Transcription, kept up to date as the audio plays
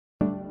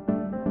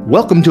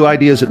Welcome to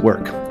Ideas at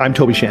Work. I'm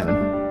Toby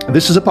Shannon.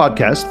 This is a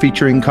podcast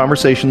featuring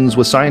conversations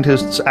with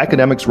scientists,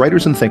 academics,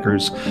 writers, and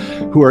thinkers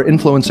who are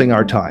influencing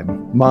our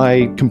time.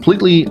 My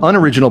completely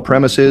unoriginal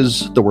premise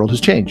is the world has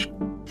changed.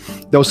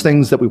 Those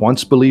things that we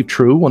once believed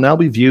true will now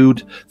be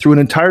viewed through an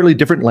entirely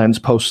different lens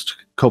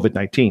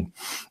post-COVID-19.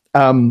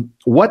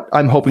 What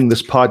I'm hoping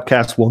this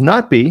podcast will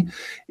not be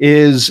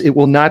is it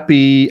will not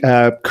be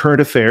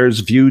current affairs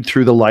viewed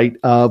through the light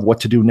of what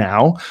to do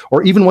now,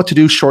 or even what to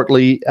do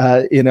shortly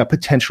in a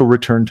potential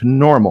return to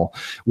normal.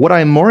 What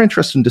I'm more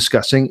interested in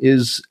discussing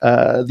is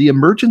the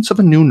emergence of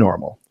a new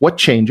normal. What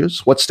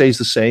changes, what stays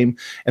the same,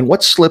 and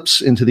what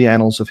slips into the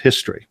annals of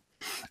history.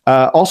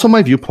 Also,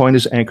 my viewpoint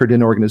is anchored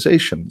in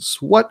organizations.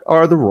 What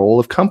are the role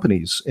of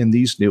companies in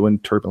these new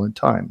and turbulent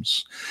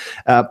times?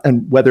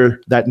 And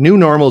whether that new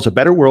normal is a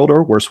better world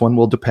or a worse one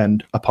will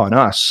depend upon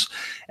us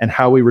and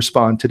how we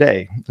respond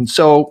today. And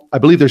so I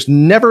believe there's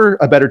never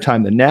a better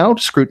time than now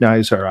to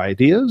scrutinize our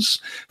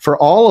ideas. For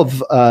all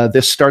of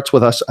this starts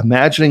with us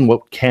imagining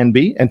what can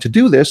be. And to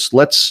do this,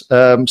 let's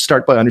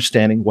start by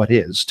understanding what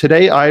is.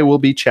 Today, I will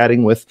be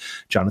chatting with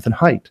Jonathan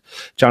Haidt.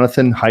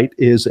 Jonathan Haidt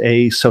is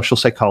a social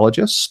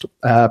psychologist,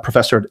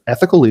 professor of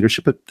ethical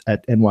leadership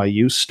at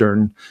NYU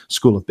Stern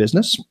School of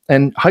Business.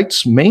 And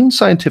Haidt's main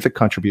scientific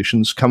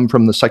contributions come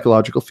from the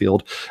psychological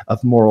field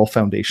of moral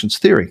foundations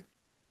theory.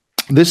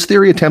 This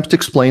theory attempts to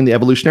explain the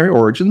evolutionary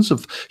origins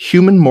of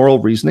human moral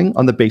reasoning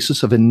on the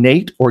basis of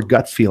innate or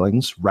gut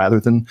feelings rather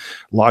than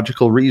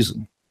logical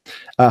reason.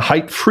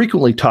 Haidt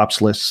frequently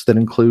tops lists that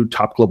include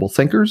top global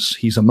thinkers.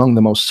 He's among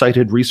the most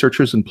cited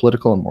researchers in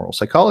political and moral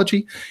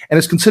psychology, and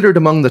is considered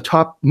among the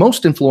top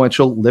most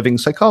influential living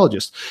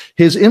psychologists.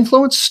 His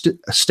influence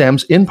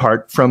stems in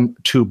part from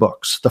two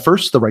books. The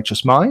first, The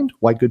Righteous Mind,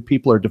 Why Good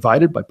People Are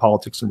Divided by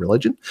Politics and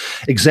Religion,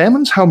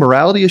 examines how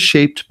morality is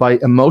shaped by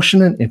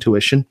emotion and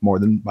intuition more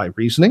than by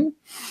reasoning.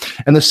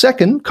 And the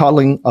second,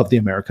 Coddling of the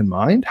American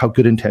Mind, How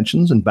Good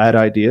Intentions and Bad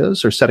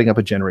Ideas Are Setting Up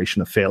a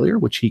Generation of Failure,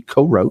 which he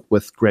co-wrote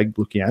with Greg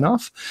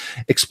Lukianoff,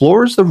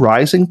 explores the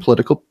rising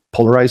political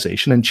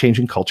polarization and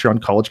changing culture on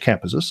college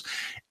campuses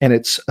and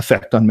its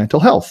effect on mental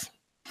health.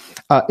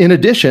 In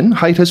addition,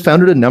 Haidt has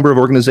founded a number of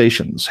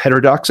organizations.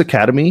 Heterodox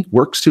Academy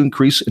works to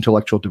increase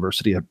intellectual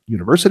diversity at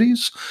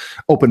universities.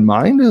 Open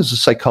Mind is a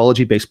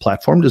psychology-based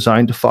platform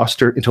designed to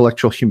foster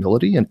intellectual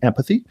humility and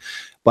empathy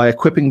by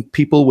equipping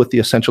people with the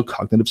essential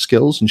cognitive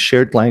skills and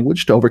shared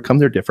language to overcome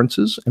their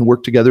differences and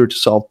work together to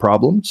solve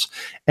problems.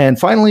 And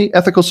finally,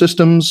 Ethical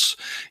Systems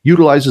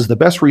utilizes the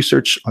best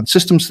research on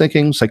systems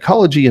thinking,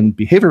 psychology, and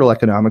behavioral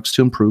economics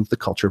to improve the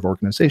culture of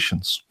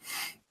organizations.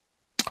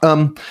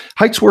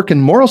 Haidt's work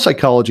in moral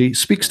psychology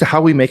speaks to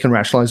how we make and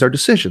rationalize our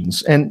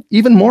decisions. And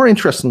even more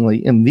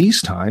interestingly, in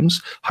these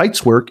times,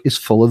 Haidt's work is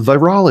full of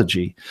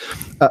virology.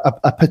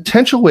 A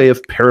potential way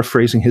of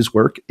paraphrasing his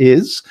work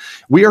is,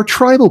 we are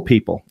tribal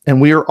people,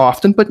 and we are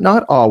often, but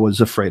not always,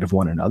 afraid of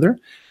one another.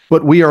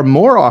 But we are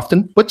more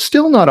often, but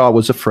still not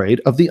always, afraid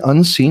of the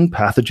unseen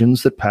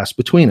pathogens that pass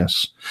between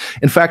us.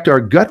 In fact,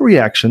 our gut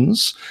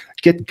reactions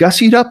get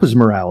gussied up as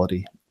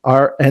morality.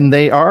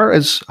 They are,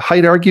 as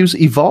Haidt argues,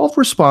 evolved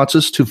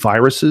responses to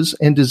viruses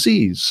and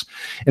disease.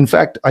 In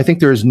fact, I think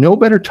there is no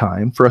better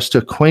time for us to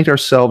acquaint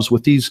ourselves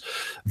with these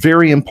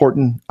very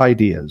important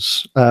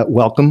ideas.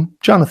 Welcome,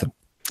 Jonathan.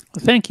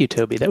 Well, thank you,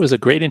 Toby. That was a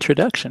great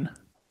introduction.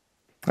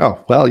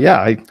 Oh, well, yeah,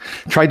 I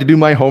tried to do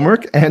my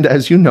homework, and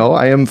as you know,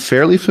 I am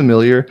fairly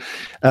familiar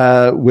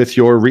with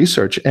your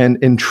research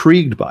and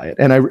intrigued by it.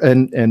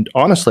 And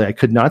honestly, I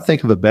could not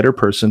think of a better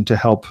person to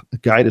help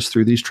guide us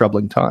through these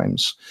troubling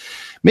times.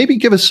 Maybe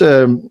give us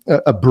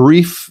a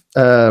brief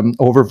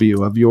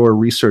overview of your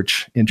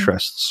research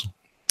interests.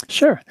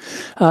 Sure.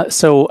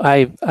 So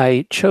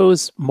I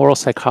chose moral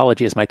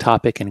psychology as my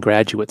topic in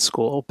graduate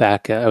school.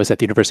 I was at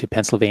the University of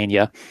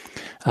Pennsylvania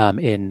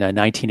in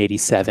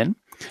 1987.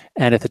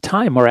 And at the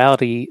time, moral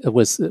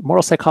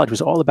psychology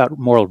was all about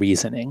moral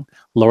reasoning.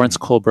 Lawrence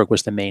Kohlberg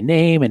was the main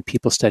name, and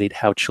people studied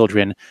how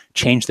children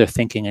changed their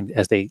thinking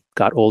as they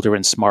got older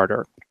and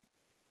smarter,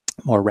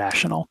 more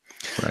rational.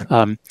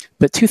 Right.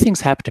 But two things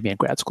happened to me in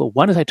grad school.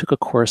 One is I took a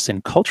course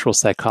in cultural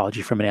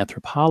psychology from an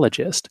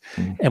anthropologist.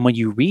 And when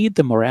you read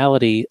the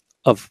morality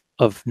of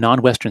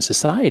non-Western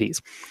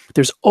societies,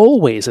 there's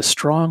always a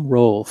strong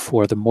role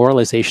for the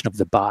moralization of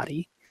the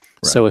body.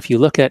 Right. So if you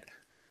look at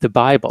the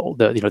Bible,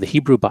 the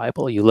Hebrew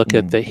Bible, you look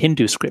at the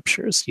Hindu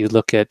scriptures, you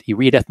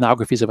read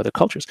ethnographies of other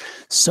cultures,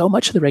 so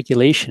much of the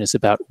regulation is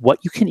about what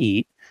you can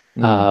eat,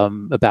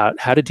 about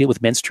how to deal with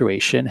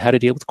menstruation, how to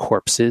deal with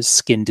corpses,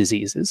 skin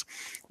diseases.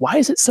 Why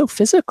is it so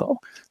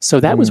physical? So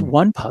that was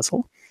one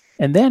puzzle.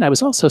 And then I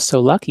was also so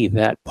lucky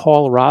that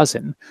Paul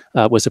Rozin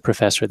was a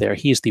professor there.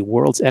 He's the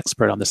world's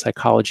expert on the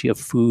psychology of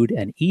food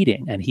and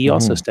eating, and he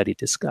also studied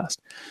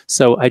disgust.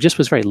 So I just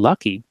was very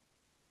lucky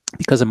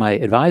because of my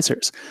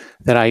advisors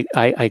that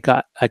I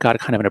got a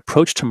kind of an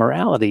approach to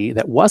morality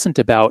that wasn't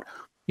about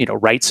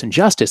rights and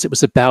justice. It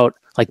was about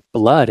like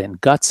blood and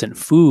guts and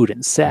food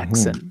and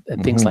sex and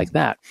things like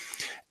that.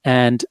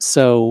 And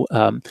so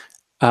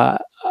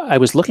I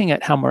was looking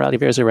at how morality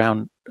varies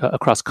around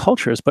across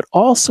cultures, but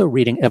also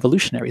reading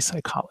evolutionary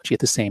psychology at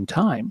the same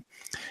time.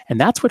 And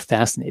that's what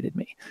fascinated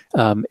me.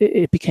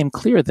 It became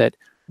clear that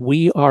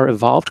we are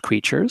evolved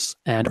creatures,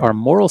 and our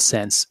moral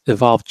sense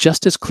evolved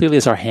just as clearly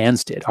as our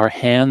hands did. Our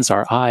hands,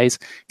 our eyes,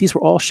 these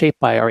were all shaped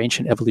by our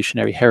ancient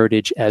evolutionary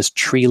heritage as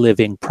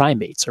tree-living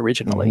primates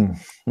originally.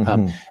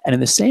 And in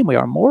the same way,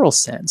 our moral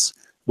sense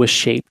was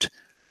shaped,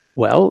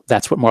 well,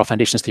 that's what moral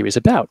foundations theory is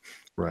about.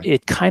 Right.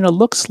 It kind of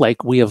looks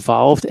like we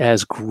evolved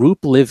as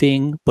group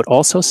living, but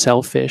also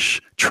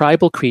selfish,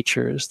 tribal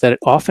creatures that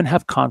often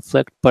have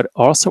conflict, but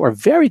also are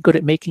very good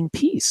at making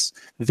peace,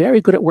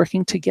 very good at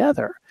working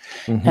together.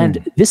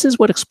 And this is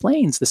what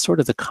explains the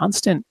sort of the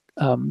constant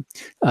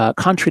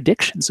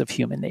contradictions of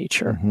human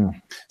nature.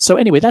 So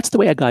anyway, that's the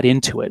way I got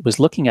into it, was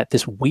looking at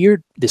this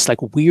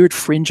weird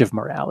fringe of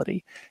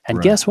morality. And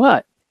guess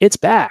what? It's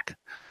back.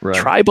 Right.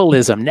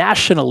 Tribalism,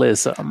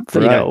 nationalism,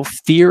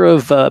 fear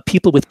of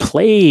people with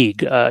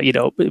plague,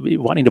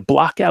 wanting to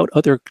block out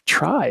other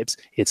tribes.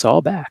 It's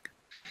all back.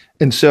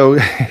 And so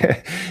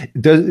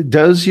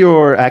does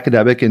your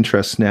academic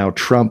interest now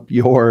trump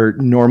your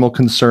normal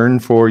concern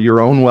for your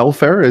own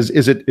welfare? Is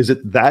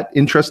it that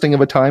interesting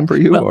of a time for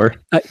you? Well,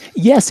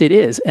 yes, it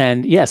is.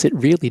 And yes, it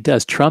really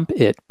does trump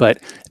it.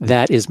 But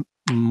that is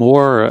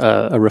more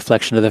a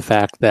reflection of the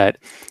fact that,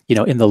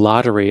 in the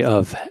lottery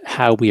of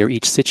how we are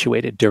each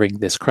situated during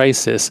this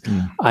crisis,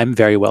 I'm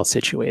very well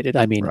situated.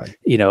 I mean,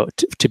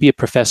 to be a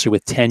professor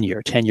with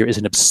tenure is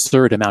an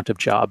absurd amount of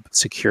job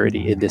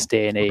security in this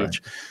day and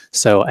age.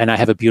 So, and I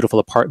have a beautiful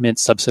apartment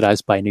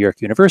subsidized by New York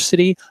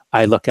University.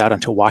 I look out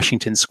onto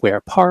Washington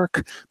Square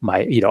Park.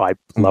 I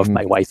love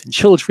my wife and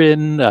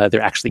children.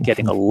 They're actually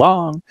getting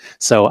along.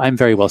 So I'm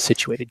very well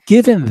situated.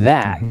 Given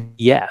that,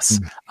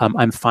 yes,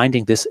 I'm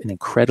finding this an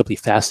incredibly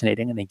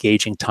fascinating and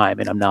engaging time,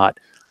 and I'm not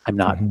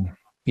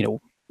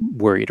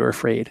worried or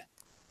afraid.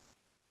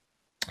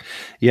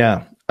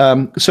 Yeah.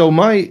 So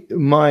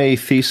my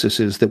thesis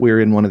is that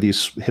we're in one of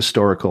these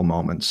historical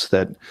moments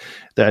that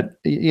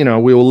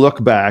we will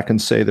look back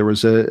and say there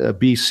was a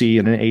BC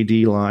and an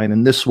AD line,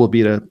 and this will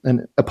be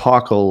an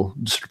epochal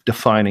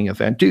defining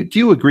event. Do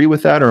you agree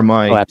with that, or am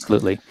I? Oh,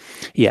 absolutely.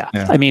 Yeah.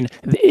 I mean,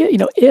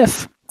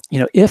 if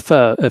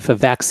a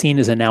vaccine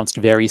is announced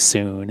very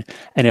soon,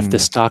 and if the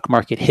stock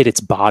market hit its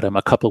bottom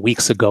a couple of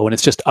weeks ago and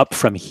it's just up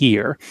from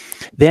here,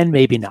 then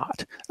maybe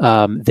not.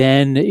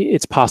 Then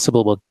it's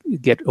possible we'll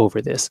get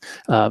over this.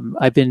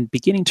 I've been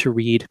beginning to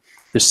read.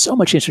 There's so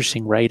much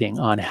interesting writing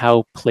on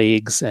how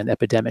plagues and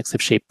epidemics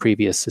have shaped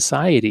previous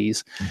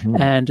societies.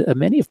 And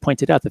many have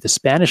pointed out that the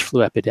Spanish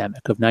flu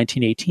epidemic of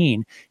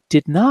 1918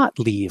 did not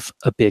leave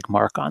a big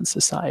mark on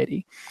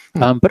society.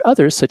 But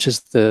others, such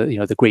as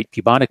the Great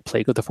Bubonic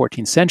Plague of the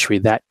 14th century,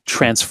 that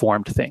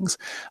transformed things.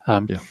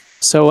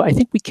 So I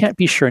think we can't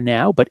be sure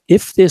now, but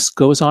if this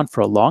goes on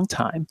for a long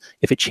time,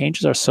 if it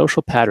changes our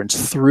social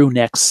patterns through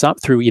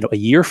a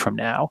year from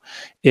now,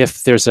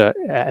 if there's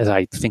as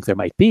I think there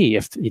might be,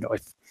 if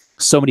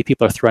so many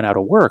people are thrown out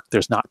of work,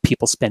 there's not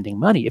people spending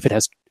money, if it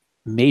has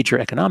major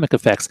economic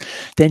effects,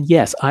 then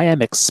yes, I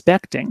am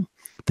expecting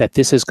that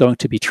this is going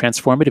to be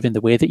transformative in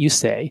the way that you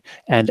say.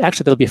 And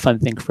actually, that'll be a fun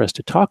thing for us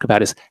to talk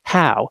about is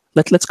how.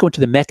 Let's go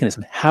into the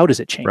mechanism. How does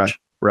it change?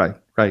 Right.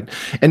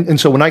 And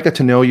so when I got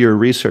to know your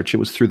research, it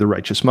was through The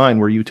Righteous Mind,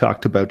 where you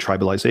talked about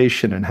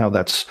tribalization and how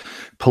that's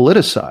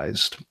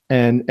politicized.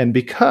 And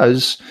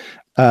because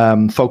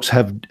folks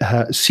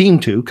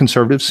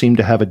conservatives seem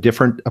to have a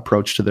different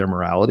approach to their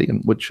morality,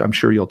 and which I'm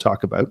sure you'll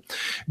talk about.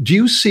 Do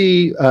you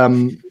see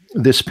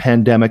this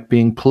pandemic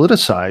being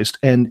politicized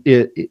and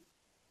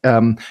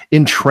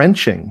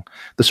entrenching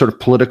the sort of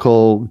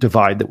political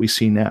divide that we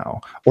see now,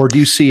 or do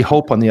you see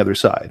hope on the other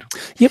side?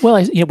 Yeah,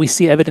 well, we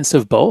see evidence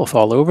of both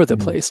all over the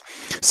place.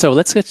 So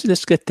let's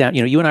get down.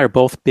 You and I are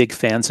both big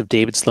fans of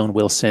David Sloan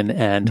Wilson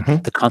and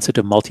the concept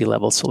of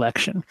multi-level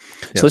selection.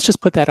 So let's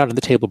just put that out on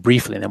the table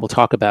briefly, and then we'll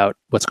talk about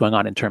what's going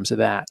on in terms of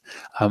that.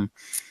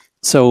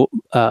 So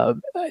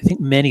I think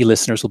many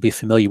listeners will be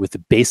familiar with the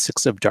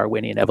basics of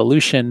Darwinian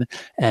evolution,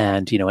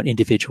 and an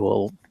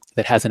individual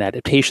that has an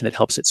adaptation that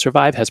helps it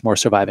survive has more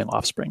surviving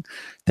offspring.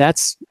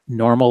 That's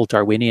normal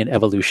Darwinian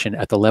evolution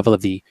at the level of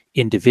the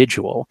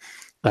individual.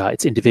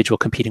 It's individual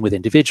competing with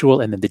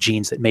individual, and then the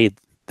genes that made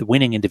the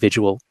winning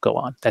individual go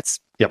on. That's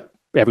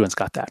everyone's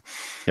got that.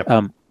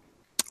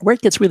 Where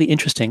it gets really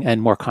interesting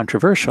and more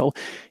controversial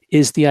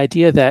is the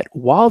idea that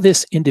while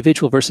this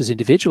individual versus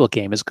individual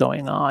game is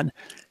going on,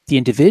 the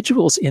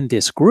individuals in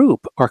this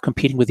group are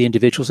competing with the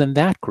individuals in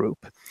that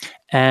group.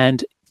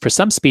 And for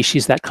some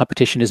species, that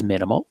competition is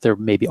minimal. There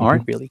maybe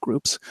aren't really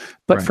groups.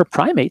 But for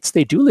primates,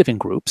 they do live in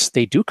groups.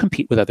 They do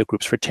compete with other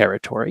groups for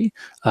territory,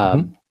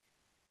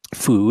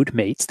 food,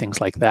 mates, things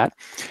like that.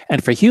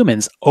 And for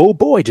humans, oh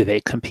boy, do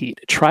they compete.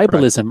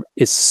 Tribalism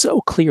is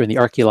so clear in the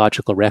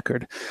archaeological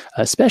record,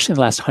 especially in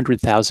the last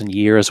 100,000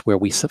 years, where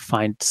we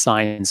find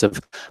signs of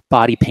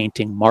body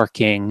painting,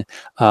 marking,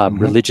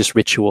 religious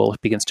ritual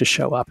begins to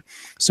show up.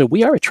 So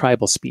we are a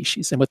tribal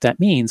species. And what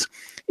that means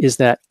is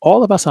that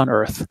all of us on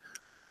Earth,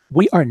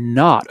 we are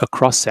not a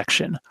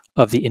cross-section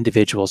of the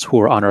individuals who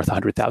were on Earth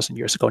 100,000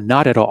 years ago.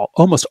 Not at all.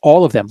 Almost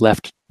all of them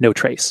left no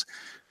trace.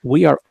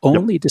 We are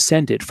only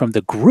descended from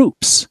the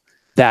groups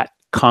that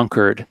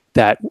conquered,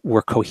 that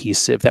were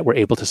cohesive, that were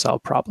able to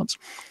solve problems.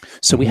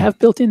 So we have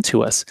built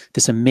into us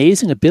this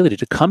amazing ability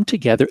to come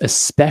together,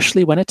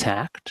 especially when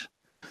attacked.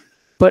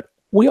 But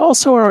we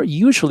also are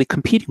usually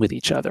competing with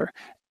each other.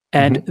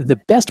 And the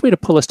best way to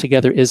pull us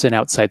together is an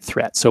outside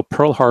threat. So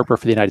Pearl Harbor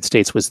for the United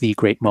States was the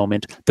great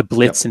moment. The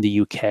Blitz in the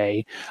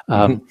UK.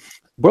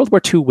 World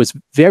War II was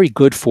very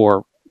good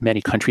for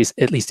many countries,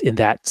 at least in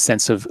that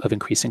sense of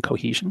increasing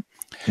cohesion.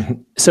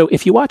 So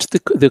if you watch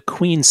the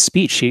Queen's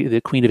speech,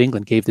 the Queen of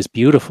England gave this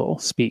beautiful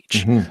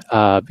speech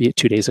 2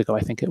 days ago, I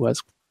think it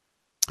was.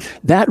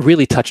 That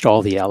really touched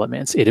all the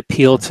elements. It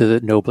appealed to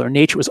the nobler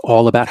nature. It was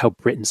all about how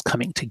Britain's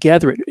coming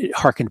together. It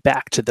harkened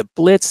back to the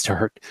Blitz, to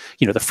her,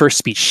 the first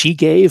speech she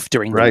gave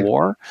during the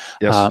war.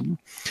 Yes.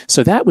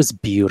 So that was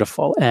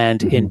beautiful.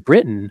 And in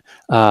Britain,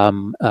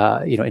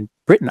 in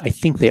Britain, I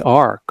think they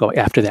are going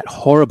after that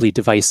horribly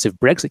divisive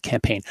Brexit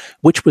campaign,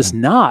 which was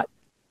not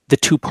the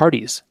two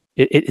parties.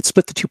 It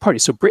split the two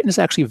parties. So Britain is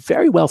actually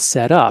very well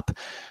set up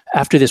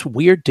after this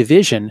weird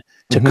division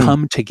to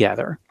come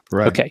together.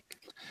 Right. Okay.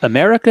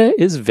 America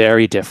is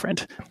very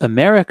different.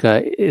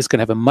 America is going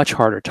to have a much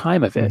harder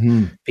time of it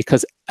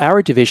because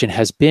our division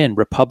has been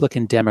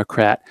Republican,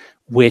 Democrat,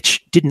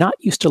 which did not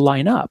used to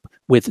line up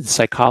with the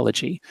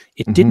psychology.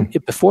 It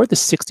didn't before the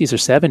 60s or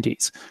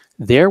 70s.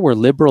 There were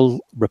liberal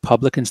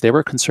Republicans, there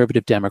were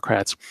conservative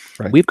Democrats.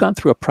 Right. We've gone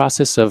through a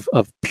process of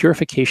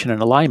purification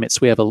and alignment. So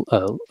we have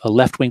a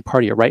left-wing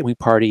party, a right-wing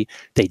party.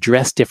 They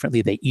dress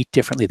differently, they eat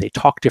differently, they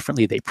talk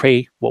differently, they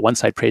pray. Well, one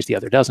side prays, the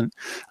other doesn't.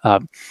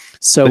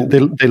 So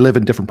they live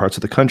in different parts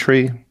of the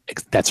country.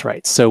 That's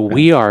right. So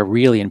we are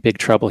really in big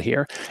trouble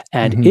here.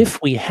 And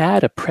if we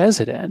had a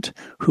president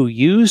who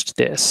used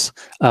this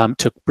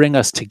to bring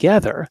us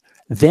together,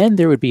 then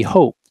there would be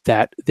hope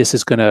that this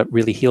is going to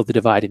really heal the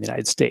divide in the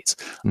United States.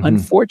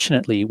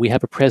 Unfortunately, we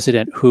have a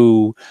president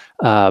who,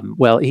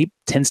 he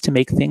tends to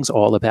make things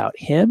all about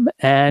him.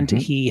 And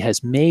he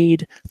has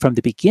made, from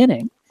the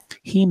beginning,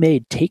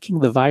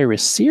 taking the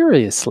virus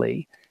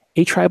seriously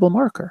a tribal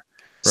marker.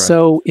 Right.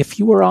 So if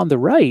you were on the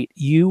right,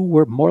 you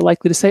were more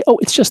likely to say, oh,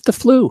 it's just the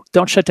flu.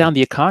 Don't shut down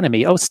the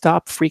economy. Oh,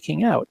 stop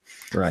freaking out.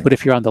 Right. But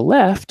if you're on the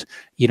left,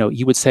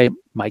 you would say,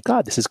 my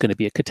God, this is going to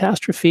be a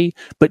catastrophe,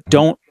 but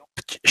don't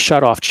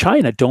shut off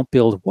China, don't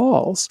build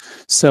walls.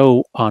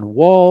 So on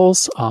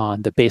walls,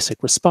 on the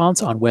basic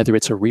response, on whether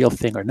it's a real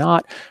thing or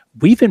not,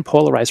 we've been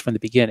polarized from the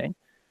beginning.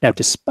 Now,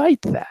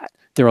 despite that,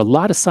 there are a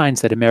lot of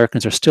signs that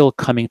Americans are still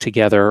coming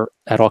together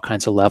at all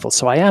kinds of levels.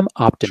 So I am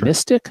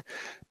optimistic,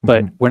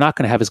 but we're not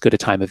going to have as good a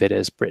time of it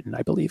as Britain,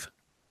 I believe.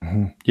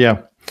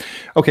 Yeah.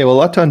 Okay, well, a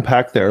lot to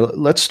unpack there.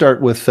 Let's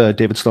start with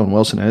David Sloan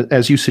Wilson.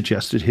 As you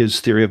suggested, his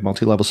theory of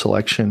multi-level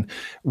selection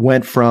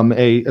went from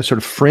a sort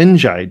of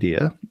fringe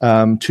idea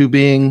to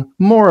being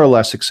more or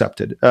less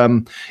accepted.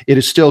 It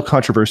is still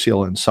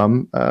controversial in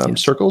some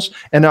circles,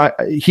 and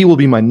he will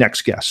be my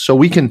next guest. So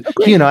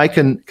he and I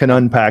can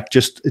unpack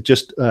just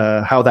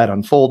how that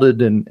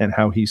unfolded and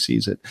how he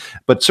sees it.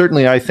 But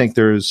certainly, I think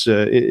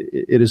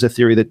it is a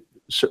theory that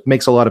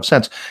makes a lot of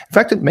sense. In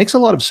fact, it makes a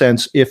lot of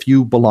sense if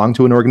you belong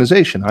to an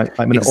organization.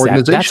 I'm an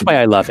organization. That's why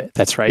I love it.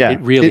 That's right. Yeah,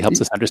 it really helps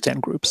us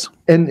understand groups.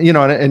 And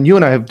and you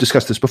and I have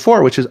discussed this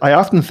before, which is I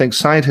often think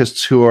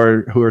scientists who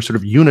are sort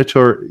of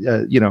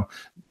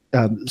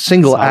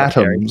single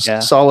atoms,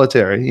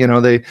 solitary.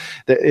 It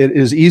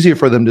is easier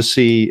for them to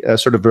see a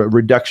sort of a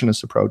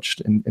reductionist approach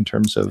in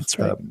terms of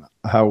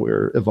how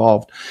we're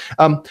evolved.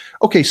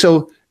 Okay,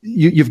 so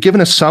you've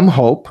given us some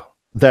hope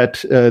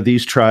that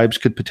these tribes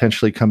could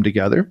potentially come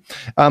together.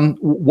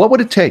 What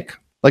would it take?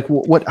 Like,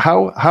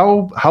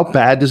 how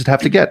bad does it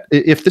have to get?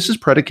 If this is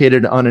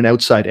predicated on an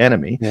outside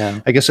enemy,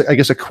 I guess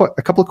a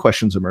couple of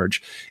questions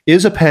emerge.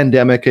 Is a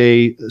pandemic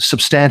a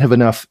substantive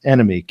enough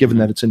enemy, given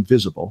that it's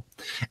invisible?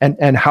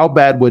 And how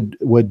bad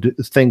would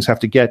things have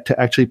to get to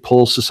actually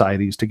pull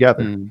societies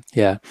together?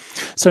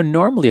 So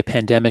normally a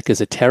pandemic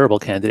is a terrible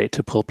candidate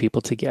to pull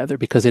people together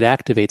because it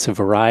activates a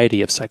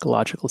variety of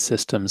psychological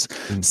systems,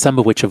 some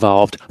of which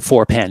evolved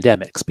for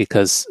pandemics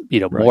because,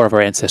 more of our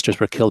ancestors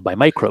were killed by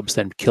microbes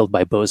than killed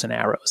by bows and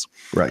arrows.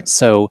 Right.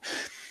 So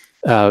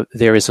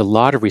there is a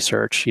lot of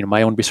research,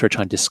 my own research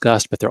on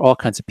disgust, but there are all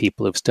kinds of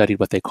people who've studied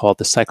what they call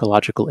the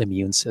psychological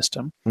immune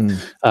system, the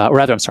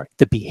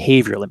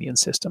behavioral immune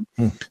system.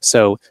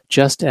 So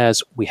just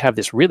as we have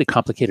this really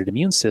complicated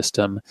immune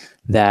system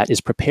that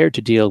is prepared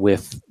to deal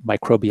with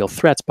microbial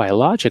threats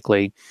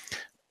biologically,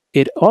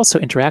 it also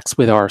interacts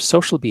with our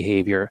social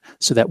behavior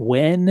so that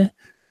when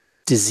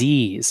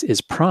disease is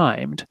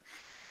primed,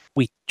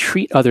 we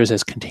treat others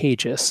as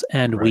contagious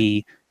and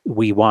we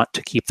want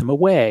to keep them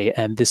away.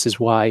 And this is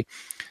why,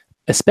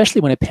 especially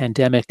when a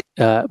pandemic,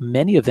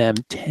 many of them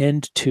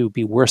tend to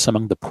be worse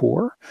among the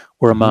poor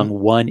or among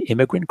one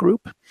immigrant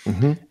group.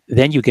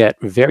 Then you get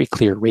very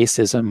clear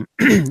racism,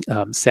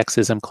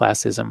 sexism,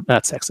 classism,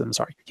 not sexism,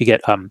 sorry. You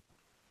get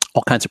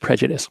all kinds of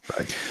prejudice.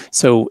 Right.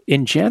 So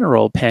in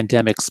general,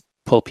 pandemics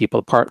pull people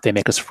apart. They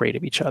make us afraid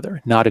of each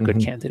other. Not a good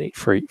Mm-hmm. candidate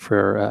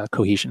for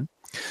cohesion.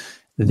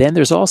 Then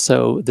there's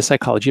also the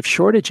psychology of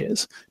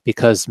shortages,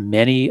 because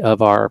many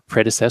of our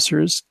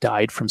predecessors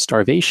died from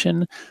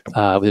starvation.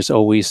 There's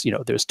always,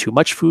 there's too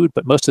much food,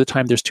 but most of the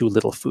time there's too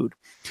little food.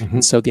 Mm-hmm.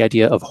 And so the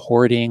idea of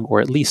hoarding,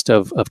 or at least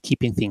of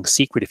keeping things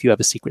secret, if you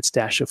have a secret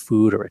stash of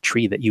food or a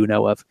tree that you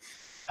know of.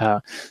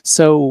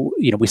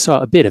 We saw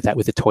a bit of that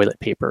with the toilet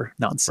paper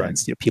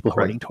nonsense, Right. People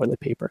hoarding toilet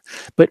paper.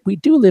 But we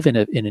do live in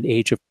an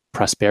age of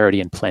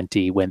prosperity and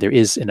plenty when there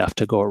is enough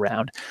to go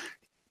around.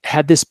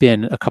 Had this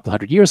been a couple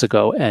hundred years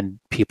ago and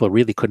people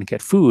really couldn't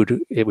get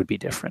food, it would be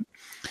different.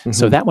 Mm-hmm.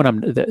 So that one,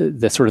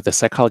 the sort of the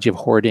psychology of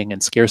hoarding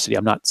and scarcity,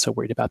 I'm not so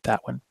worried about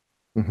that one.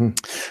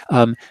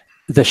 Mm-hmm.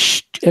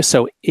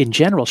 So in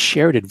general,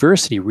 shared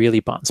adversity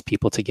really bonds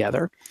people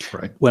together.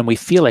 Right. When we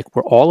feel like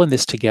we're all in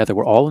this together,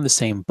 we're all in the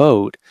same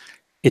boat,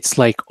 it's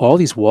like all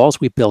these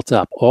walls we built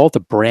up, all the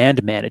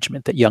brand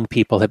management that young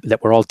people that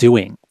we're all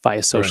doing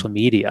via social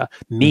media,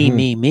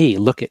 me,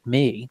 look at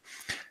me.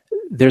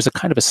 There's a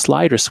kind of a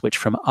slider switch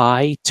from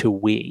I to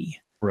we.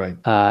 Right.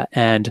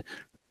 And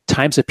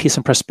times of peace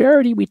and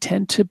prosperity, we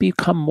tend to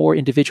become more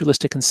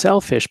individualistic and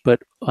selfish,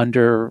 but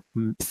under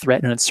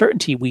threat and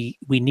uncertainty, we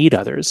need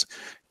others.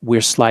 We're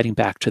sliding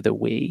back to the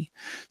we.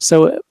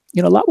 So,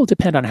 a lot will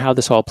depend on how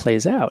this all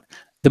plays out.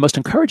 The most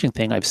encouraging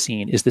thing I've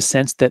seen is the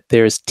sense that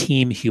there's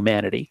team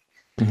humanity.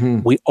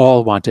 Mm-hmm. We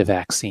all want a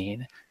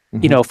vaccine.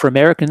 Mm-hmm. For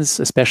Americans,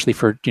 especially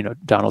for,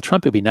 Donald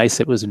Trump, it'd be nice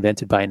if it was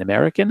invented by an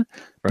American.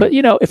 Right.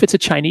 But, if it's a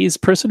Chinese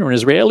person or an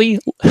Israeli,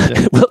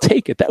 we'll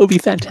take it. That would be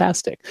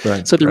fantastic.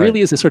 Right. So there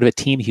really is a sort of a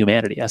team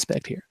humanity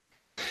aspect here.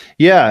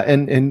 Yeah,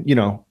 and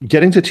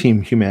getting to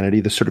team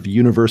humanity, the sort of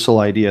universal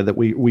idea that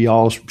we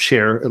all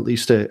share at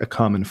least a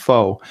common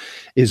foe,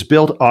 is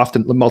built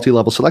often. The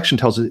multi-level selection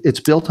tells us it's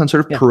built on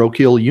sort of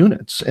parochial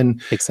units.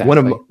 And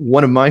exactly.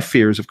 one of my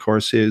fears, of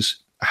course, is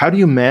how do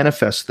you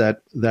manifest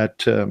that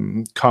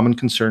common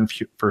concern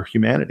for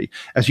humanity?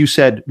 As you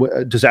said,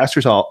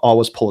 disasters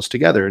always pull us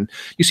together, and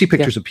you see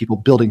pictures of people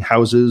building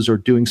houses or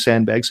doing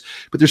sandbags,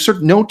 but there's sort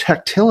of no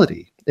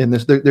tactility in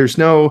this. There's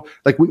no,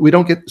 like, we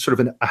don't get sort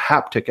of a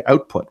haptic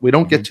output. We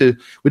don't get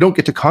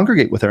to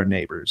congregate with our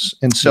neighbors.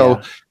 And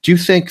so do you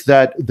think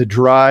that the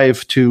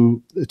drive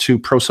to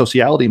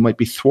pro-sociality might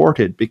be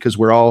thwarted because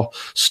we're all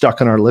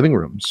stuck in our living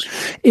rooms?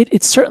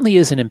 It certainly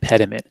is an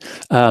impediment.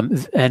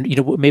 And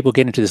maybe we'll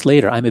get into this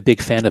later. I'm a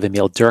big fan of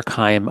Emil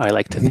Durkheim. I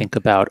like to think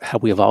about how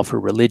we evolve for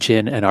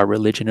religion, and our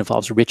religion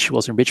involves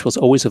rituals, and rituals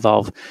always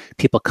involve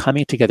people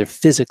coming together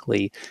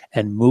physically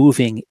and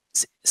moving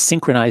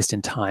synchronized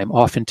in time,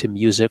 often to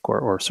music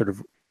or sort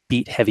of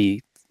beat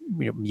heavy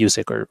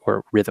music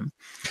or rhythm.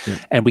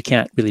 And we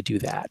can't really do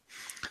that.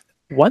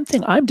 One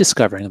thing I'm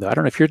discovering, though, I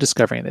don't know if you're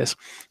discovering this,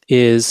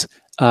 is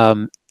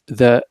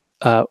the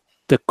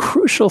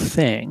crucial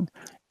thing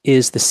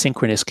is the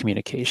synchronous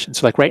communication.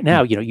 So like right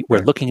now,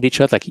 we're looking at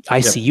each other, like I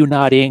see you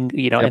nodding,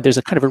 and there's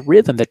a kind of a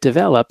rhythm that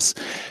develops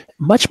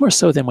much more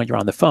so than when you're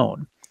on the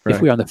phone. Right.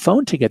 If we're on the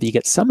phone together, you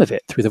get some of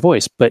it through the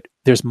voice, but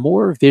there's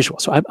more visual.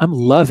 So I'm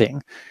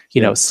loving,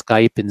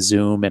 Skype and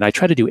Zoom, and I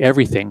try to do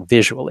everything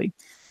visually.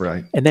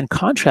 Right. And then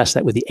contrast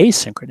that with the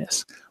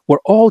asynchronous. We're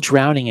all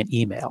drowning in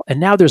email,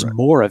 and now there's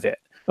more of it.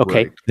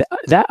 Okay,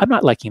 that I'm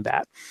not liking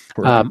that.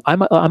 Right.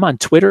 I'm on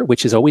Twitter,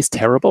 which is always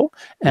terrible,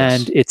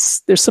 and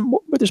there's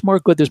more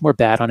good, there's more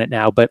bad on it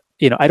now. But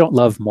I don't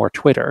love more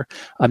Twitter.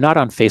 I'm not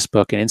on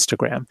Facebook and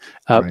Instagram.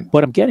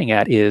 What I'm getting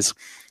at is,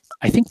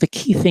 I think the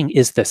key thing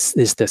is the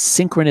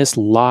synchronous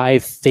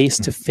live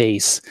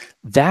face-to-face.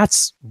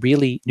 That's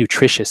really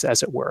nutritious,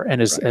 as it were.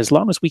 And as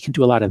long as we can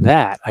do a lot of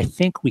that, I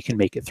think we can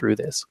make it through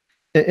this.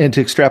 And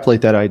to extrapolate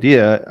that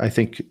idea, I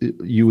think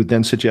you would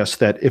then suggest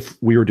that if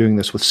we were doing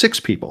this with 6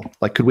 people,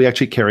 like, could we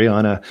actually carry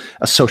on a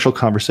social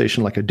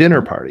conversation like a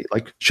dinner party?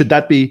 Like, should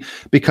that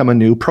become a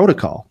new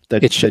protocol?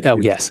 It should.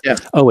 Yes. Yeah.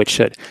 Oh, it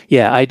should.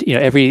 Yeah.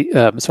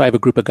 So I have a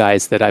group of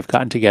guys that I've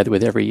gotten together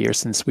with every year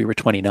since we were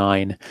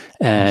 29,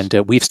 and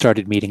we've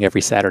started meeting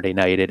every Saturday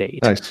night at 8.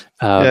 Nice.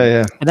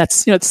 And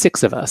that's, it's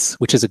 6 of us,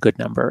 which is a good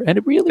number. And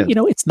it really,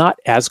 it's not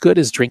as good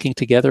as drinking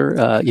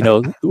together,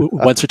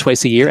 once or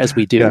twice a year as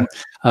we do.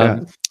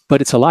 But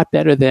it's a lot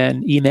better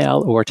than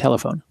email or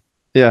telephone.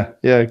 Yeah.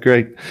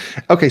 Great.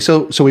 Okay.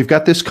 So we've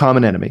got this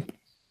common enemy.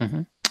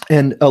 Mm-hmm.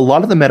 And a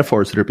lot of the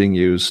metaphors that are being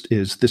used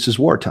is this is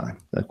wartime.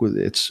 Like,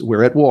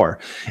 we're at war.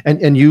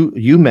 And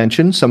you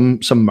mentioned some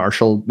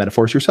martial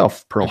metaphors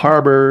yourself, Pearl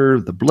Harbor,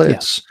 the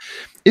Blitz.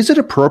 Yeah. Is it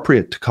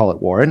appropriate to call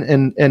it war?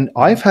 And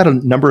I've had a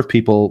number of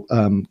people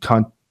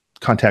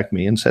contact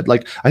me and said,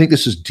 like, I think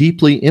this is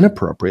deeply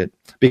inappropriate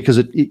because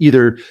it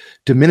either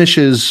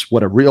diminishes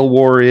what a real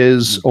war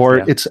is,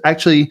 or it's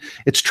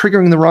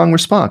triggering the wrong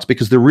response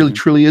because there really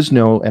truly is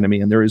no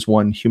enemy and there is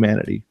one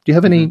humanity. Do you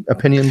have any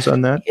opinions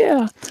on that?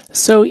 Yeah.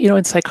 So,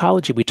 in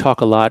psychology, we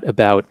talk a lot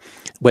about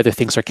whether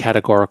things are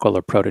categorical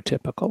or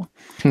prototypical.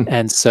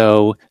 And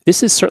so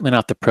this is certainly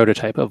not the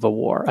prototype of a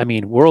war. I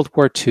mean, World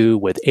War II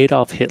with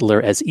Adolf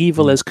Hitler as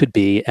evil as could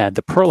be, and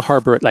the Pearl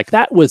Harbor, like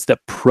that was the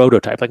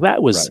prototype. Like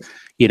that was,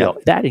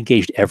 that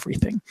engaged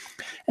everything.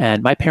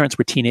 And my parents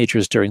were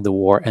teenagers during the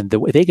war, and they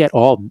would get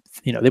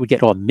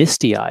all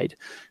misty-eyed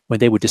when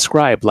they would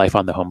describe life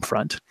on the home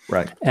front.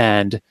 Right.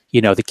 And,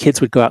 the kids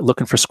would go out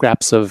looking for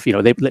scraps of,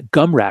 they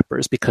gum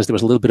wrappers because there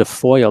was a little bit of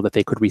foil that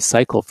they could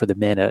recycle for the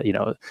men,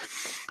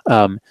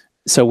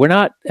 so we're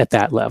not at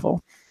that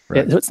level.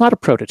 Right. It's not a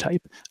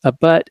prototype,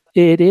 but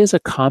it is a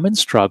common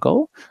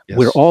struggle. Yes.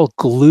 We're all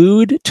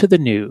glued to the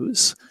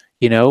news.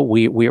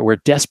 We're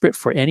desperate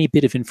for any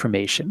bit of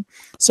information.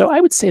 So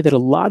I would say that a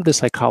lot of the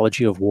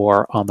psychology of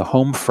war on the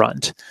home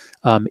front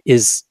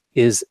is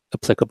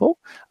applicable.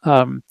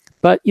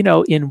 But,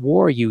 in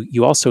war,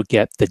 you also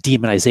get the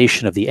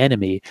demonization of the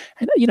enemy.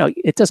 And,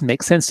 it doesn't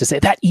make sense to say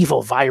that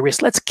evil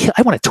virus, let's kill,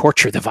 I want to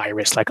torture the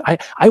virus. Like,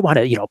 I want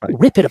to,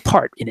 rip it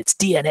apart in its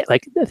DNA.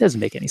 Like, that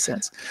doesn't make any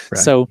sense. Right.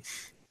 So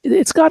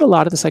it's got a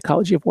lot of the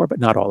psychology of war, but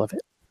not all of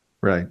it.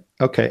 Right.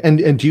 Okay.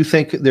 And do you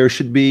think there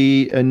should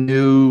be a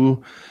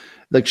new,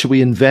 should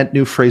we invent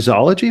new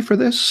phraseology for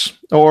this?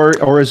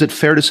 Or is it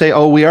fair to say,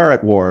 we are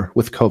at war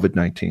with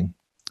COVID-19?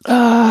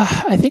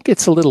 I think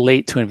it's a little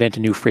late to invent a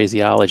new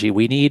phraseology.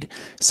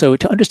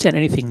 To understand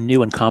anything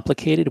new and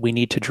complicated, we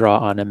need to draw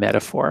on a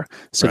metaphor.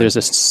 So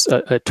There's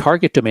a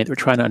target domain that we're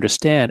trying to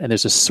understand, and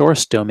there's a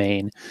source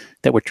domain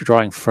that we're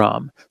drawing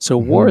from. So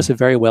war is a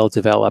very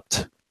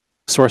well-developed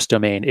source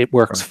domain. It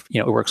works,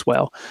 it works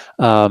well.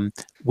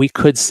 We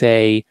could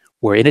say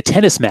we're in a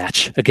tennis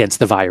match against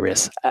the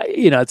virus.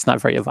 It's not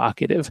very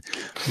evocative.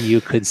 You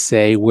could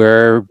say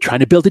we're trying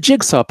to build a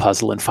jigsaw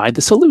puzzle and find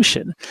the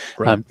solution.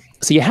 Right.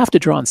 So you have to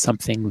draw on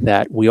something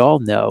that we all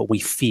know, we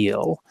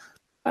feel.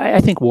 I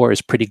think war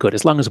is pretty good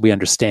as long as we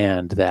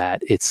understand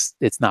that it's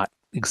not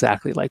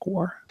exactly like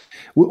war.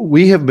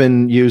 We have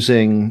been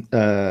using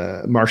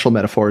martial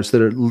metaphors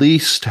that at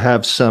least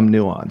have some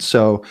nuance.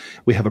 So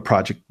we have a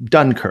Project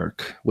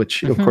Dunkirk,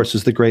 which of course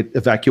is the great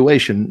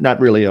evacuation, not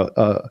really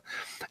a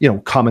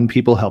common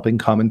people helping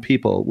common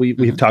people. We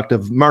have talked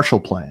of Marshall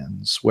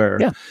Plans, where,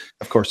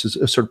 of course, is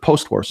a sort of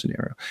post-war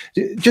scenario.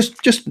 Just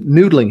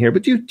noodling here,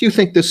 but do you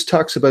think this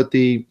talks about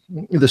the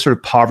sort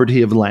of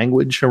poverty of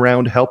language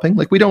around helping?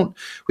 Like we don't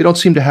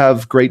seem to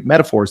have great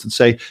metaphors that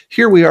say,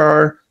 here we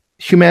are,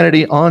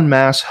 humanity en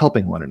masse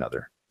helping one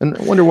another. And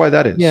I wonder why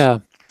that is. Yeah.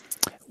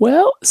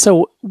 Well,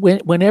 so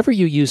whenever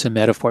you use a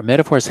metaphor,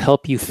 metaphors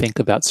help you think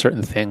about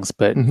certain things,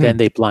 but then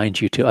they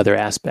blind you to other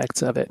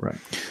aspects of it. Right.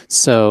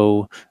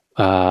 So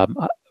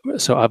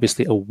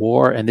obviously a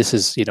war, and this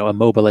is, a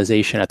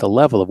mobilization at the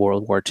level of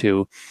World War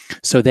II.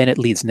 So then it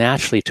leads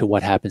naturally to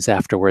what happens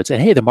afterwards. And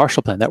hey, the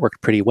Marshall Plan, that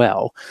worked pretty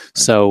well. Right.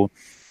 So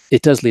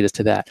it does lead us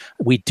to that.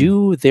 We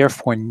do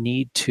therefore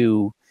need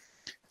to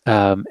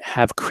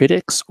have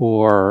critics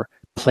or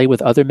play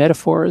with other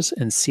metaphors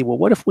and see, well,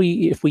 what if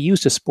we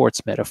used a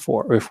sports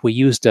metaphor, or if we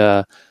used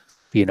a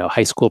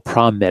high school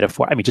prom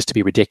metaphor? I mean, just to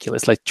be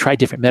ridiculous, like try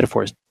different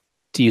metaphors.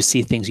 Do you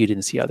see things you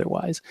didn't see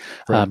otherwise?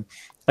 Right.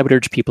 I would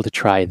urge people to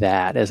try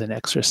that as an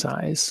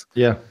exercise.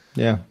 Yeah.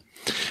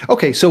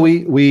 Okay, so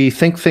we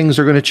think things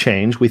are going to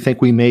change. We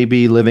think we may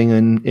be living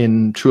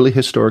in truly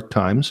historic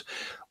times.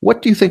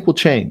 What do you think will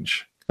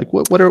change? Like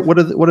what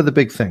are the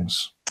big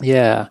things?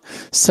 Yeah.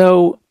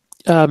 So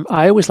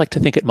I always like to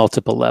think at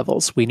multiple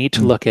levels. We need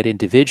to look at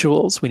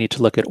individuals, we need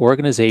to look at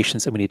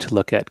organizations, and we need to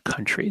look at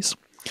countries.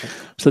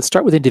 So let's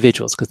start with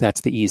individuals, because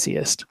that's the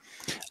easiest.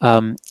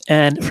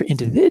 And for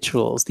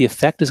individuals, the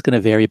effect is going to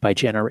vary by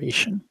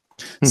generation.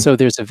 So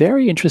there's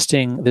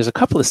a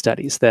couple of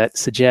studies that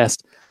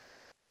suggest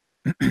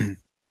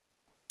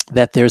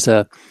that there's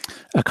a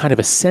kind of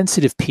a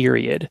sensitive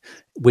period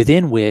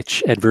within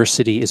which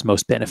adversity is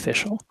most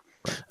beneficial.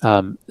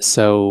 In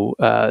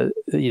the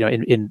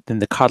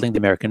Coddling the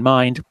American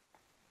Mind,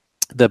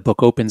 the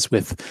book opens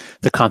with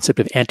the concept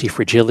of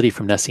anti-fragility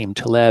from Nassim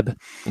Taleb.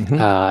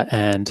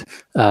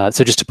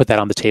 So just to put that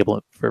on the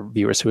table for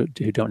viewers who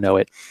don't know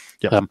it,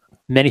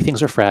 many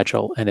things are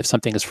fragile. And if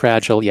something is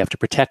fragile, you have to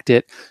protect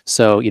it.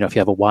 So, if you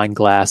have a wine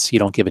glass, you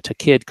don't give it to a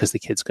kid because the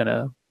kid's going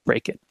to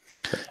break it.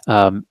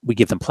 We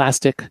give them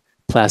plastic.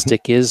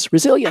 Plastic is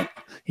resilient.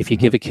 If you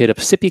give a kid a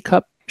sippy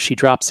cup, she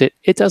drops it,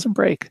 it doesn't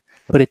break,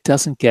 but it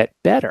doesn't get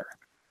better.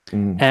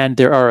 And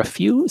there are a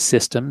few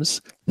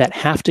systems that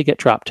have to get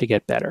dropped to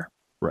get better.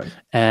 Right.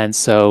 And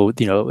so,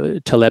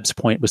 Taleb's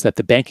point was that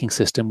the banking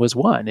system was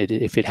one.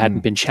 If it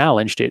hadn't been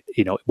challenged,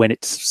 when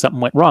something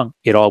went wrong,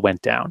 it all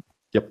went down.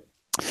 Yep.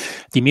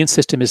 The immune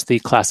system is the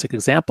classic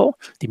example.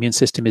 The immune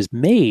system is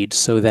made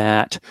so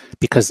that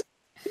because,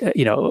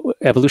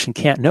 evolution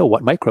can't know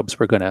what microbes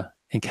we're going to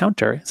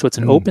encounter. So it's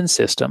an open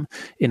system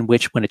in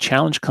which when a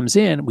challenge comes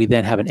in, we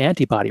then have an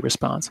antibody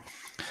response.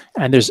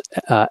 And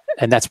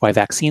and that's why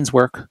vaccines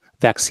work.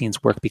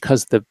 Vaccines work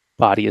because the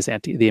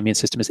immune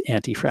system is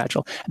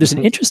anti-fragile. There's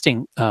an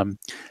interesting,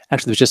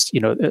 actually, there's just,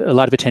 a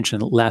lot of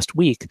attention last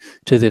week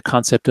to the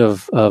concept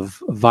of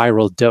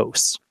viral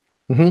dose.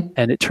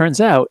 And it turns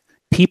out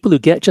People who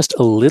get just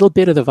a little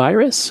bit of the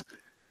virus,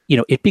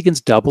 it begins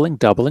doubling,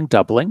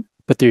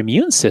 but their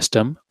immune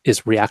system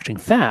is reacting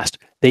fast.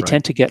 They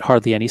tend to get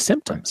hardly any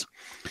symptoms.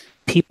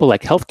 People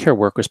like healthcare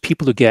workers,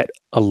 people who get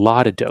a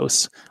lot of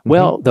dose,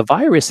 well, the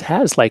virus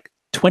has like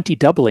 20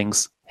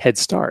 doublings head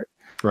start.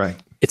 Right.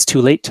 It's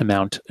too late to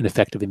mount an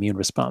effective immune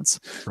response.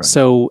 Right.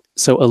 So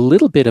a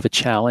little bit of a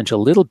challenge, a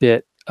little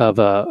bit of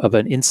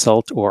an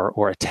insult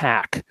or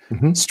attack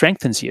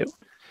strengthens you.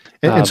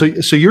 And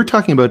so you're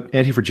talking about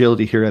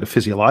anti-fragility here at a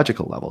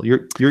physiological level.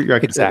 You're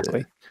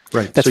exactly.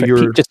 Right. That's so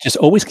right. Just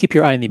always keep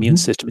your eye on the immune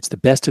system. It's the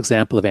best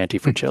example of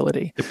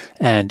anti-fragility.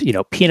 And,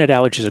 peanut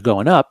allergies are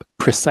going up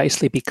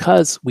precisely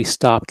because we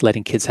stopped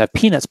letting kids have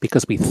peanuts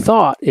because we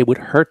thought it would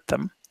hurt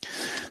them.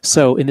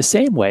 So in the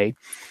same way,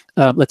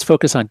 let's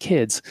focus on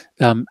kids.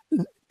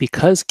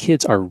 Because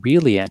kids are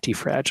really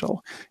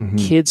anti-fragile,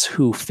 kids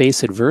who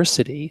face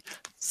adversity,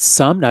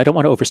 now I don't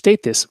want to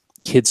overstate this,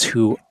 kids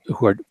who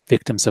are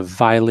victims of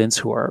violence,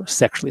 who are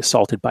sexually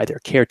assaulted by their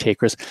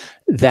caretakers,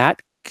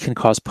 that can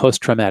cause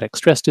post-traumatic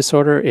stress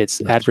disorder.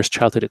 It's adverse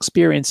childhood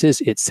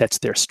experiences. It sets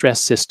their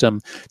stress system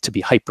to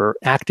be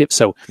hyperactive.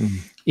 So,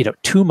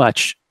 too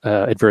much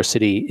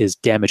adversity is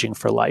damaging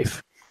for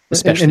life,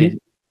 especially.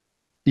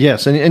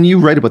 Yes, and you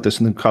write about this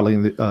in the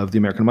Coddling of the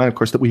American Mind, of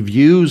course, that we've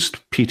used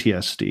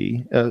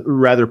PTSD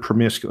rather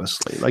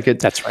promiscuously.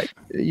 That's right.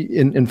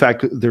 In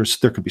fact, there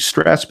could be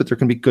stress, but there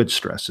can be good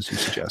stress, as you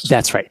suggest.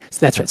 That's right.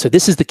 So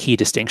this is the key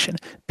distinction.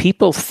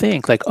 People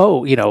think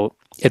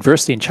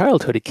adversity in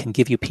childhood, it can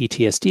give you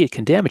PTSD, it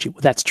can damage you.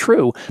 Well, that's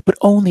true, but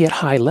only at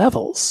high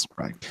levels.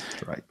 Right.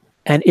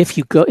 And if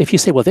you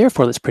say, well,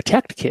 therefore, let's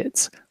protect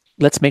kids,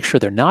 let's make sure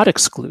they're not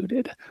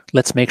excluded,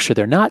 let's make sure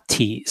they're not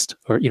teased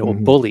or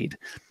bullied.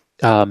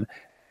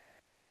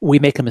 We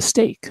make a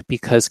mistake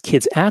because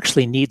kids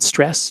actually need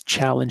stress,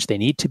 challenge. They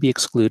need to be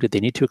excluded. They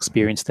need to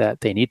experience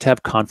that. They need to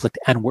have conflict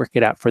and work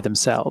it out for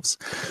themselves.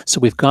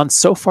 So we've gone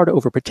so far to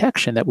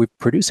overprotection that we're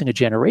producing a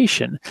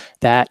generation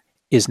that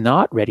is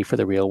not ready for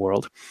the real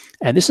world.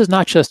 And this is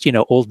not just,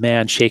 old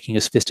man shaking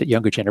his fist at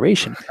younger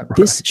generation. Right.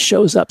 This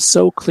shows up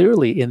so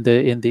clearly in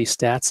the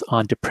stats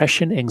on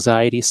depression,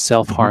 anxiety,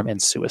 self-harm,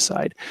 and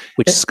suicide,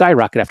 which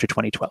skyrocket after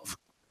 2012.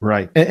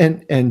 Right.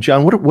 And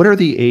John, what are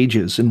the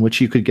ages in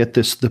which you could get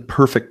the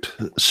perfect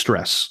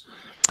stress?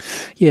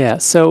 Yeah.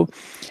 So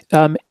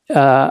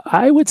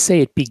I would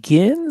say it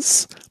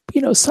begins,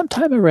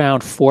 sometime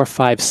around 4,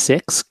 5,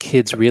 6,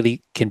 kids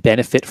really can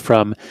benefit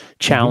from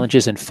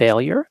challenges and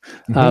failure.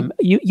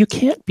 You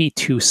can't be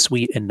too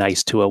sweet and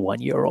nice to a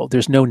 1-year-old.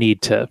 There's no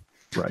need to,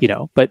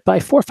 but by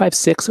 4, 5,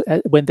 6,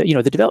 when the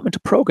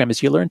developmental program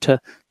is you learn to,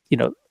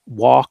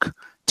 walk,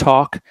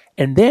 talk,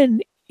 and then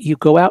you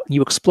go out and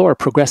you explore a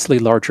progressively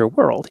larger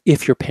world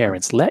if your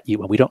parents let you,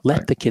 and we don't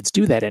let the kids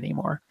do that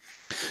anymore.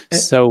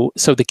 So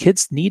the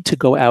kids need to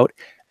go out.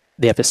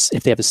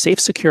 If they have a safe,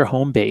 secure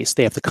home base,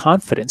 they have the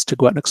confidence to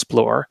go out and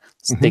explore.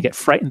 They get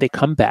frightened, they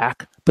come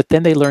back, but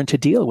then they learn to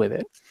deal with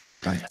it.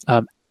 Right.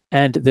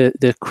 And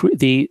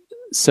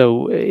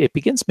so it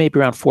begins maybe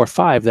around 4 or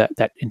 5,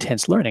 that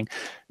intense learning.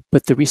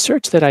 But the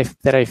research that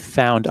I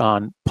found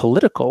on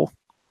political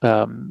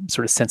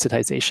sort of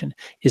sensitization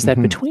is that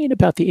between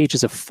about the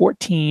ages of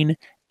 14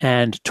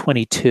 and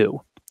 22,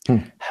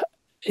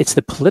 it's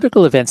the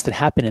political events that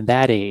happen in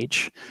that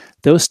age,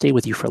 those stay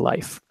with you for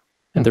life.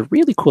 And the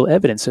really cool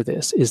evidence of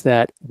this is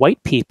that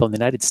white people in the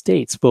United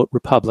States vote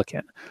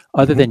Republican,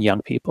 other than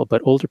young people,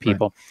 but older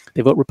people,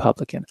 they vote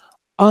Republican,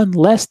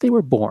 unless they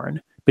were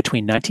born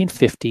between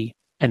 1950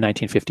 and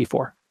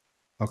 1954.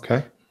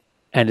 Okay.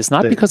 And it's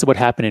not because of what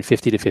happened in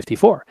 50 to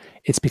 54.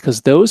 It's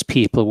because those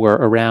people were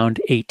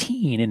around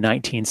 18 in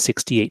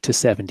 1968 to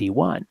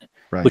 71,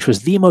 which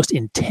was the most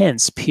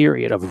intense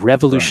period of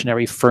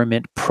revolutionary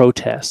ferment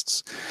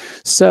protests.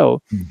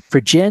 So for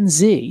Gen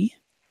Z,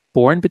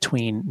 born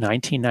between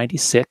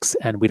 1996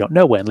 and we don't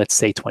know when, let's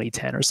say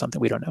 2010 or something,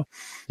 we don't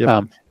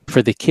know.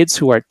 For the kids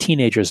who are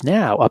teenagers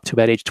now, up to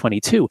about age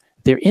 22,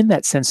 they're in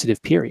that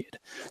sensitive period.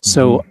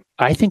 So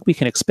I think we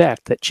can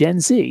expect that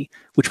Gen Z,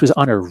 which was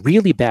on a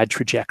really bad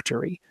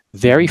trajectory,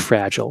 very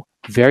fragile,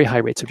 very high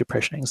rates of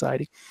depression,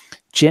 anxiety,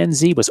 Gen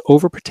Z was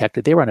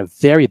overprotected. They were on a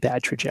very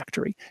bad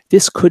trajectory.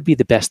 This could be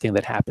the best thing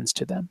that happens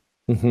to them.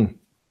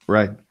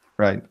 Right.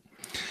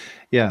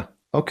 Yeah.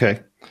 Okay.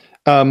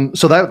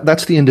 So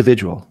that's the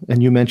individual,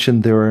 and you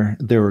mentioned there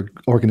were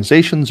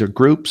organizations or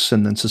groups,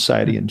 and then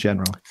society in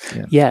general.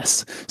 Yeah.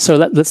 Yes. So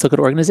let's look at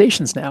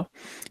organizations now.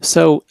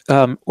 So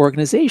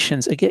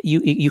organizations, again,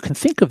 you can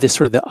think of this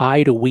sort of the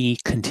I to we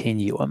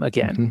continuum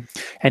again.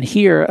 And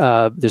here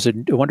there's a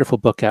wonderful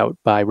book out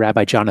by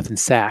Rabbi Jonathan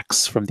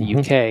Sachs from the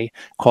UK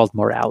called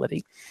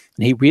Morality,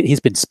 and he's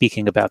been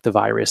speaking about the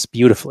virus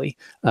beautifully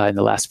in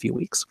the last few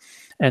weeks.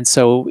 And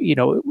so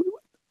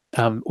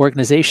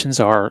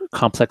organizations are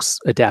complex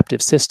adaptive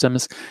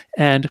systems,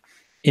 and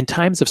in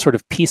times of sort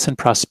of peace and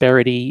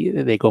prosperity,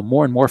 they go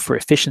more and more for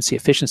efficiency,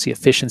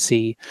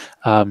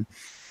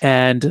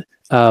 and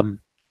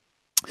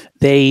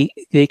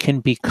they can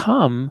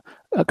become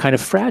kind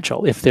of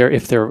fragile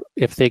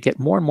if they get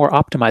more and more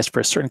optimized for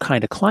a certain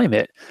kind of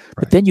climate,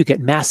 but then you get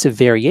massive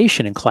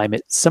variation in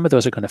climate. Some of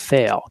those are going to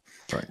fail.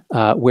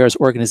 Right. Whereas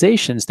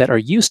organizations that are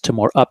used to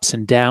more ups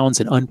and downs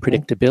and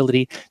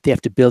unpredictability, they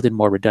have to build in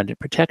more redundant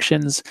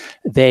protections.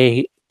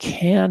 They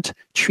can't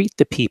treat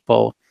the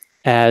people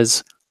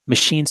as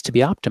machines to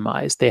be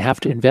optimized. They have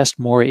to invest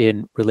more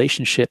in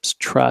relationships,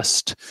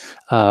 trust,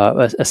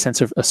 a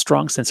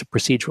strong sense of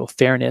procedural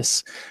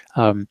fairness.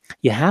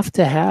 You have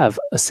to have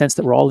a sense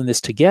that we're all in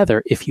this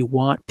together if you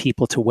want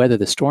people to weather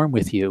the storm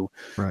with you.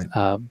 Right.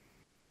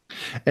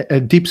 A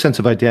deep sense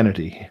of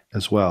identity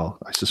as well,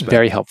 I suspect.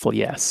 Very helpful,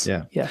 yes.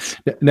 Yeah. Yes.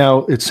 Now,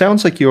 it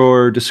sounds like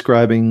you're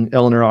describing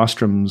Elinor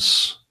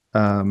Ostrom's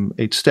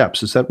 8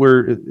 steps. Is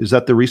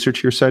that the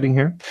research you're citing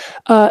here?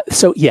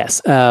 So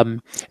yes,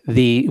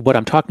 what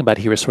I'm talking about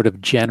here is sort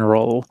of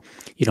general,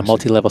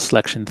 multi-level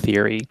selection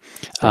theory.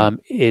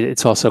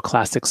 It's also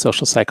classic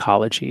social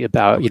psychology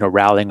about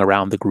rallying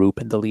around the group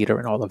and the leader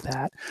and all of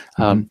that.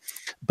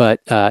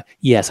 But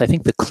yes, I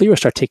think the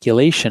clearest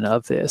articulation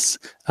of this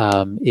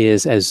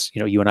is, as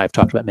you and I have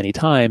talked about many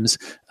times,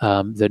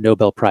 the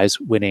Nobel Prize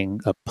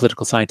winning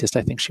political scientist,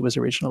 I think she was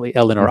originally,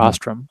 Elinor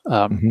Ostrom,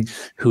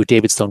 who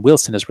David Sloan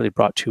Wilson has really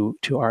brought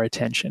to our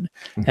attention.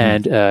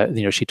 And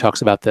she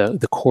talks about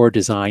the core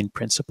design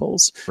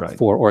principles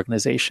for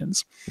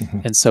organizations.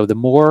 And so the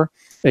more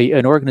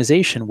an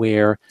organization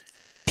where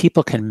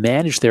people can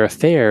manage their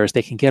affairs,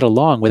 they can get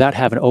along without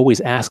having to always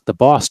ask the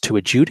boss to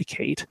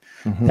adjudicate.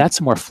 That's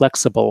a more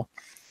flexible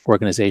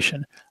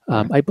organization.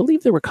 I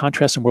believe there were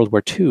contrasts in World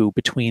War II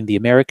between the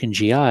American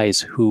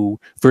GIs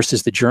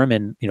versus the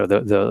German,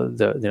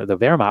 the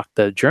Wehrmacht.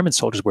 The German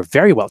soldiers were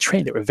very well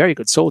trained; they were very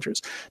good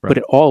soldiers, but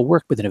it all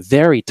worked within a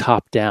very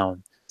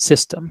top-down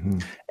system.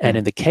 And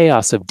in the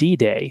chaos of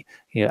D-Day,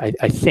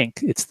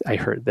 I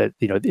heard that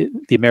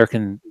the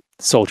American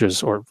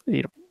soldiers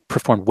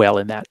performed well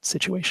in that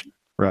situation.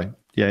 Right.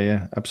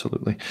 Yeah,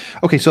 absolutely.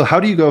 Okay, so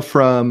how do you go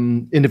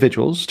from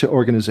individuals to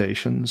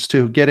organizations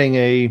to getting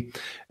a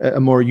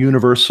more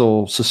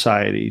universal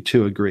society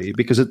to agree?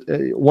 Because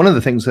one of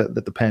the things that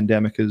the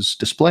pandemic is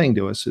displaying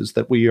to us is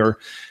that we are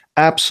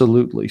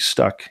absolutely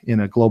stuck in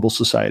a global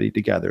society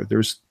together.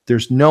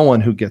 There's no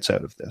one who gets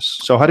out of this.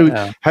 So how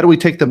do we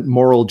take the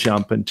moral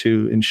jump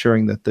into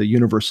ensuring that the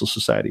universal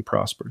society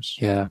prospers?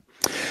 Yeah.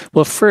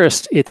 Well,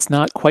 first, it's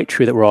not quite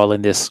true that we're all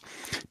in this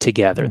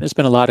together. There's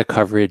been a lot of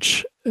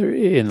coverage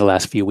in the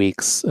last few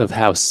weeks of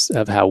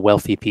how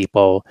wealthy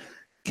people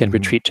can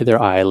retreat to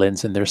their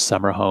islands and their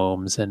summer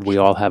homes, and we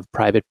all have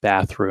private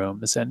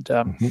bathrooms. And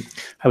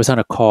I was on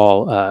a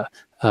call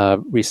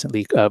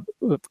recently, a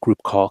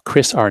group called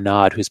Chris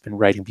Arnaud, who's been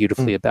writing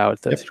beautifully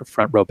about the sort of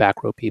front row,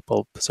 back row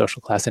people,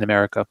 social class in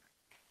America,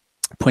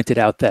 pointed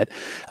out that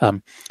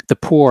the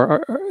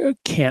poor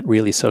can't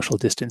really social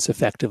distance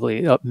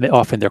effectively.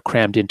 Often they're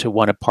crammed into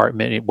one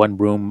apartment, in one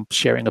room,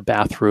 sharing a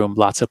bathroom,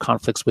 lots of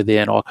conflicts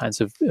within, all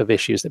kinds of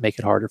issues that make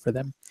it harder for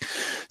them.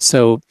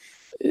 So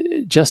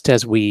just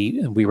as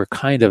we were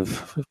kind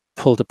of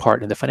pulled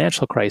apart in the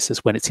financial crisis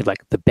when it seemed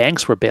like the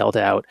banks were bailed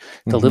out,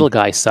 the little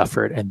guy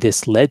suffered, and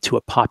this led to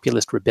a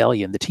populist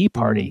rebellion, the Tea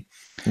Party.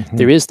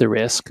 There is the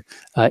risk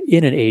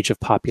in an age of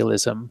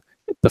populism.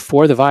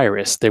 Before the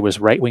virus, there was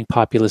right-wing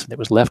populism, there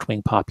was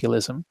left-wing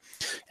populism.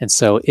 And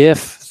so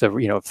if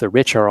the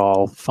rich are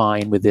all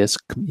fine with this,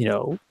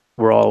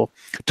 we're all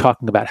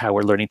talking about how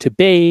we're learning to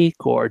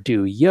bake or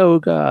do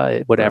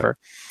yoga, whatever.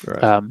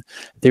 Right.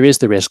 There is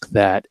the risk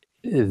that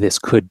this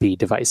could be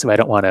divisive. I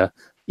don't want to,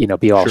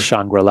 be all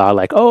Shangri-La,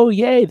 like, oh,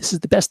 yay, this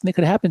is the best thing that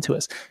could happen to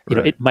us.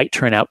 It might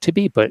turn out to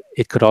be, but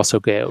it could also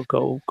go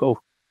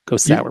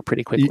sour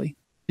pretty quickly.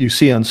 You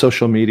see on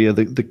social media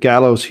the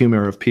gallows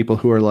humor of people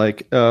who are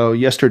like, oh,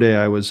 yesterday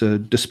I was a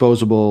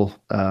disposable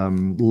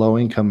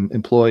low-income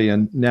employee,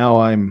 and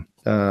now I'm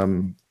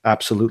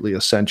absolutely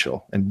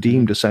essential and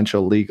deemed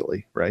essential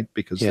legally, right?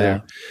 Because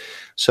they're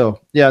so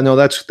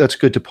that's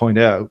good to point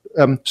out.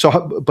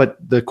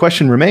 But the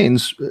question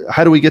remains: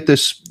 how do we get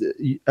this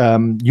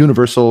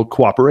universal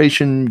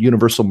cooperation,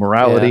 universal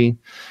morality?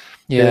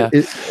 Yeah,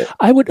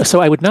 I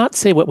would not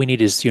say what we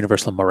need is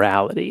universal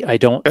morality. I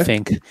don't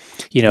think,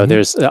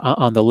 there's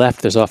on the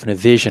left, there's often a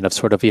vision of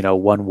sort of,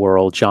 one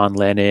world, John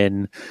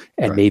Lennon,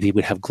 and maybe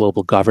we'd have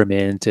global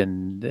government.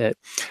 And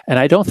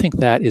I don't think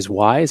that is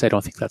wise. I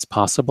don't think that's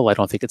possible. I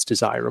don't think it's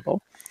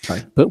desirable.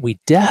 Right. But we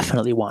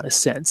definitely want a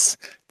sense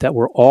that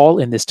we're all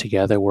in this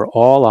together. We're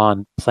all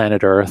on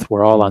planet Earth.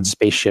 We're all on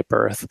spaceship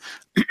Earth.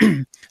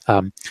 And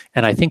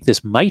I think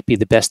this might be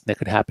the best thing that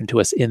could happen to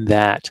us in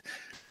that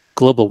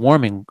global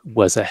warming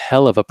was a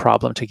hell of a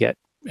problem to get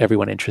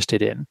everyone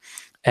interested in.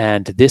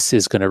 And this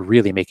is going to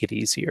really make it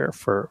easier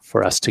for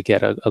us to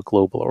get a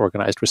global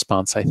organized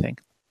response, I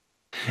think.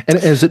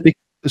 And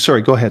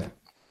sorry, go ahead.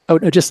 Oh,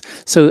 no,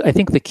 so I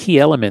think the key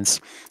elements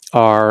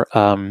are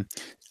so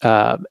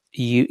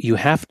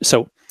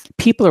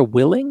people are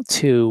willing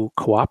to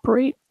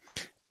cooperate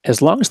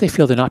as long as they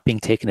feel they're not being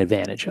taken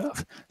advantage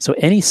of. So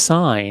any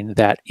sign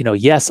that,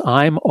 yes,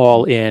 I'm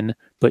all in,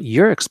 but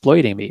you're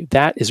exploiting me,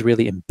 that is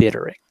really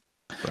embittering.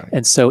 Right.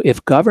 And so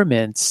if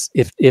governments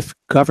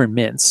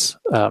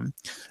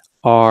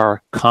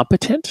are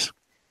competent,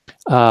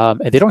 and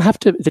they don't have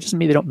to, that doesn't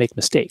mean they don't make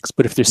mistakes,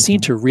 but if they're seen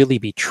to really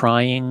be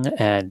trying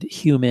and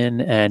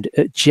human and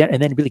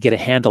then really get a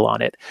handle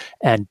on it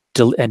and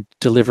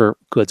deliver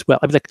goods well.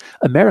 I mean, like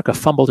America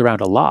fumbled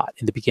around a lot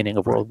in the beginning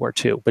of World War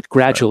II, but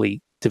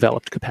gradually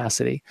developed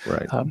capacity.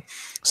 Right.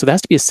 So there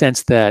has to be a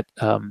sense that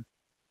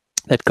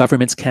that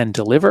governments can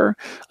deliver,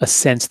 a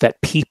sense that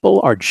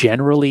people are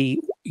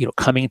generally,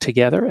 coming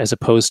together as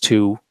opposed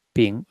to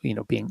being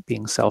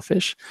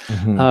selfish.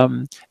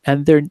 And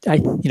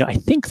I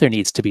think there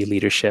needs to be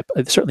leadership.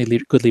 Certainly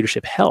good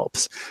leadership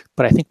helps,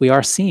 but I think we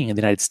are seeing in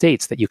the United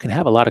States that you can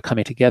have a lot of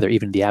coming together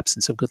even in the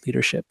absence of good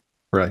leadership.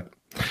 Right.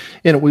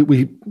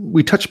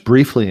 We touched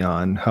briefly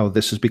on how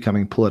this is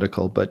becoming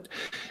political, but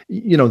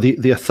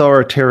the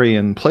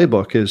authoritarian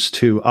playbook is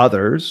to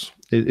others,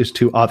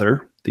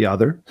 the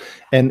other.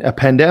 And a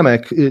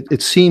pandemic,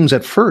 it seems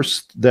at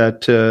first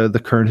that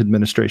the current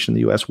administration in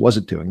the U.S.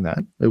 wasn't doing that.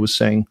 It was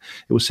saying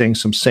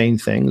some sane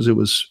things. It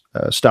was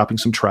stopping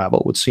some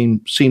travel, which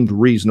seemed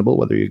reasonable,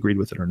 whether you agreed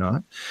with it or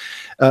not.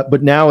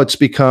 But now it's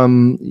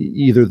become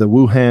either the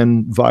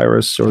Wuhan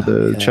virus or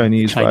the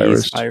Chinese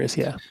virus.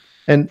 Yeah.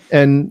 And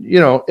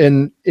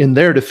in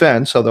their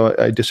defense, although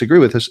I disagree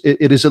with this,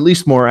 it is at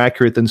least more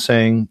accurate than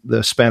saying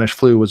the Spanish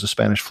flu was a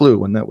Spanish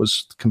flu, and that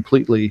was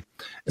completely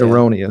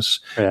erroneous.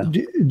 Yeah.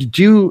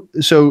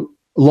 So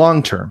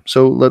long term,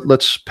 so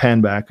let's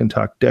pan back and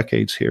talk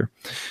decades here.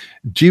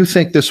 Do you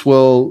think this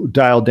will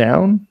dial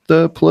down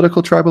the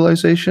political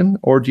tribalization,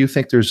 or do you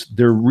think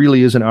there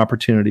really is an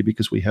opportunity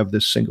because we have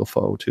this single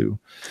foe to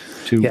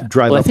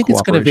drive up I think cooperation?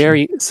 it's going to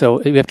vary.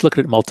 So we have to look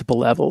at it at multiple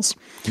levels.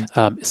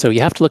 So you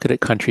have to look at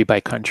it country by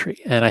country,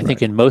 and I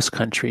think in most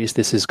countries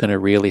this is going to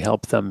really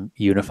help them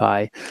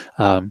unify.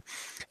 But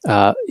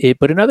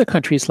in other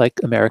countries like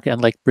America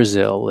and like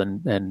Brazil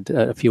and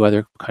a few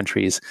other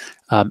countries,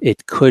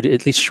 it could,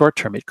 at least short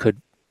term, it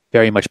could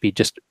very much be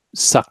just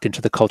sucked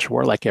into the culture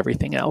war like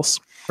everything else.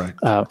 Right.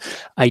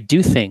 I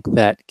do think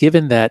that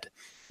given that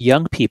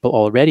young people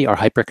already are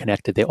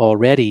hyper-connected, they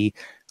already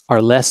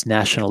are less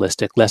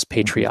nationalistic, less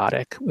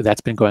patriotic.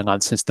 That's been going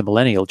on since the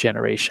millennial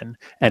generation,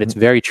 and it's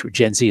very true.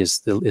 Gen Z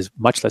is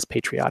much less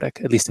patriotic,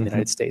 at least in the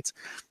United States.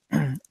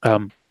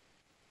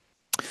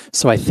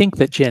 So I think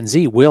that Gen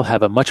Z will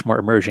have a much more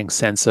emerging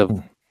sense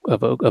of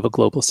a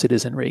global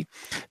citizenry.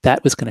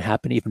 That was going to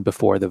happen even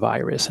before the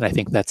virus, and I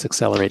think that's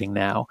accelerating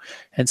now.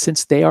 And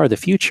since they are the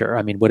future,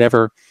 I mean,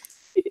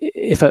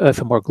 if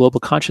a more global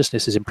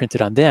consciousness is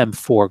imprinted on them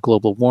for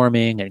global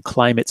warming and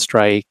climate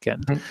strike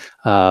and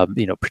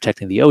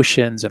protecting the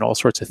oceans and all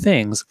sorts of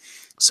things,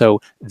 so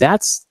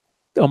that's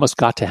almost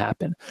got to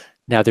happen.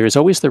 Now, there is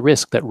always the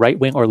risk that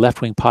right-wing or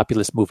left-wing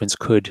populist movements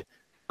could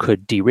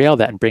derail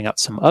that and bring out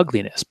some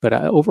ugliness. But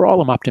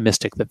overall, I'm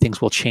optimistic that things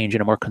will change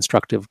in a more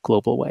constructive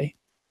global way.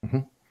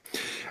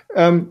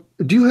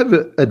 Do you have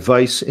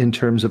advice in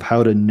terms of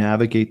how to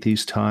navigate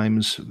these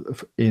times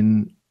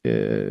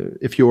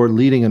if you're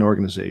leading an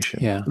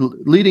organization? Yeah.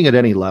 Leading at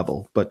any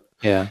level, but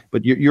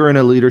you're in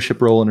a leadership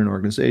role in an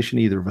organization,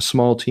 either of a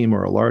small team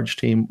or a large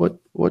team. What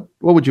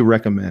would you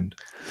recommend?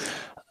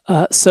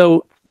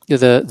 So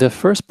the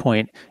first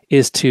point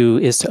is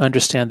to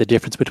understand the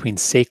difference between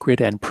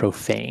sacred and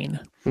profane.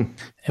 And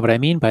what I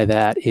mean by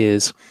that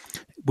is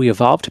we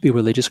evolved to be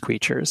religious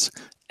creatures,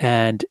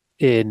 and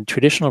in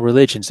traditional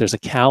religions, there's a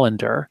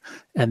calendar,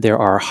 and there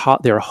are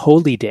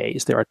holy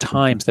days. There are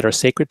times that are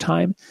sacred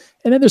time,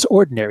 and then there's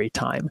ordinary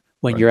time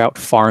when you're out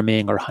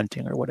farming or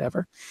hunting or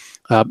whatever.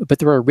 But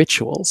there are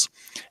rituals,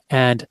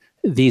 and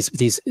these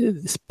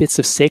bits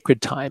of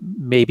sacred time.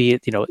 Maybe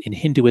in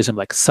Hinduism,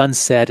 like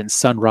sunset and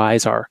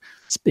sunrise are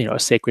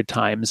sacred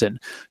times, and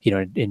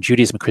in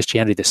Judaism and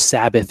Christianity, the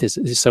Sabbath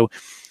is so.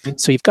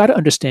 So you've got to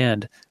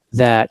understand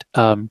that.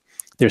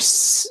 There's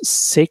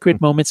sacred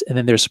moments, and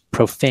then there's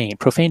profane.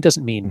 Profane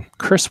doesn't mean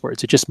curse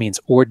words. It just means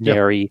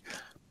ordinary,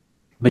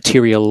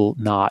 material,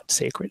 not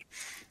sacred.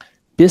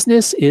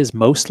 Business is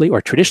mostly,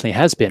 or traditionally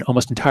has been,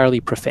 almost entirely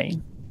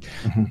profane.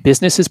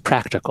 Business is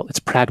practical. It's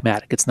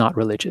pragmatic. It's not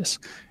religious.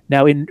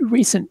 Now, in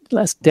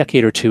last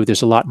decade or two,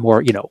 there's a lot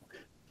more,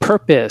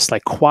 purpose,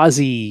 like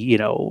quasi,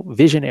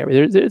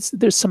 visionary.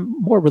 There's some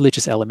more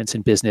religious elements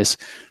in business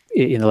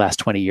in the last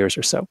 20 years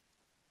or so.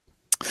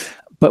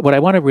 But what I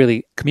want to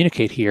really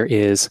communicate here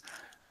is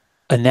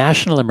a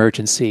national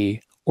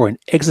emergency or an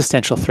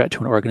existential threat to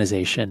an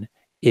organization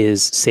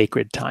is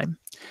sacred time.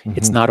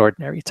 It's not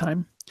ordinary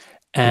time.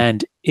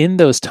 And in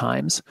those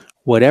times,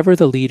 whatever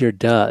the leader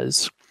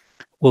does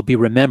will be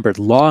remembered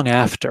long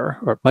after,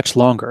 or much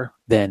longer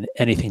than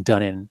anything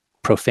done in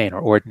profane or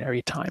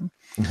ordinary time.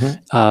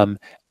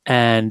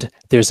 And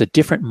there's a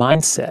different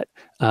mindset.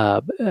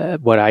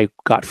 What I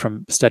got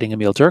from studying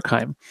Emil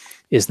Durkheim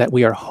is that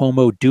we are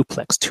homo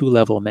duplex,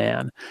 two-level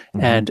man.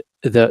 And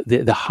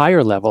the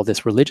higher level,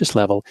 this religious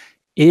level,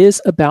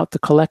 is about the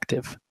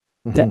collective.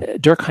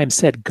 That Durkheim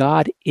said,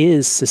 God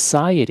is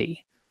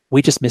society.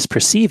 We just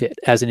misperceive it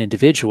as an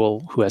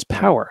individual who has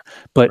power.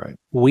 But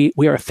we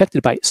are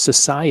affected by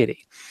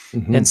society.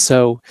 Mhm. And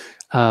so,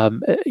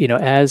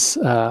 as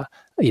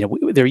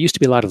there used to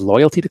be a lot of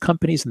loyalty to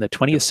companies in the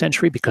 20th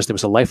century because there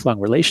was a lifelong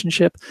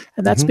relationship,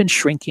 and that's Mhm. been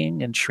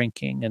shrinking and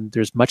shrinking, and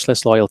there's much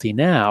less loyalty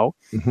now.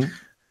 Mhm.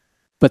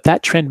 But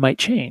that trend might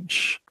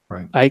change.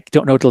 Right. I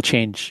don't know if it'll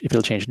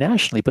change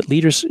nationally, but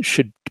leaders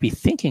should be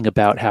thinking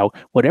about how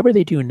whatever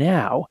they do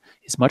now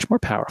is much more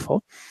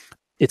powerful.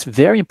 It's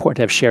very important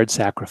to have shared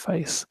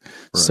sacrifice.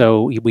 Right.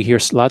 So we hear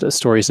a lot of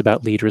stories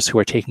about leaders who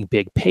are taking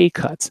big pay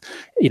cuts.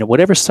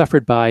 Whatever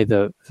suffered by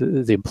the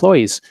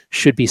employees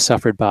should be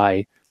suffered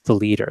by the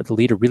leader. The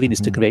leader really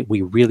needs to convey,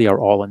 we really are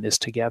all in this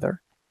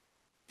together.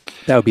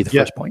 That would be the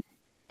first point.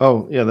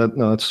 Oh, yeah,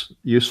 that's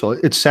useful.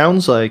 It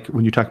sounds like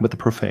when you're talking about the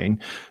profane,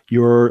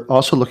 you're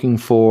also looking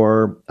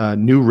for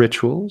new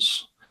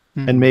rituals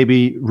and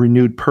maybe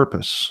renewed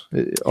purpose.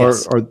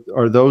 Yes.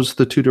 Are those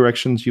the two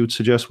directions you would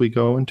suggest we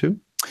go into?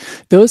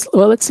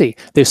 Let's see.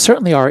 They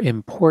certainly are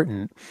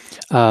important.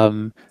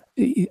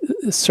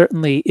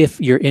 Certainly,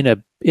 if you're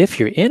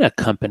in a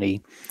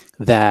company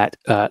that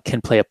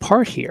can play a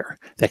part here,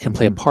 that can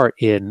play a part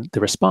in the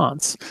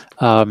response,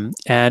 to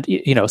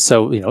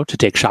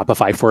take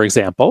Shopify for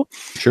example,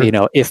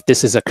 Sure. If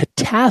this is a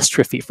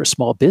catastrophe for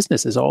small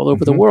businesses all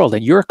over the world,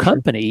 and your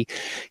company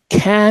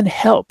can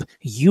help,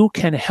 you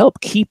can help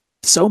keep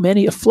so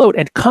many afloat.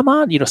 And come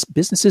on,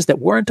 businesses that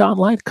weren't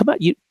online, come on,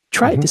 you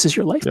try it. This is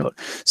your lifeboat.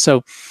 Yep.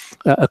 So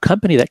a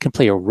company that can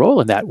play a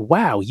role in that,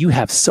 wow, you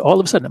have all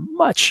of a sudden a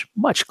much,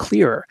 much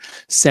clearer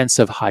sense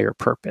of higher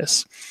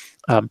purpose.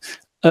 A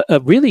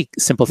really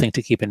simple thing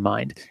to keep in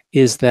mind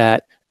is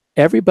that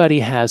everybody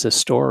has a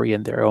story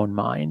in their own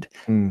mind.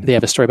 They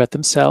have a story about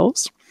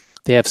themselves.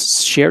 They have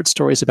shared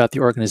stories about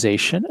the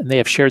organization, and they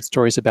have shared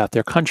stories about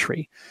their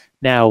country.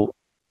 Now,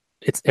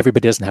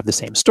 everybody doesn't have the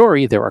same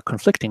story. There are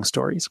conflicting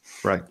stories.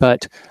 Right.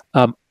 But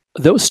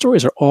those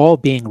stories are all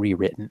being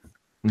rewritten.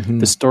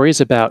 The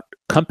stories about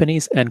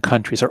companies and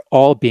countries are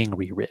all being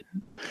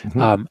rewritten.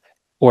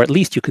 Or at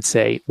least you could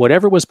say,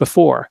 whatever was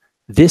before,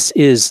 this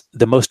is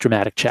the most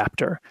dramatic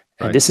chapter.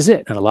 And this is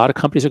it. And a lot of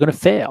companies are going to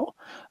fail.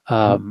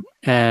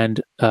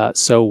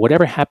 So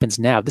whatever happens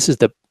now, this is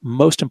the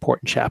most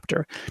important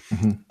chapter.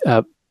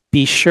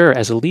 Be sure,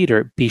 as a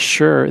leader,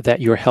 that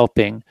you're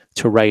helping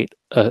to write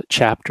a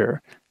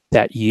chapter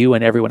that you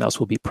and everyone else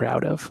will be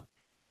proud of.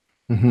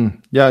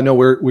 Yeah, no,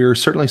 we're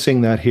certainly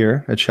seeing that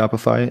here at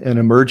Shopify, an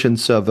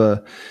emergence of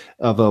a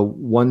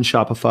one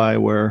Shopify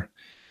where,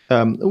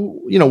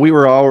 we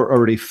were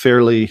already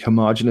fairly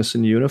homogenous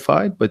and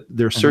unified, but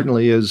there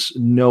certainly is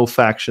no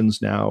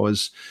factions now,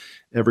 as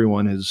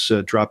everyone has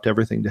dropped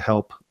everything to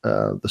help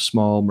the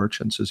small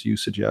merchants, as you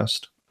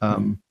suggest.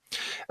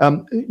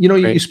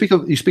 You speak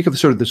of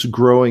sort of this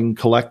growing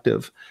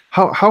collective.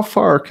 How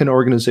far can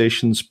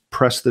organizations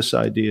press this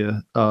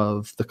idea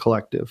of the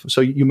collective?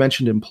 So you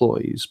mentioned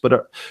employees,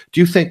 but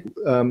do you think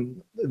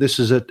this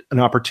is an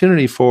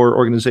opportunity for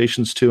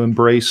organizations to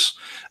embrace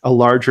a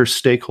larger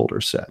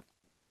stakeholder set?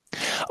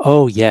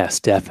 Oh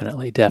yes,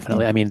 definitely.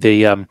 I mean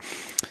the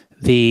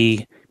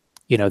big,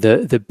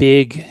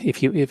 if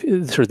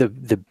sort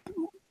of the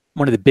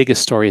one of the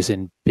biggest stories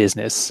in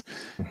business,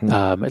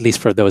 at least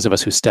for those of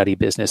us who study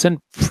business and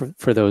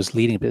for those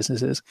leading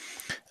businesses,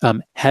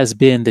 has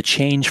been the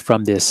change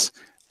from this,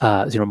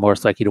 more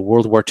like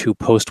World War II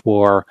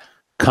post-war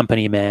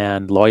company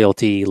man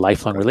loyalty,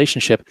 lifelong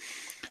relationship,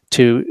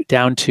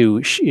 down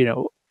to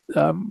sort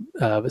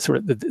of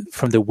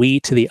from the we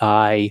to the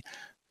I,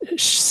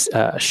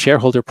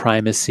 shareholder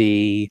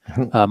primacy,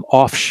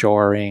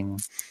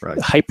 offshoring,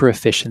 hyper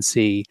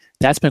efficiency.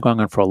 That's been going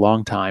on for a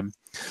long time.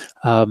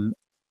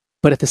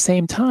 But at the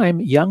same time,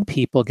 young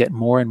people get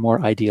more and more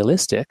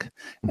idealistic,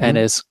 and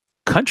as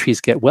countries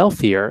get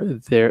wealthier,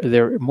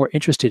 they're more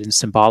interested in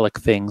symbolic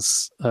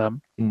things.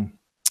 And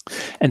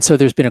so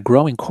there's been a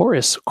growing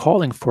chorus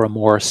calling for a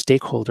more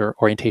stakeholder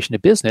orientation to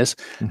business.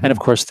 And of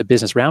course, the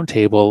Business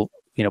Roundtable,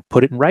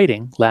 put it in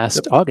writing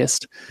last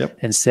August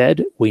and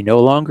said, we no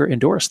longer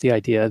endorse the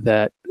idea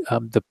that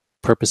the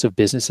purpose of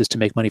business is to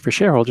make money for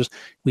shareholders.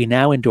 We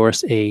now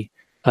endorse a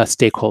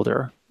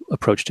stakeholder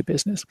approach to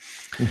business.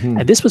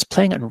 And this was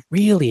playing out in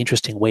really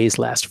interesting ways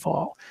last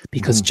fall,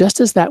 because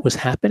just as that was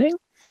happening,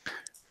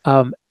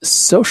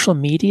 social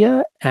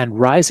media and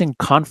rising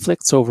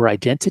conflicts over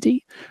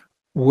identity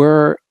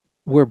were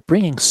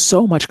bringing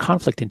so much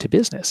conflict into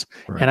business.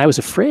 And I was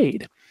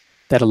afraid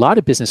that a lot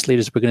of business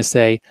leaders were going to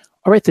say,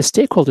 all right, the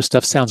stakeholder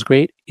stuff sounds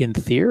great in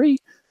theory,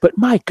 but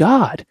my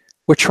God,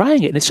 we're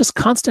trying it and it's just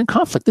constant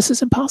conflict. This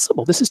is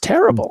impossible. This is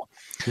terrible.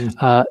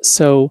 I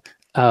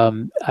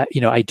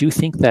do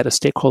think that a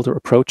stakeholder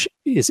approach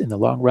is in the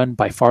long run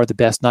by far the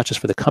best, not just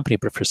for the company,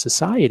 but for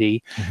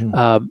society.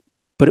 But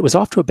it was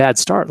off to a bad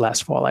start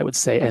last fall, I would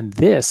say. And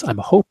this, I'm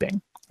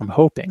hoping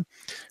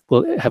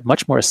will have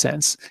much more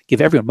sense,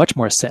 give everyone much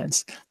more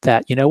sense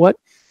that,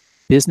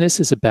 business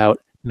is about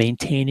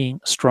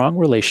maintaining strong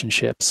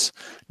relationships,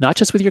 not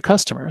just with your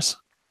customers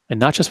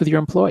and not just with your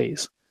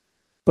employees,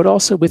 but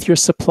also with your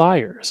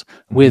suppliers,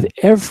 with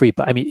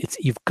everybody. I mean,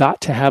 you've got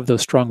to have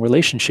those strong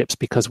relationships,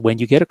 because when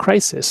you get a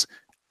crisis,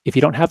 if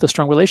you don't have those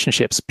strong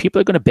relationships, people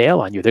are going to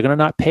bail on you. They're going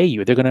to not pay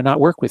you. They're going to not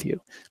work with you.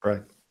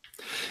 Right.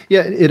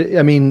 Yeah.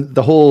 I mean,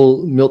 the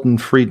whole Milton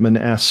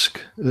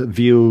Friedman-esque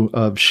view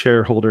of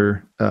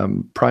shareholder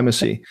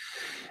primacy,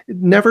 it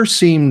never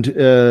seemed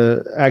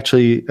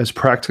actually as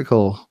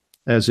practical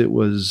as it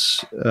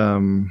was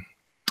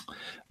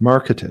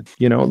marketed.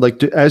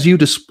 As you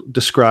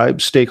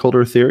describe,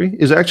 stakeholder theory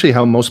is actually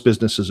how most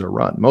businesses are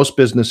run. Most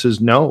businesses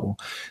know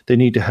they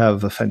need to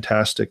have a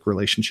fantastic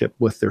relationship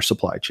with their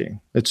supply chain.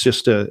 It's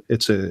just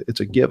it's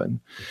a given.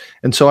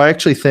 And so I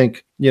actually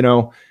think,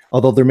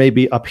 although there may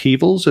be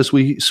upheavals as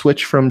we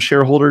switch from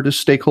shareholder to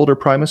stakeholder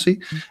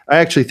primacy, I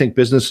actually think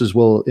businesses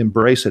will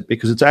embrace it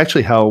because it's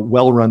actually how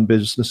well-run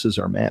businesses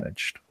are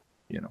managed.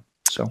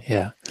 So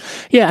yeah,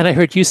 and I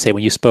heard you say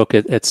when you spoke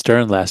at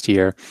Stern last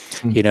year,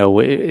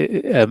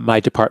 my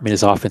department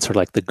is often sort of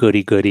like the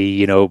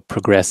goody-goody,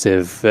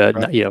 progressive,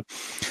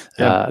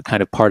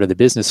 kind of part of the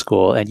business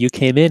school. And you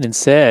came in and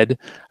said,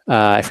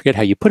 I forget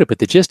how you put it, but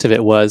the gist of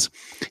it was,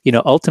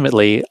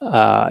 ultimately,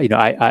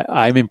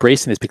 I'm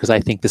embracing this because I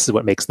think this is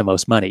what makes the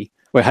most money.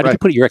 Or how did you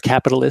put it? You're a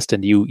capitalist,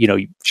 and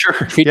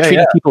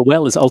treating people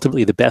well is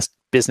ultimately the best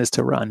business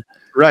to run.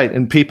 Right,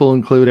 and people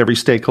include every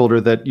stakeholder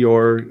that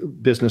your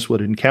business would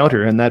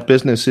encounter, and that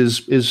business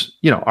is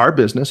our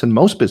business, and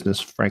most business,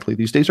 frankly,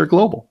 these days are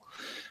global.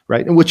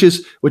 Right, and which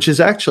is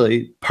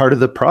actually part of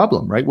the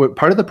problem, right?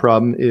 Part of the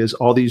problem is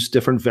all these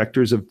different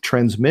vectors of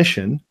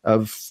transmission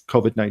of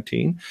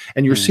COVID-19,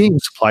 and you're seeing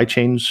supply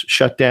chains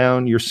shut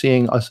down. You're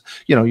seeing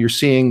you're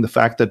seeing the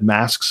fact that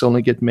masks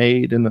only get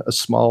made in a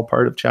small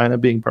part of China,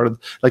 being part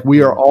of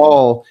we are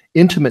all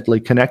intimately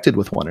connected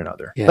with one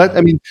another. Yeah. That's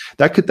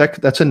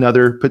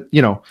another, but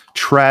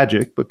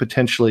tragic but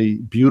potentially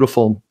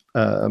beautiful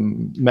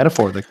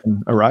metaphor that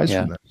can arise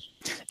from this.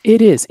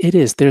 It is.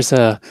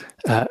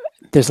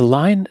 There's a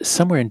line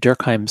somewhere in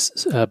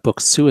Durkheim's book,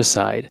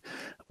 Suicide,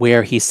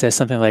 where he says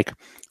something like,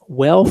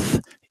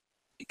 wealth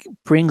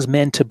brings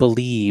men to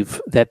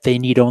believe that they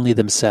need only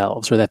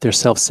themselves, or that they're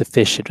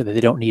self-sufficient, or that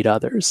they don't need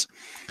others.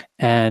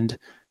 And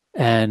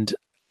I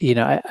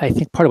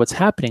think part of what's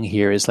happening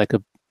here is like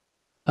a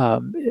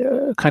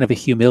kind of a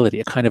humility,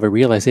 a kind of a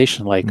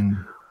realization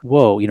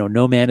whoa,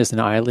 no man is an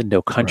island,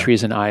 no country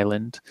is an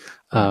island.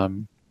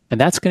 And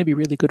that's going to be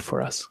really good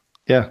for us.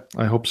 Yeah,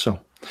 I hope so.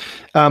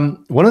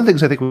 One of the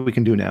things I think we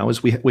can do now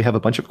is we have a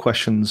bunch of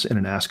questions in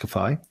an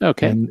Askify.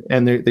 Okay.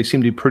 And they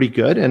seem to be pretty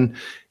good. And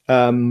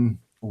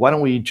why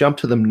don't we jump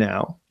to them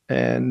now?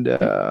 And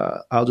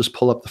I'll just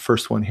pull up the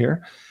first one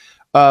here.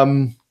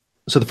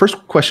 So the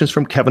first question is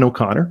from Kevin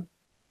O'Connor.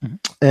 Mm-hmm.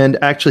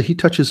 And actually, he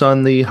touches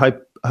on the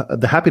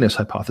happiness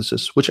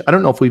hypothesis, which I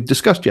don't know if we've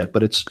discussed yet,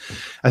 but it's,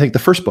 I think, the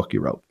first book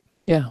you wrote.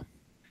 Yeah.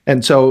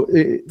 And so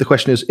the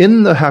question is,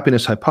 in the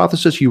happiness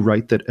hypothesis, you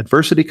write that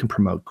adversity can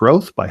promote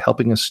growth by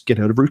helping us get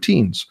out of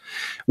routines.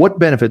 What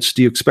benefits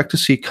do you expect to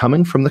see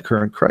coming from the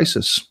current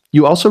crisis?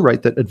 You also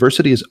write that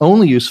adversity is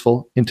only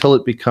useful until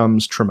it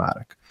becomes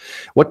traumatic.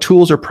 What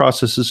tools or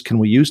processes can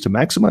we use to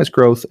maximize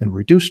growth and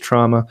reduce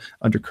trauma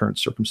under current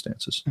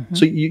circumstances? Mm-hmm.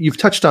 So you've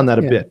touched on that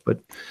a bit, but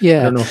I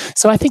don't know.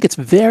 So I think it's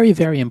very,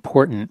 very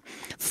important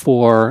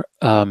for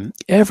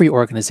every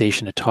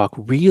organization to talk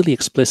really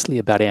explicitly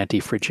about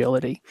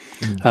anti-fragility.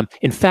 Mm-hmm.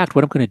 In fact,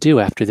 what I'm going to do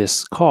after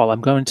this call,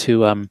 I'm going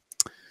to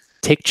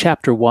take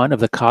chapter 1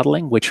 of the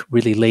coddling, which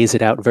really lays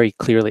it out very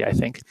clearly, I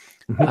think,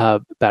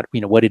 about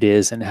what it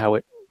is and how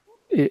it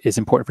is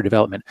important for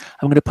development.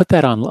 I'm going to put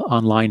that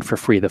online for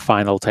free, the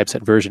final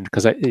typeset version,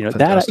 because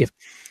if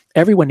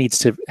everyone needs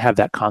to have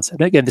that concept.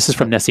 And again, this is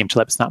from Nassim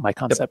Taleb; it's not my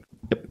concept.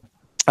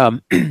 Yep.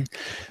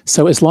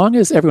 So as long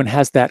as everyone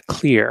has that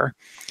clear,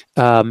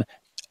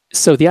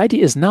 so the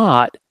idea is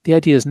not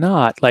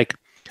like,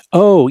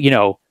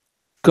 go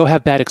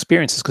have bad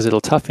experiences because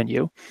it'll toughen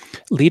you.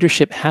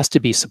 Leadership has to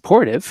be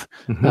supportive.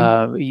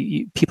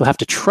 Mm-hmm. People have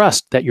to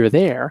trust that you're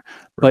there.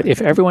 Right. But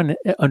if everyone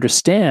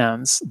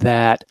understands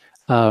that.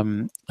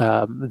 Once you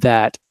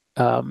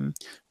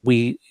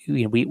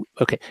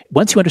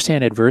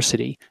understand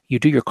adversity, you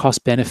do your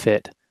cost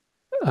benefit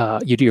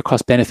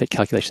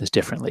calculations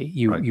differently.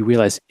 You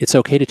realize it's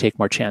okay to take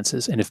more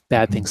chances, and if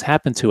bad things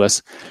happen to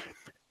us,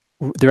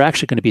 there are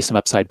actually going to be some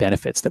upside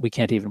benefits that we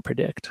can't even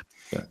predict.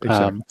 Yeah,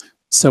 exactly.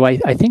 So I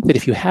think that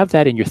if you have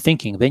that in your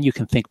thinking, then you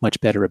can think much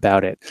better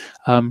about it.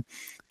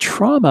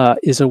 Trauma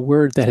is a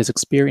word that has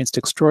experienced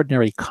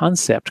extraordinary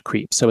concept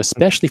creep. So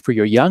especially for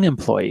your young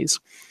employees,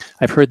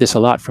 I've heard this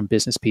a lot from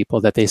business people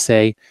that they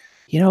say,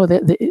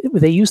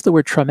 they use the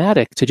word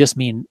traumatic to just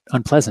mean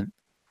unpleasant.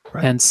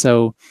 Right. And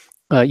so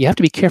you have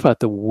to be careful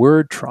about the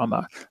word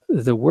trauma.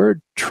 The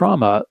word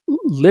trauma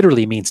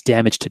literally means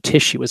damage to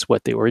tissue is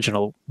what the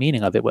original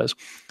meaning of it was.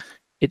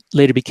 It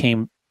later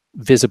became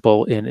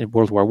visible in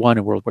World War I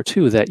and World War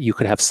II that you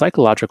could have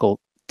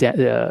psychological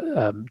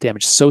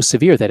damage so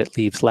severe that it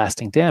leaves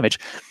lasting damage.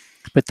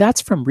 But that's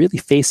from really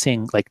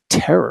facing like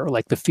terror,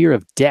 like the fear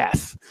of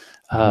death,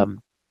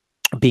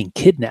 being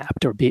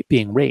kidnapped or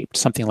being raped,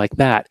 something like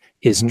that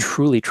is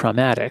truly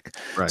traumatic.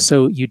 Right.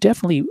 So you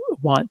definitely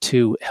want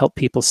to help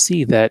people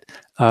see that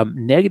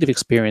negative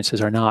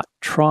experiences are not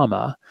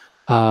trauma.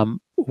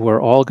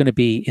 we're all going to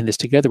be in this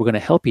together. We're going to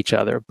help each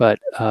other, but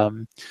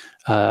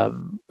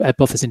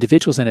both as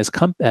individuals and as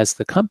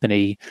the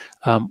company,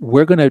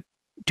 we're going to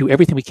do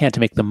everything we can to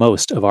make the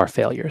most of our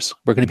failures.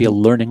 We're going to be a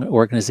learning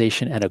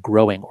organization and a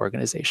growing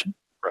organization.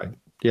 Right.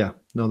 Yeah.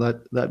 No,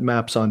 that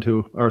maps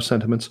onto our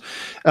sentiments.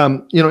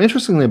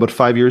 Interestingly, about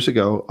 5 years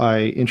ago,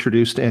 I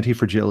introduced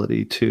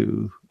anti-fragility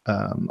to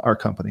our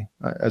company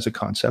as a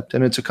concept,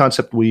 and it's a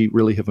concept we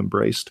really have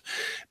embraced.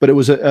 But it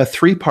was a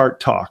 3-part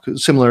talk,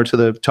 similar to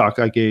the talk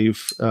I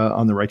gave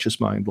on the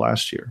Righteous Mind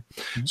last year.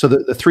 Mm-hmm. So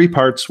the 3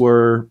 parts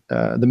were,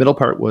 the middle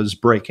part was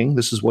breaking.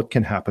 This is what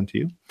can happen to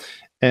you.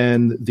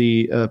 And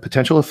the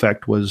potential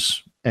effect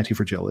was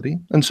anti-fragility.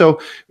 And so,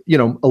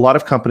 a lot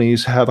of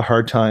companies have a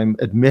hard time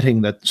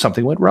admitting that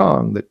something went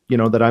wrong,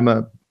 that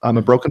I'm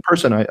a broken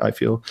person, I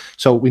feel.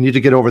 So we need to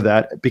get over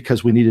that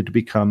because we needed to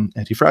become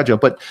anti-fragile.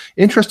 But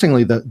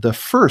interestingly,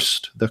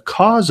 the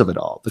cause of it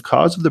all, the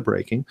cause of the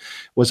breaking,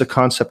 was a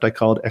concept I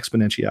called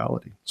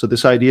exponentiality. So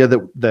this idea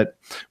that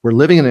we're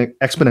living in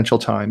exponential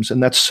times,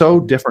 and that's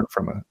so different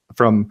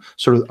from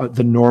sort of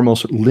the normal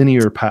sort of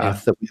linear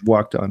path that we've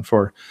walked on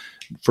for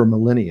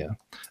millennia.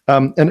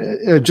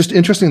 And just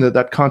interesting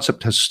that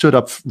concept has stood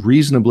up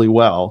reasonably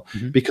well,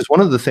 because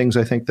one of the things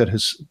I think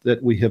that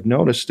we have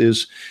noticed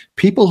is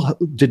people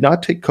did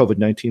not take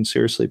COVID-19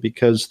 seriously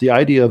because the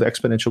idea of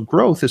exponential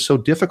growth is so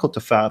difficult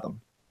to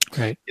fathom.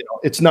 Right.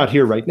 It's not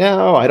here right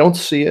now. I don't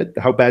see it.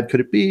 How bad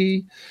could it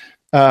be?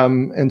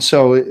 And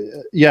so,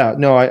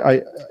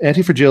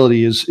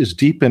 anti-fragility is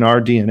deep in our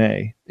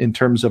DNA in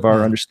terms of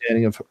our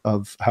understanding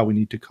of how we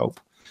need to cope.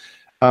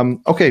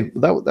 Okay,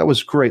 that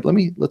was great.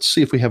 Let's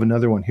see if we have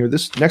another one here.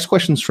 This next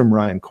question is from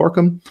Ryan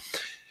Corkum.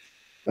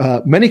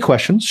 Many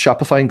questions,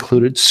 Shopify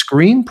included.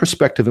 Screen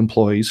prospective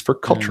employees for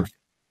culture.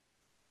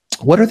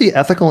 What are the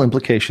ethical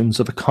implications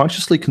of a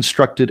consciously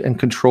constructed and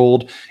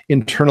controlled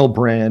internal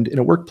brand in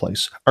a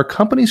workplace? Are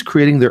companies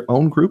creating their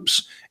own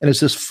groups, and is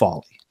this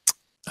folly?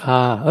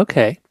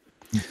 Okay.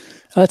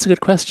 That's a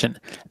good question.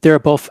 There are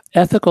both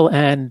ethical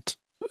and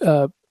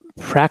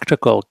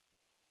practical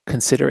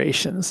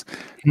considerations.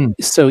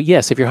 So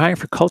yes, if you're hiring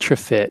for culture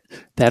fit,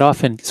 that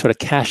often sort of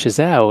cashes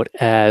out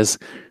as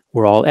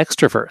we're all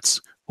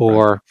extroverts.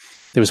 Or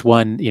there was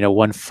one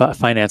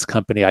finance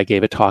company I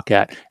gave a talk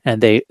at,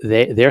 and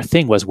their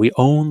thing was we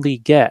only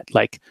get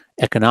like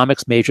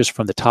economics majors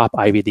from the top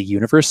Ivy League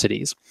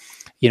universities.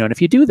 And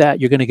if you do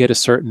that, you're going to get a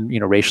certain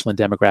racial and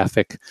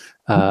demographic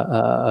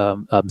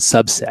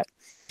subset.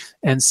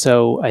 And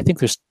so I think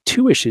there's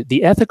 2 issues.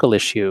 The ethical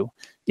issue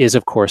is,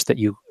 of course, that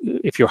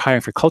if you're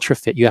hiring for culture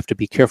fit, you have to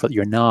be careful that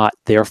you're not,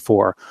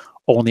 therefore,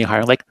 only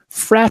hiring like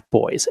frat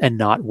boys and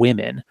not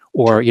women,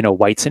 or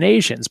whites and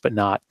Asians, but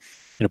not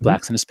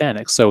blacks and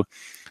Hispanics.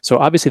 So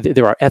obviously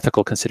there are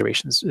ethical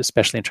considerations,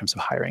 especially in terms of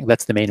hiring.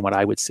 That's the main one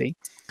I would see.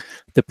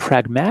 The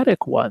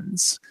pragmatic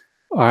ones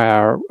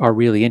are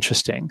really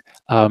interesting.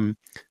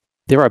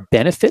 There are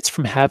benefits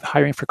from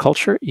hiring for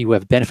culture. You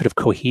have benefit of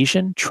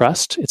cohesion,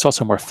 trust. It's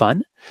also more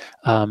fun.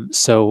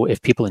 So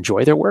if people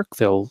enjoy their work,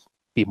 they'll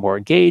be more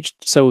engaged.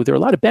 So there are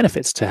a lot of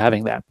benefits to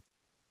having that.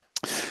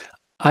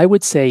 I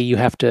would say you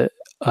have to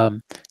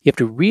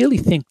really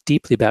think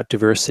deeply about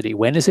diversity.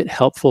 When is it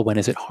helpful? When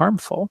is it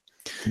harmful?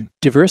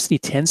 Diversity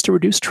tends to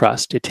reduce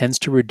trust. It tends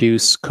to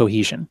reduce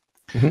cohesion.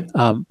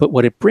 But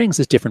what it brings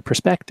is different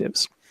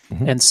perspectives.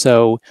 And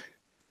so,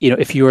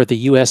 if you're the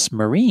U.S.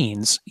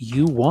 Marines,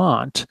 you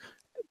want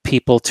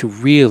people to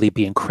really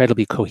be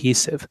incredibly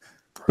cohesive,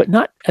 but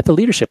not at the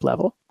leadership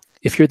level.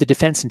 If you're the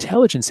Defense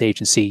Intelligence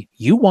Agency,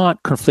 you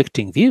want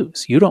conflicting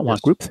views. You don't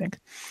want groupthink.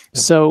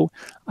 So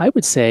I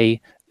would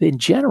say, in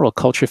general,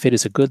 culture fit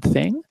is a good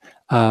thing.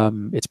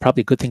 It's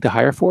probably a good thing to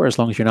hire for, as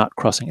long as you're not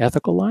crossing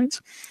ethical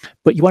lines.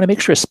 But you want to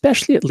make sure,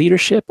 especially at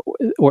leadership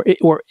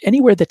or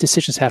anywhere that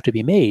decisions have to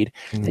be made,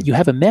 that you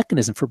have a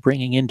mechanism for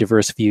bringing in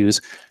diverse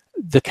views.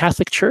 The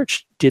Catholic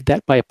Church did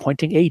that by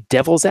appointing a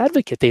devil's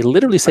advocate. They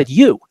literally said,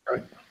 you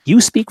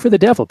speak for the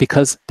devil,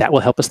 because that will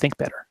help us think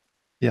better.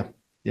 Yeah.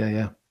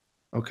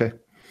 Okay.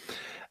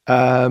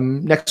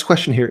 Next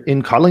question here.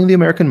 In Coddling the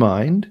American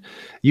Mind,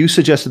 you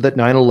suggested that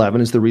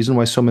 9/11 is the reason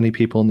why so many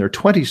people in their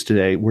 20s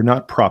today were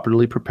not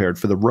properly prepared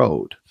for the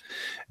road.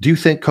 Do you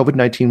think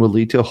COVID-19 will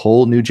lead to a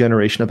whole new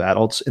generation of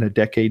adults in a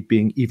decade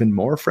being even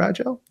more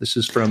fragile? This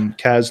is from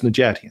Kaz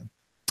Najatian.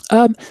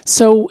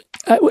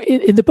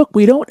 In the book,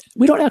 we don't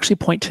actually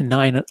point to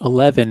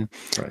 9/11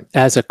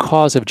 as a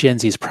cause of Gen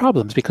Z's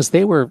problems, because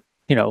they were,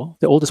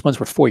 the oldest ones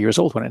were 4 years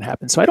old when it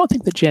happened. So I don't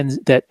think that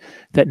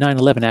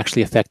 9/11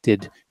 actually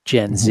affected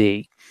Gen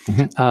Z.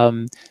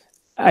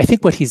 I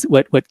think what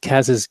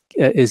Kaz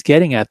is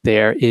getting at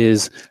there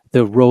is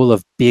the role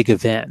of big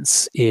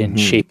events in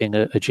shaping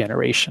a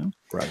generation.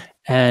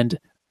 And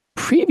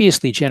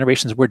previously,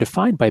 generations were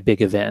defined by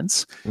big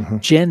events.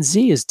 Gen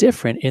Z is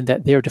different in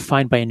that they're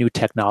defined by a new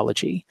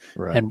technology.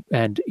 And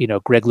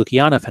Greg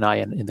Lukianoff and I,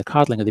 in the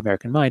Coddling of the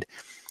American Mind,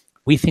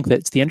 we think that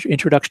it's the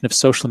introduction of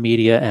social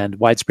media and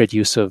widespread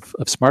use of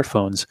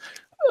smartphones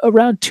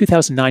around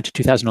 2009 to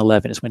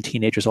 2011 is when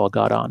teenagers all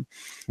got on.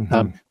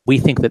 We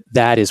think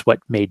that is what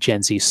made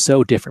Gen Z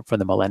so different from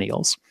the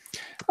millennials.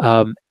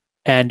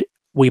 And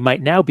we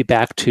might now be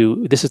back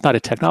to, this is not a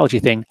technology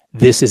thing,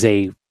 this is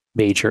a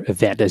major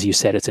event. As you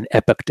said, it's an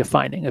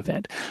epoch-defining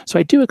event. So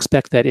I do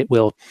expect that it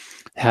will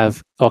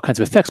have all kinds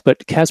of effects, but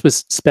Kaz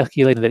was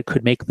speculating that it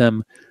could make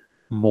them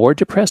more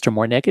depressed or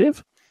more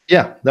negative.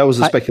 Yeah, that was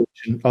a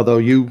speculation. Although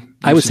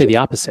I would say the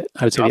opposite.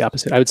 I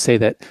would say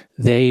that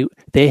they're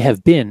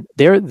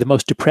the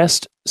most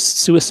depressed,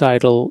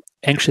 suicidal,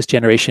 anxious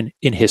generation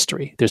in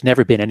history. There's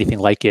never been anything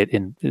like it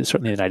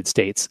certainly in the United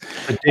States.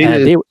 The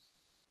data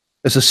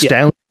is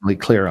astoundingly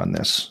clear on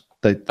this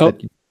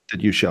that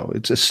you show.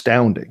 It's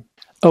astounding.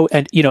 Oh,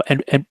 and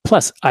and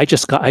plus, I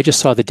just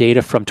saw the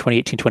data from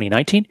 2018,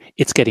 2019.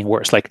 It's getting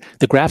worse. Like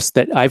the graphs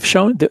that I've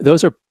shown,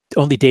 those are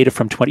only data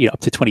from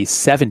up to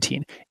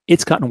 2017.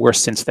 It's gotten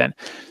worse since then.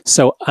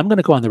 So I'm going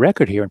to go on the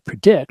record here and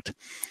predict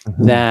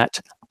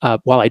that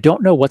while I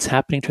don't know what's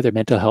happening to their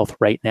mental health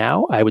right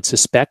now, I would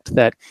suspect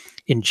that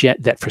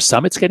that for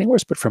some it's getting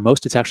worse, but for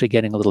most it's actually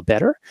getting a little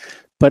better.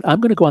 But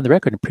I'm going to go on the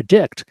record and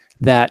predict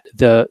that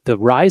the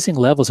rising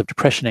levels of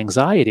depression and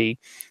anxiety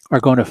are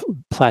going to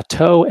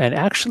plateau, and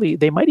actually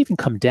they might even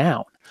come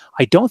down.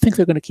 I don't think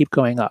they're going to keep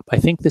going up. I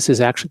think this is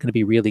actually going to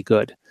be really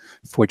good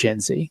for Gen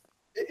Z.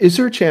 Is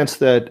there a chance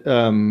that,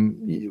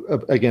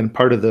 again,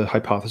 part of the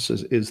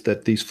hypothesis is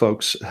that these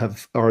folks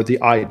are the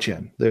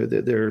iGen?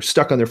 They're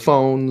stuck on their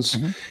phones,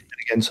 and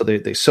again, so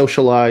they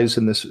socialize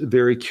in this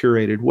very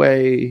curated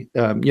way.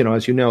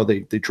 As you know,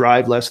 they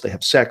drive less, they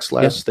have sex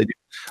less, they do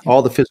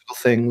all the physical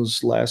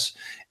things less.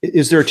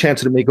 Is there a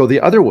chance that it may go the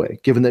other way,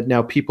 given that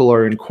now people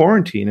are in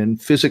quarantine and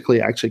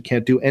physically actually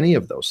can't do any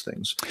of those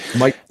things?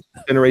 Might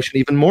the generation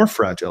even more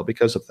fragile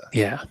because of that?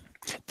 Yeah.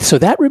 So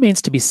that remains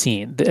to be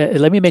seen.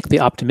 Let me make the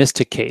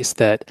optimistic case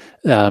that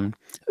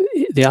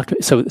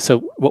so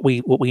what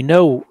we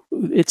know,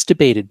 it's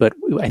debated, but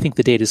I think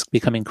the data is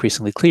becoming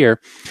increasingly clear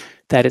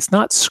that it's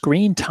not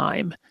screen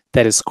time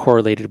that is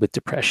correlated with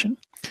depression.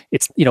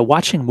 It's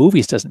watching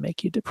movies doesn't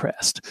make you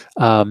depressed.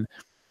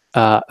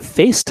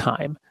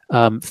 FaceTime,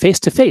 face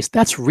to face,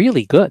 that's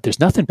really good. There's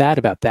nothing bad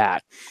about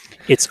that.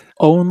 It's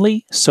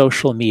only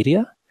social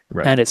media,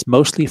 and it's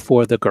mostly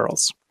for the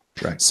girls.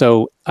 Right.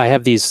 So I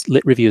have these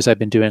lit reviews I've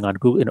been doing on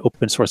Google, in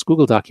open source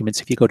Google documents.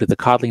 If you go to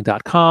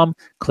thecoddling.com,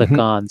 click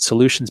on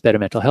Solutions Better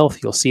Mental Health,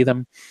 you'll see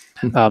them.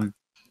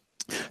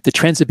 The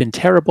trends have been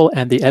terrible,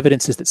 and the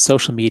evidence is that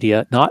social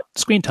media, not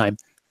screen time,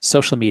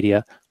 social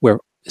media, where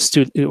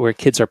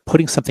kids are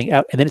putting something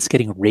out and then it's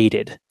getting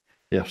rated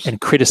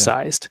and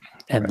criticized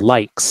and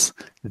likes.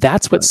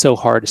 That's what's so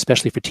hard,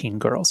 especially for teen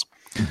girls.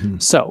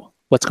 So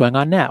what's going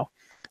on now?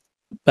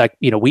 Like,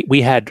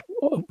 we had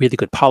really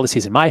good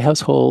policies in my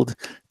household,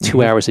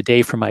 2 hours a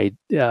day for my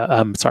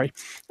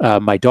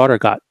daughter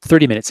got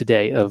 30 minutes a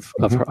day of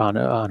her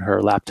on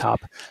her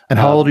laptop. And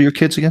how old are your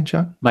kids again,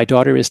 John? My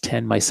daughter is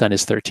 10, my son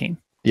is 13.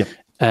 Yeah.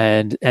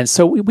 And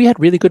so we had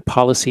really good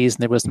policies,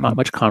 and there was not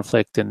much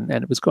conflict, and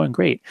it was going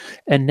great.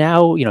 And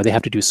now, they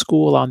have to do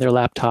school on their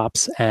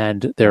laptops,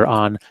 and they're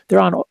on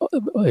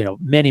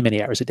many,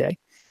 many hours a day.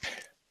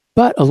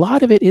 But a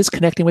lot of it is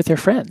connecting with their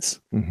friends.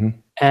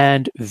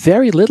 And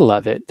very little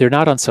of it, they're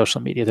not on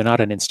social media, they're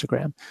not on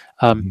Instagram.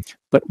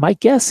 But my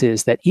guess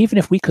is that even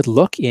if we could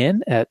look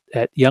in at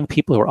young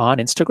people who are on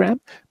Instagram,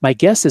 my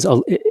guess is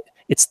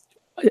it's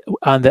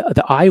on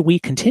the I-we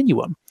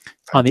continuum.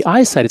 On the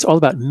I side, it's all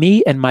about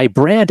me and my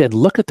brand, and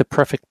look at the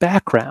perfect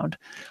background.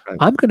 Right.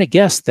 I'm going to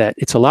guess that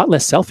it's a lot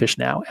less selfish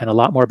now and a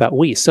lot more about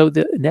we. So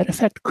the net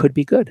effect could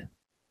be good.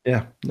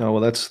 Yeah, no,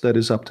 well, that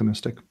is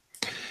optimistic.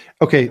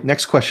 Okay,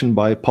 next question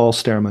by Paul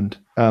Stermund.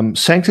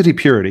 Sanctity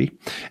purity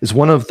is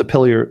one of the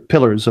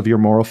pillars of your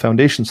moral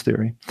foundations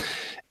theory,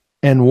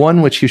 and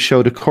one which you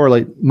show to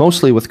correlate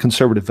mostly with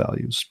conservative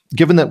values.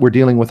 Given that we're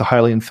dealing with a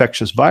highly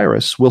infectious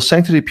virus, will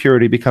sanctity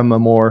purity become a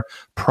more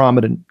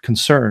prominent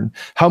concern?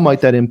 How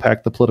might that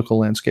impact the political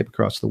landscape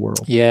across the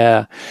world?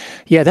 Yeah,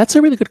 that's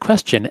a really good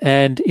question.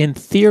 And in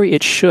theory,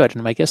 it should,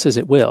 and my guess is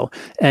it will.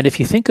 And if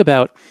you think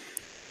about,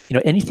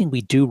 anything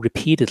we do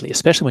repeatedly,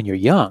 especially when you're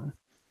young,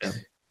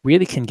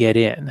 really can get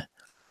in.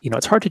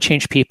 It's hard to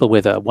change people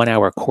with a 1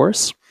 hour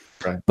course.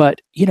 Right.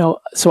 But,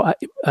 so I,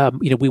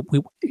 we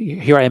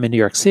here I am in New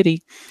York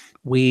City.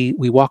 We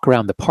walk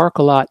around the park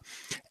a lot.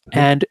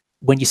 And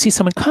when you see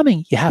someone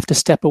coming, you have to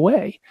step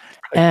away.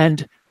 Right.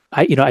 And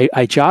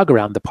I jog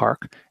around the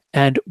park.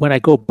 And when I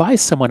go by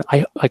someone,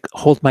 I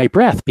hold my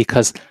breath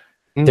because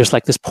there's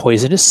like this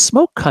poisonous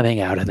smoke coming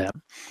out of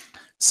them.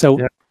 So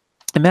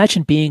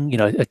imagine being,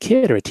 a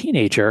kid or a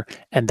teenager,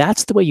 and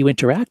that's the way you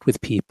interact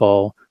with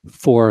people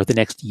for the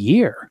next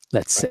year,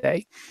 let's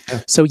say.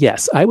 Yeah. So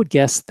yes, I would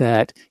guess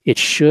that it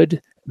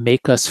should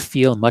make us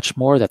feel much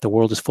more that the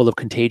world is full of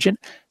contagion.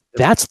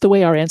 That's the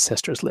way our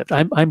ancestors lived.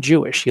 I'm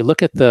Jewish. You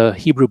look at the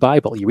Hebrew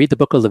Bible, you read the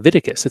book of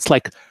Leviticus, it's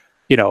like,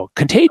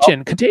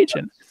 contagion.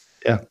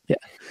 Yeah.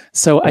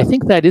 So I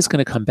think that is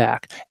going to come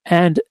back.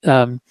 And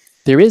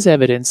there is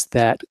evidence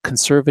that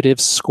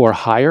conservatives score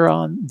higher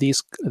on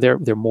these. They're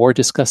more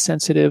discuss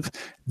sensitive.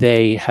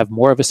 They have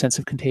more of a sense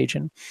of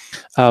contagion.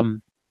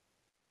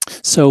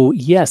 So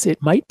yes,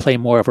 it might play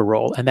more of a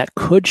role, and that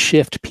could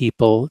shift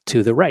people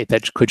to the right.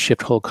 That could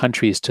shift whole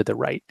countries to the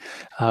right.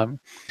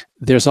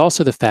 There's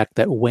also the fact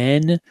that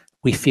when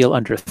we feel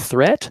under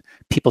threat,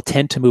 people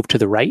tend to move to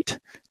the right.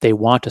 They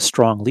want a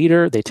strong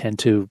leader. They tend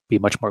to be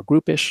much more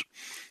groupish.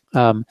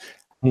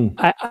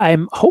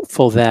 I'm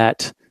hopeful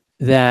that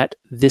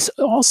this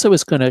also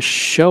is going to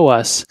show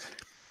us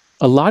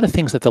a lot of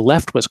things that the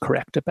left was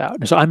correct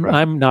about. So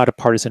I'm not a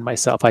partisan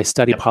myself. I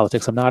study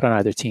politics. I'm not on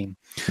either team.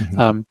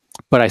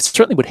 But I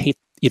certainly would hate,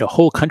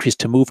 whole countries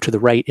to move to the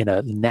right in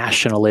a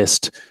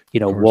nationalist,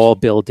 wall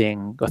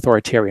building,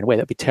 authoritarian way.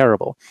 That'd be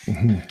terrible.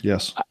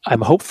 Yes.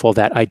 I'm hopeful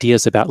that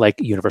ideas about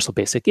like universal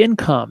basic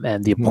income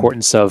and the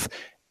importance of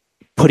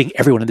putting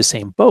everyone in the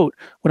same boat.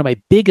 One of my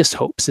biggest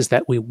hopes is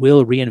that we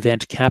will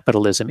reinvent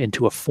capitalism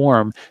into a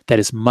form that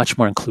is much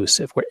more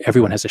inclusive, where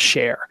everyone has a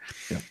share.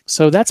 Yeah.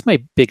 So that's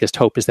my biggest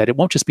hope, is that it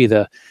won't just be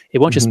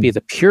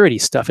the purity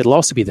stuff. It'll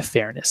also be the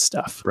fairness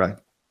stuff. Right.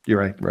 You're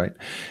right.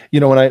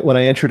 When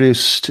I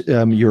introduced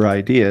your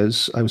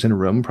ideas, I was in a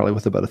room probably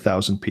with about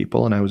 1,000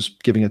 people, and I was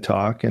giving a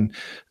talk. And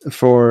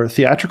for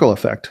theatrical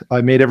effect,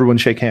 I made everyone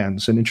shake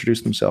hands and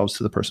introduce themselves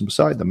to the person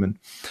beside them,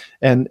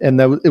 and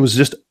it was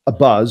just a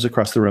buzz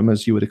across the room,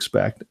 as you would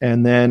expect.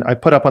 And then I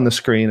put up on the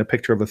screen a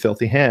picture of a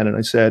filthy hand, and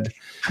I said,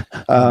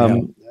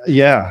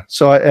 "Yeah."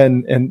 So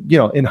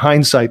in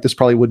hindsight, this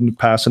probably wouldn't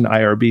pass an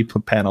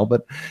IRB panel,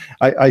 but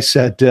I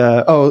said,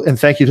 and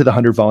thank you to the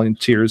 100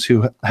 volunteers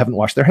who haven't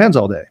washed their hands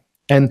all day.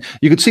 And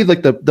you could see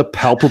like the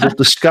palpable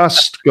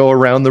disgust go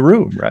around the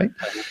room, right?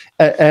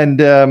 And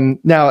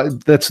now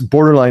that's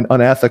borderline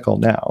unethical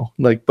now.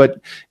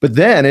 But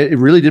then it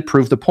really did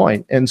prove the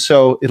point. And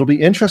so it'll be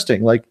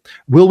interesting. Like,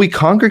 will we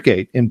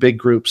congregate in big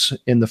groups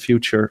in the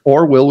future,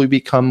 or will we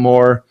become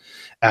more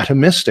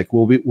atomistic?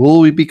 Will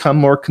we become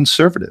more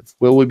conservative?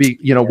 Will we be,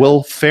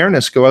 will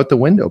fairness go out the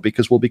window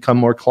because we'll become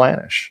more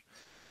clannish?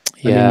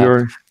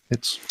 Yeah,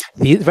 that's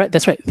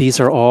right. These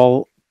are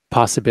all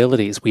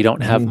possibilities. We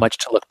don't have much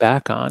to look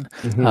back on.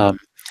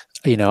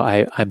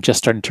 I'm just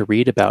starting to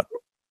read about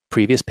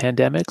previous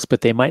pandemics,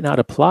 but they might not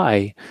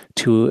apply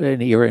to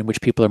an era in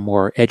which people are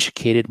more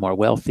educated, more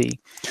wealthy.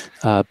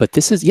 But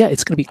this is,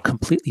 it's going to be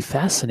completely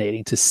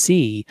fascinating to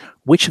see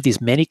which of these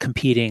many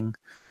competing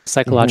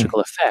psychological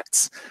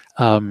effects.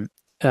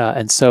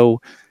 And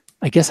so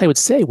I guess I would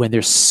say, when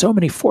there's so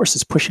many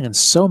forces pushing in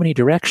so many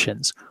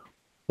directions,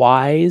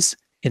 wise,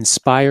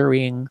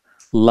 inspiring,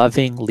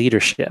 loving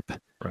leadership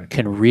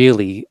can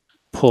really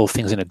pull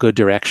things in a good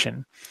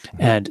direction.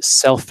 And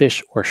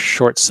selfish or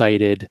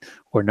short-sighted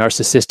or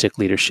narcissistic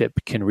leadership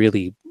can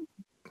really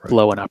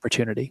blow an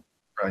opportunity.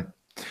 Right.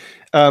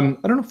 I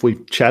don't know if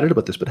we've chatted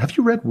about this, but have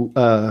you read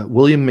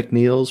William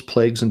McNeill's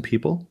Plagues and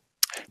People?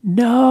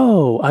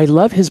 No, I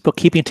love his book,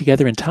 Keeping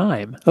Together in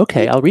Time.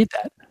 Okay, I'll read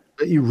that.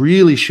 You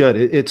really should.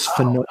 It's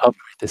phenomenal. I'll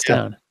write this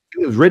down.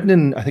 It was written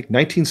in, I think,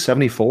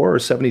 1974 or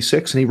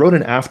 76, and he wrote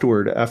an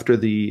afterword after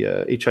the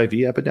HIV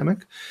epidemic.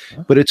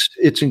 But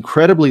it's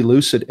incredibly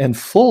lucid and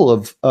full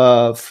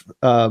of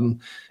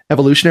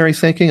evolutionary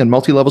thinking and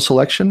multi-level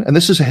selection. And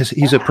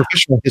he's a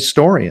professional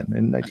historian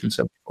in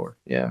 1974.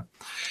 Yeah.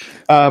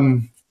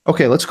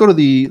 Okay, let's go to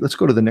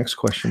the next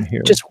question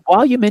here. Just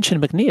while you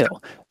mentioned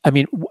McNeill, I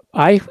mean,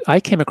 I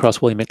came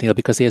across William McNeill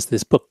because he has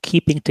this book,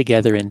 Keeping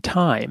Together in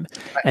Time.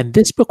 And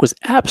this book was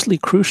absolutely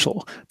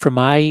crucial for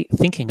my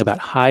thinking about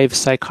hive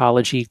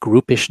psychology,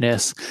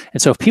 groupishness.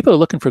 And so if people are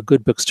looking for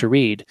good books to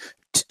read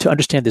to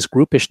understand this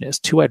groupishness,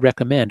 two I'd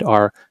recommend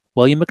are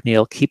William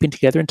McNeill, Keeping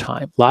Together in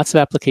Time, lots of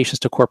applications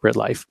to corporate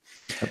life.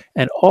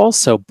 And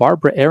also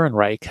Barbara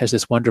Ehrenreich has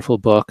this wonderful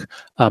book,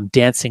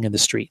 Dancing in the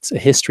Streets, A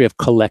History of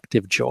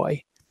Collective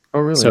Joy. Oh,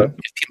 really? So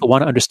if people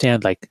want to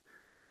understand,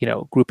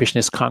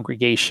 groupishness,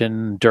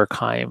 congregation,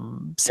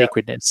 Durkheim,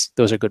 sacredness,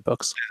 those are good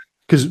books.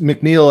 Because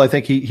McNeill, I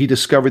think he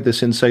discovered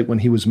this insight when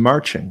he was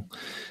marching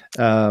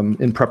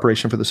in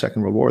preparation for the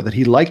Second World War, that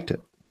he liked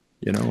it,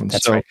 And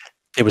that's right.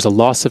 There was a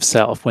loss of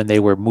self when they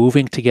were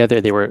moving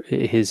together.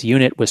 His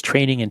unit was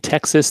training in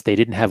Texas. They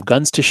didn't have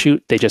guns to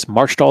shoot. They just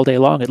marched all day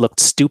long. It looked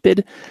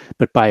stupid,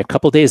 but by a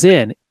couple days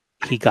in,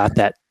 he got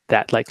that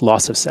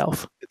loss of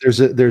self.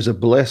 There's a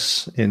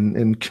bliss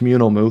in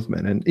communal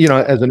movement, and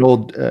as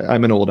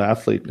I'm an old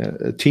athlete.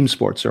 Team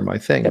sports are my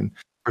thing, and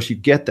of course you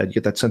get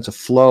that sense of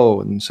flow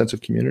and sense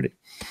of community.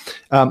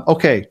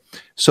 Okay,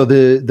 so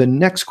the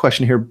next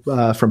question here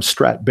from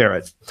Strat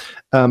Barrett.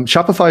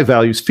 Shopify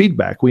values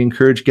feedback. We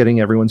encourage getting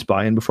everyone's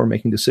buy-in before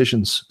making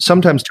decisions,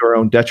 sometimes to our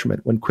own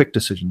detriment when quick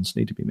decisions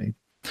need to be made.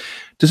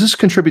 Does this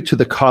contribute to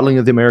the coddling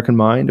of the American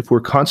mind? If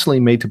we're constantly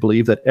made to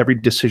believe that every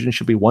decision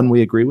should be one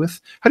we agree with,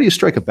 how do you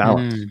strike a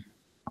balance?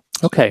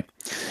 Okay.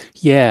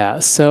 Yeah.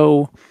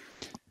 So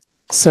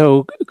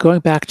going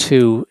back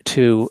to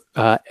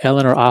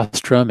Elinor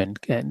Ostrom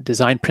and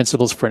design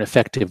principles for an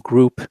effective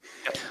group,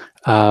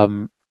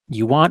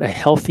 you want a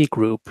healthy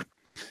group,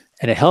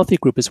 and a healthy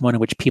group is one in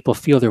which people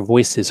feel their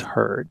voice is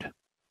heard.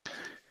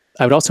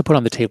 I would also put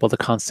on the table the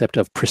concept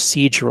of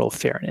procedural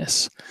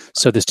fairness.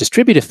 So this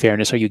distributive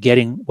fairness, are you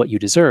getting what you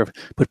deserve?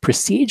 But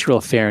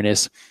procedural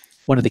fairness,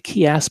 one of the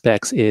key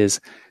aspects is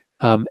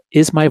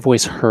my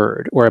voice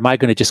heard, or am I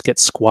going to just get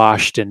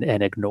squashed and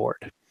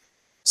ignored?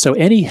 So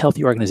any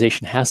healthy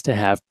organization has to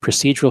have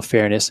procedural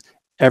fairness.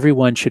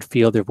 Everyone should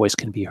feel their voice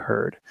can be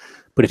heard.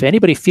 But if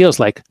anybody feels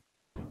like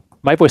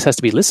my voice has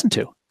to be listened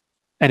to,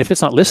 and if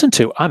it's not listened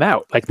to, I'm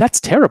out. Like, that's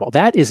terrible.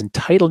 That is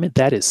entitlement.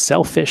 That is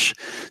selfish.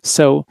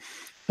 So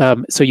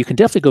you can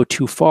definitely go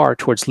too far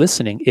towards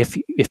listening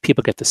if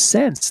people get the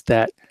sense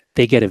that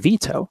they get a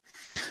veto.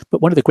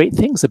 But one of the great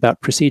things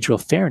about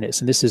procedural fairness,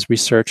 and this is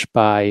research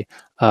by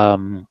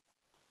Tom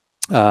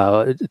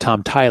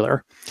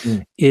Tyler,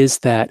 is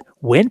that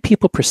when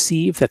people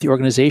perceive that the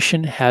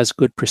organization has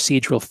good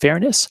procedural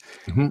fairness,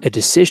 a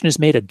decision is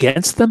made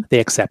against them, they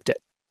accept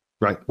it.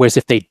 Right. Whereas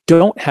if they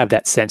don't have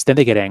that sense, then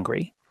they get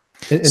angry.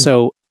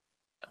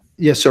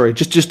 Yeah, sorry.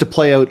 Just to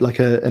play out like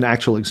an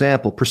actual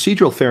example,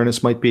 procedural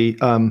fairness might be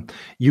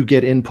you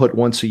get input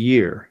once a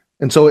year.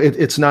 And so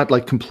it's not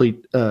like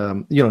complete,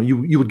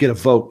 you would get a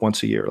vote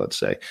once a year, let's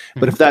say.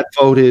 But if that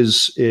vote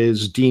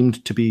is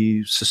deemed to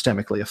be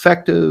systemically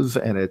effective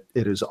and it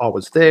is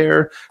always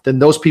there, then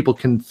those people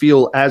can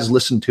feel as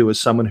listened to as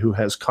someone who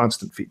has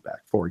constant feedback,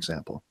 for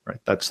example, right?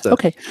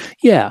 Okay.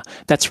 Yeah,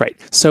 that's right.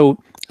 So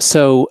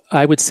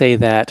I would say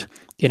that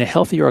in a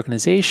healthy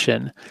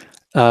organization,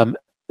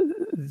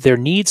 there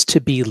needs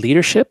to be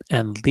leadership,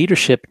 and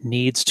leadership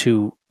needs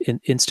to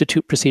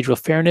institute procedural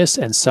fairness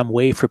and some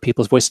way for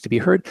people's voices to be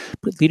heard.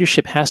 But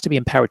leadership has to be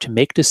empowered to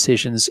make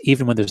decisions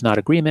even when there's not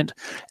agreement.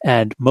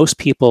 And most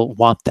people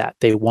want that.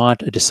 They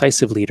want a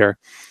decisive leader,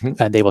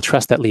 and they will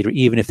trust that leader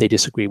even if they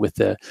disagree with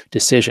the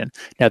decision.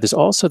 Now, there's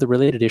also the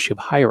related issue of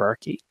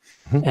hierarchy.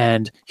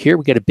 And here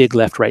we get a big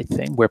left-right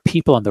thing where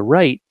people on the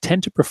right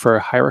tend to prefer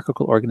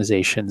hierarchical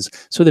organizations,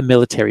 so the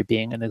military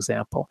being an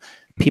example.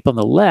 People on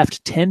the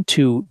left tend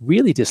to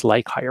really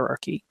dislike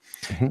hierarchy,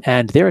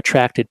 and they're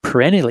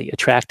perennially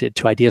attracted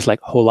to ideas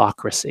like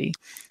holacracy,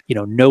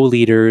 no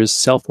leaders,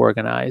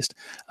 self-organized.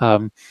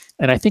 And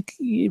I think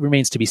it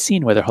remains to be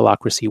seen whether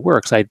holacracy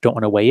works. I don't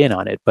want to weigh in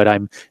on it, but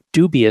I'm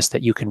dubious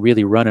that you can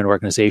really run an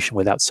organization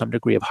without some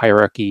degree of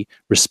hierarchy,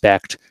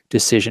 respect,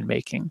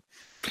 decision-making.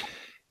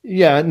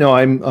 Yeah, no,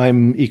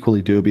 I'm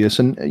equally dubious,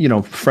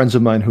 and friends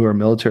of mine who are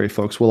military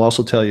folks will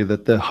also tell you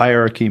that the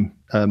hierarchy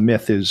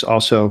myth is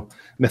also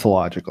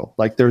mythological.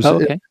 Like there's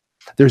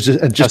there's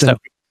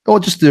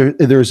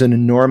an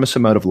enormous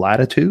amount of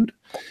latitude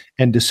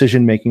and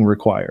decision making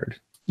required.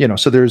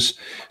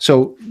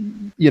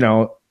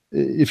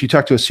 If you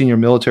talk to a senior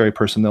military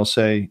person, they'll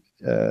say,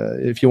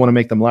 if you want to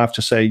make them laugh,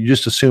 just say, you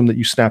just assume that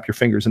you snap your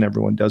fingers and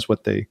everyone does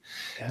what they're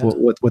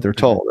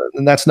told.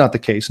 And that's not the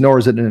case, nor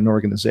is it in an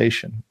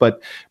organization.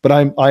 But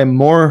I'm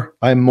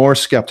more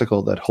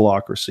skeptical that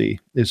holacracy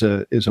is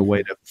a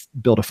way to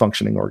build a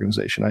functioning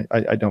organization.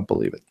 I don't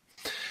believe it.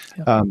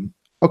 Yeah.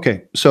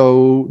 Okay,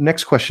 so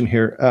next question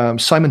here.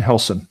 Simon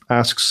Helson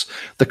asks,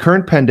 the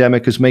current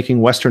pandemic is making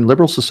Western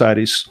liberal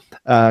societies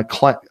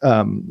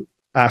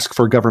ask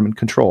for government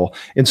control.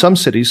 In some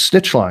cities,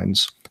 snitch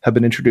lines have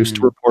been introduced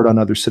to report on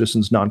other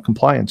citizens'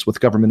 non-compliance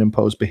with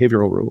government-imposed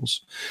behavioral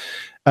rules.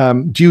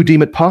 Do you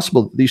deem it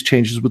possible that these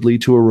changes would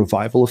lead to a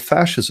revival of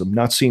fascism,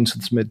 not seen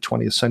since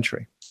mid-20th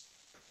century?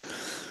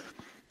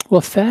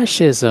 Well,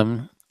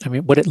 fascism,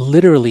 what it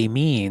literally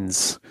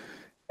means,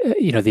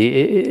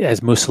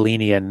 as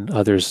Mussolini and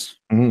others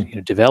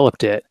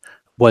developed it,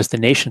 was the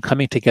nation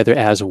coming together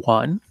as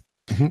one.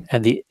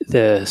 And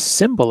the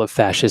symbol of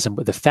fascism,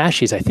 the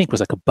fasces, I think,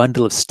 was like a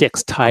bundle of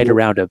sticks tied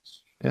around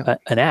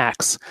an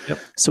axe. Yep.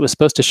 So it was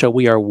supposed to show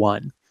we are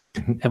one.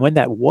 And when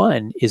that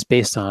one is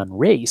based on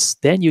race,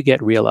 then you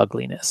get real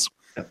ugliness.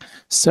 Yep.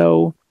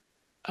 So,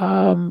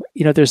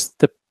 there's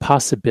the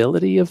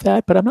possibility of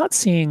that, but I'm not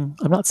seeing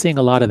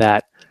a lot of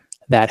that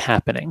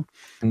happening.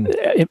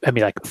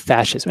 Like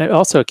fascism.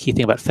 Also, a key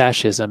thing about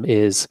fascism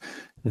is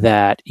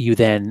that you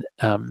then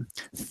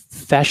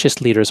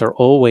fascist leaders are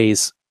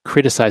always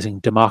criticizing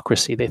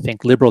democracy. They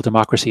think liberal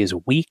democracy is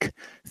weak,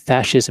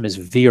 fascism is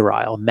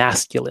virile,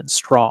 masculine,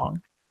 strong.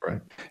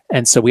 Right.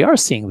 And so we are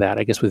seeing that,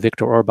 I guess, with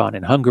Viktor Orban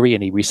in Hungary,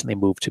 and he recently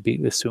moved to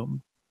be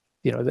assumed.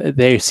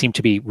 They seem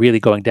to be really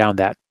going down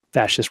that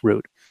fascist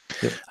route.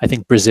 Yep. I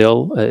think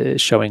Brazil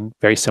is showing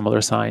very similar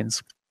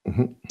signs.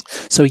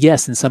 So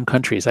yes, in some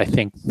countries, I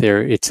think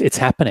it's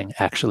happening.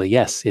 Actually,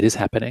 yes, it is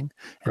happening,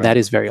 and that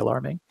is very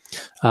alarming.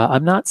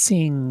 I'm not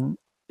seeing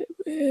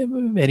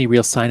any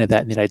real sign of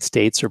that in the United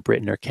States or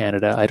Britain or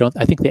Canada.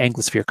 I think the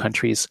Anglosphere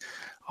countries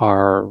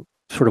are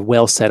sort of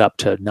well set up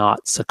to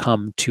not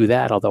succumb to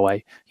that. Although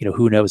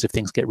who knows if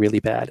things get really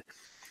bad.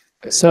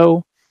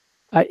 So,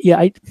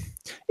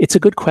 it's a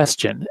good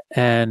question,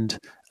 and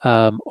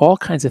all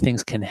kinds of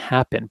things can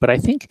happen. But I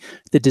think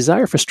the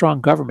desire for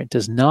strong government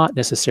does not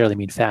necessarily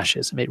mean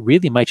fascism. It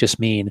really might just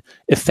mean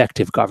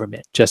effective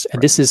government.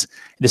 And this is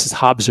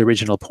Hobbes'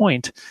 original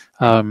point.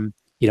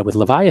 With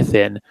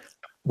Leviathan,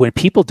 when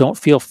people don't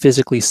feel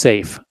physically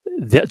safe,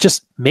 they'll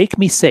just make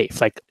me safe.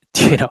 Like,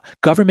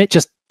 government,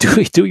 just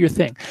do your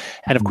thing.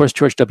 And of course,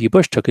 George W.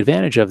 Bush took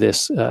advantage of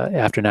this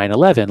after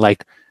 9/11.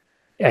 Like,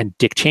 and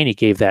Dick Cheney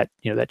gave that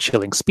that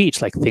chilling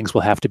speech, like things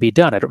will have to be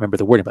done. I don't remember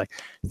the wording, but like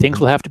things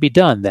will have to be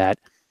done that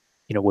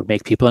would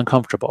make people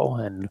uncomfortable.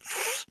 And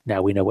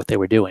now we know what they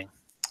were doing.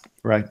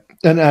 Right.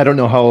 And I don't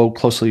know how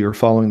closely you're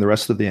following the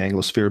rest of the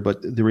Anglosphere,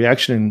 but the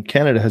reaction in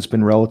Canada has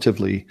been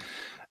relatively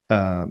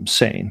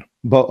sane.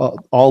 But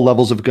all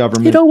levels of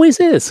government. It always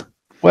is.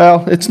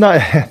 Well, it's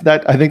not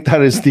that. I think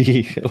that is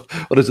the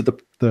what is it?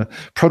 The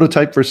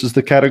prototype versus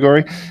the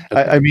category.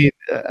 Okay. I mean,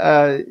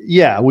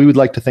 yeah, we would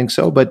like to think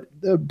so, but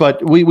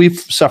we've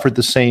suffered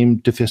the same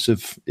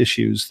divisive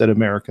issues that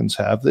Americans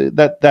have.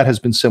 That has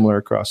been similar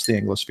across the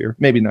Anglosphere.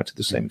 Maybe not to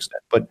the same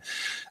extent, but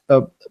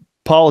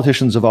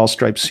politicians of all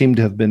stripes seem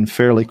to have been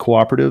fairly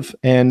cooperative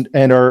and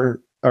are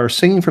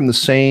singing from the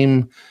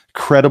same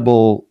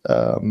credible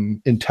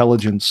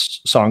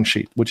intelligence song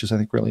sheet, which is, I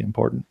think, really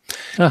important.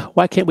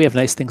 Why can't we have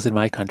nice things in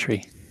my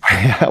country?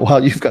 Yeah,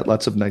 well, you've got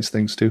lots of nice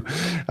things too.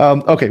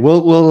 Okay,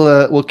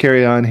 we'll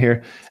carry on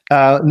here.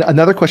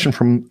 Another question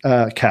from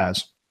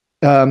Kaz.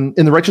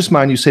 In The Righteous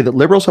Mind, you say that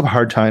liberals have a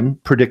hard time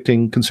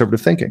predicting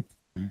conservative thinking.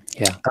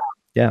 Yeah.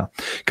 Yeah.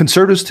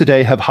 Conservatives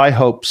today have high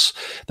hopes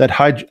that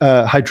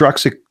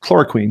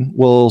hydroxychloroquine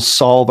will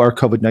solve our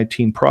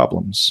COVID-19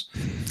 problems.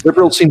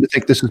 Liberals seem to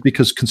think this is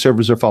because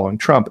conservatives are following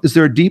Trump. Is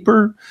there a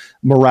deeper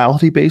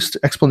morality-based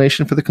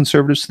explanation for the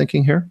conservatives'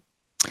 thinking here?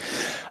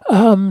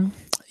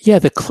 Yeah,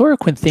 the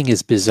chloroquine thing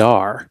is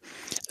bizarre.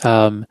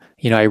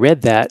 I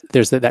read that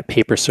there's that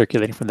paper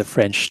circulating from the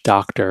French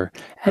doctor,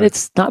 and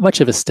it's not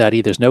much of a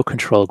study. There's no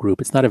control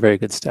group. It's not a very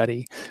good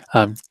study.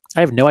 I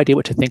have no idea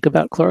what to think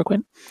about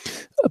chloroquine,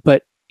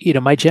 but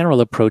my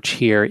general approach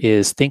here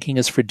is thinking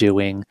is for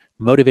doing,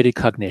 motivated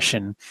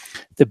cognition.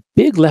 The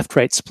big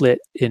left-right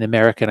split in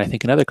America, and I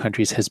think in other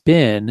countries, has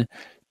been,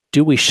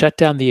 do we shut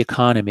down the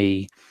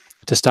economy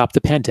to stop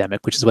the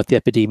pandemic, which is what the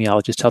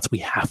epidemiologist tells us we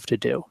have to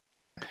do.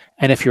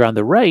 And if you're on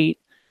the right,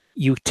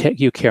 you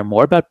care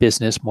more about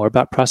business, more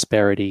about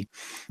prosperity,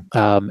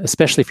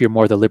 especially if you're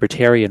more the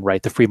libertarian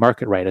right, the free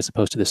market right, as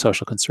opposed to the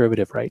social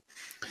conservative right.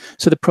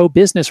 So the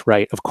pro-business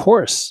right, of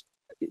course,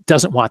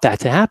 doesn't want that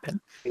to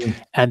happen.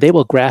 And they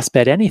will grasp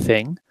at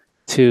anything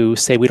to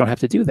say we don't have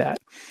to do that.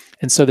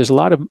 And so there's a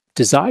lot of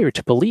desire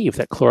to believe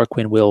that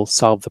chloroquine will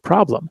solve the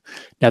problem.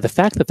 Now, the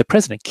fact that the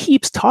president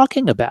keeps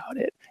talking about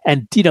it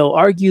and,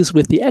 argues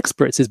with the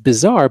experts is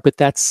bizarre, but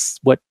that's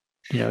what,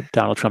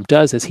 Donald Trump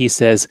does, is he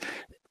says,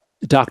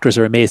 doctors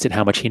are amazed at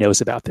how much he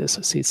knows about this.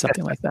 See,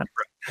 something like that.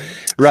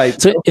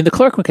 Right. So in the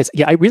chloroquine case,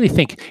 yeah, I really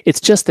think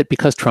it's just that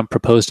because Trump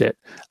proposed it,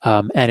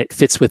 and it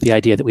fits with the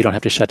idea that we don't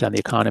have to shut down the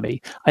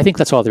economy. I think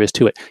that's all there is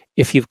to it.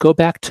 If you go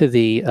back to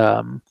the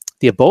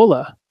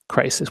Ebola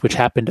crisis, which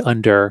happened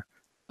under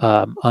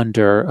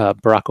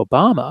Barack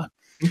Obama,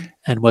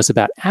 and was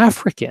about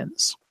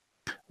Africans,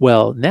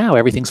 well, now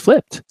everything's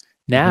flipped.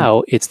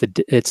 Now it's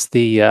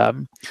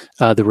the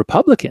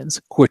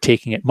Republicans who are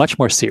taking it much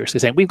more seriously,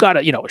 saying we've got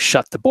to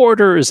shut the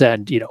borders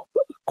and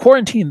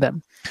quarantine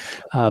them.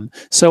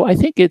 So I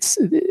think it's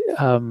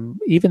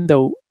even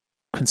though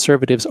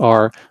conservatives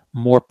are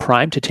more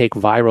primed to take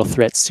viral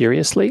threats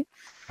seriously,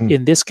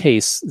 in this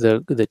case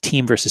the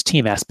team versus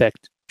team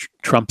aspect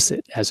trumps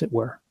it, as it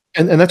were.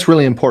 And that's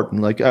really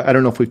important. Like, I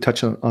don't know if we've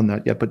touched on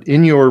that yet, but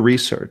in your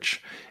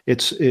research,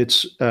 it's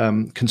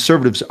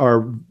conservatives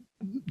are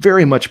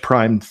very much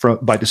primed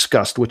by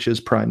disgust, which is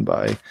primed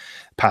by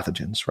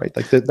pathogens, right?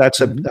 Like that's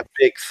a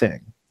big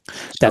thing.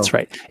 That's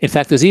right. In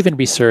fact, there's even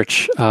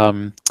research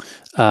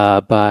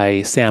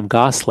by Sam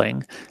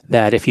Gosling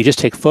that if you just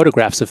take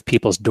photographs of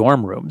people's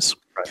dorm rooms,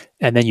 right,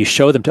 and then you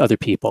show them to other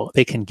people,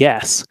 they can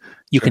guess.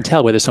 You can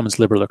tell whether someone's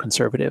liberal or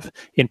conservative,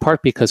 in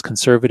part because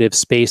conservative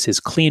space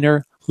is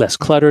cleaner, less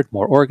cluttered,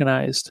 more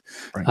organized.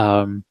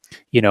 Right.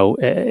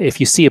 If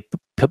you see a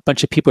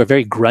bunch of people who are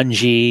very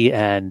grungy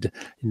and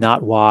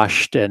not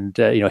washed and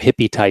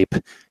hippie type,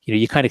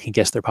 you kind of can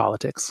guess their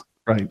politics.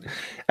 Right.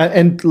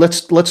 And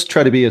let's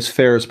try to be as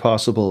fair as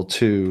possible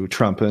to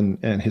Trump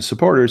and his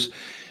supporters.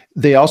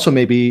 They also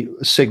may be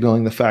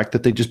signaling the fact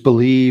that they just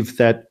believe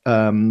that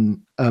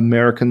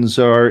Americans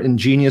are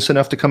ingenious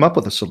enough to come up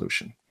with a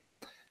solution.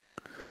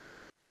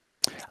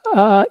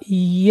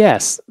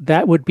 Yes,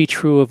 that would be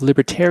true of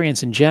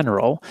libertarians in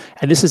general.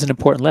 And this is an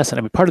important lesson.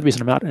 I mean, part of the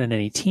reason I'm not in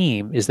any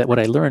team is that what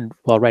I learned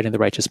while writing The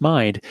Righteous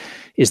Mind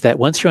is that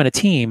once you're on a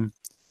team,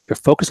 you're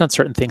focused on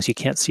certain things, you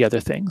can't see other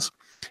things.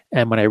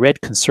 And when I read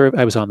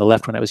I was on the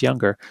left when I was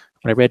younger.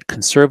 When I read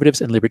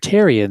conservatives and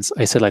libertarians,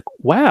 I said, like,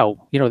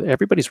 wow,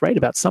 everybody's right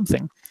about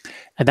something.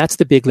 And that's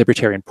the big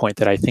libertarian point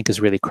that I think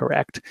is really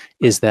correct,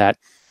 is that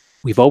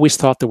we've always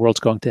thought the world's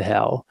going to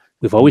hell.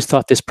 We've always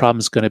thought this problem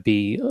is going to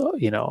be,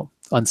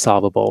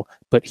 unsolvable,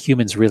 but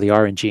humans really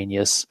are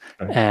ingenious,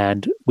 right,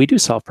 and we do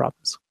solve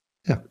problems.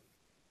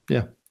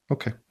 Yeah.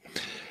 Okay.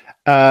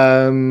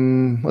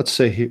 Let's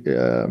say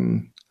here,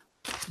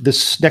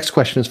 this next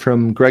question is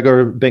from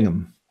Gregor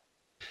Bingham.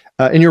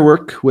 In your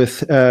work with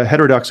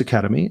Heterodox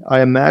Academy,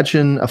 I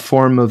imagine a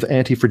form of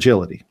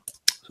anti-fragility.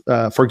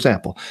 For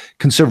example,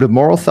 conservative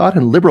moral thought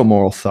and liberal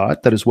moral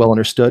thought that is well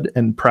understood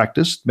and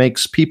practiced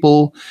makes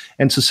people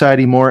and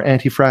society more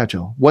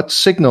anti-fragile. What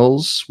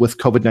signals with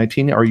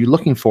COVID-19 are you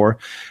looking for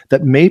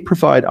that may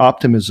provide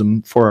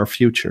optimism for our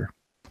future?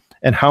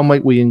 And how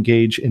might we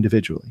engage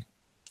individually?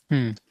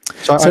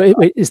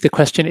 Is the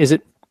question, is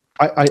it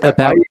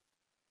about...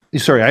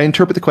 Sorry, I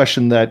interpret the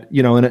question that,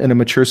 in a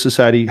mature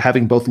society,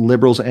 having both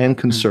liberals and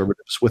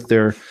conservatives with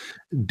their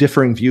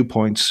differing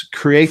viewpoints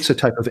creates a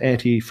type of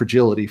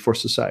anti-fragility for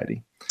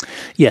society.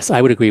 Yes, I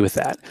would agree with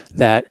that.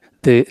 That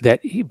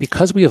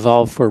because we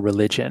evolved for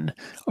religion,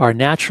 our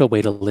natural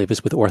way to live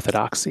is with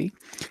orthodoxy.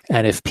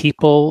 And if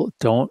people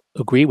don't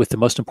agree with the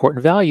most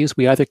important values,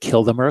 we either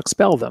kill them or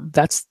expel them.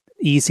 That's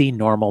easy,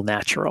 normal,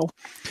 natural.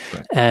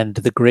 Right. And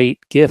the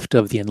great gift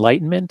of the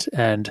Enlightenment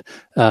and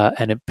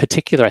in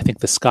particular, I think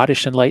the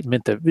Scottish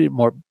Enlightenment, the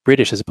more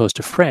British as opposed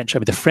to French. I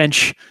mean, the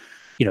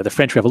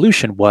French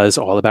Revolution was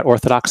all about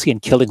orthodoxy and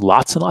killing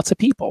lots and lots of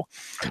people.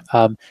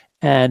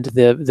 And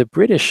the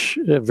British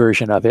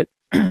version of it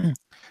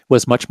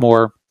was much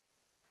more,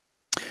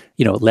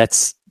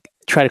 let's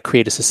try to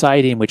create a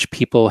society in which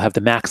people have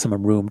the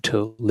maximum room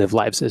to live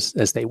lives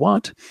as they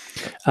want.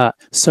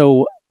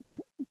 So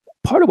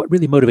part of what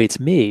really motivates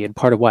me, and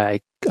part of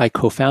why I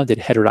co-founded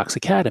Heterodox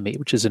Academy,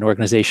 which is an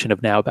organization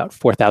of now about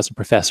 4,000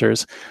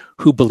 professors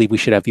who believe we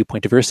should have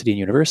viewpoint diversity in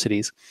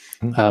universities.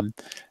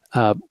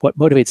 What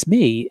motivates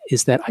me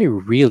is that I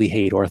really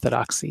hate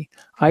orthodoxy.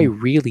 I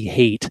really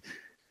hate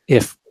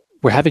if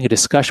we're having a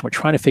discussion, we're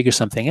trying to figure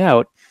something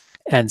out,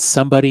 and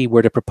somebody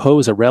were to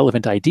propose a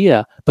relevant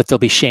idea, but they'll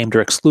be shamed or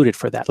excluded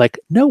for that. Like,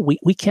 no,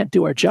 we can't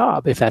do our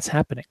job if that's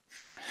happening.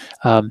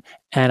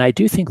 And I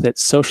do think that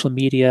social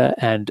media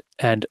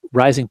and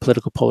rising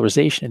political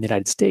polarization in the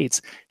United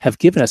States have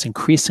given us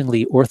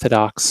increasingly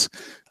orthodox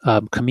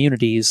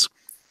communities,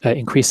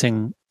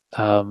 increasing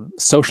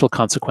social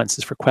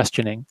consequences for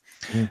questioning.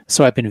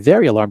 So I've been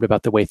very alarmed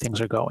about the way things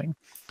are going.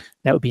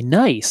 Now, it would be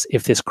nice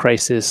if this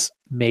crisis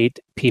made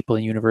people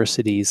in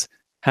universities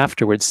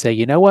afterwards say,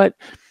 you know what,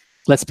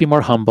 let's be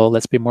more humble,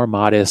 let's be more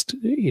modest.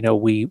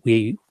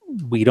 We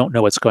don't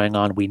know what's going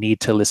on. We need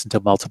to listen to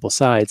multiple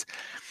sides.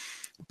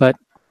 But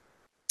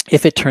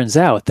if it turns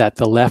out that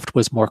the left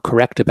was more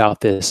correct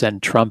about this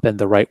and Trump and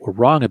the right were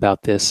wrong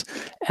about this,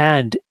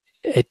 and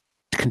it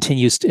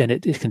continues to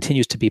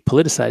be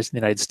politicized in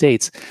the United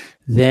States,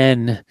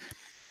 then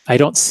I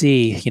don't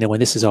see, when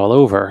this is all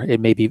over, it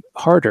may be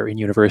harder in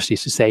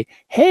universities to say,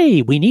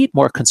 hey, we need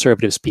more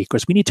conservative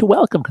speakers. We need to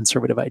welcome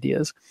conservative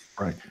ideas.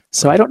 Right.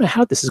 So I don't know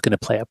how this is going to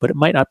play out, but it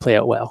might not play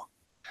out well.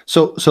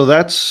 So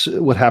that's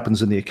what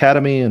happens in the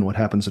academy and what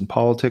happens in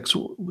politics.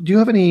 Do you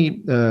have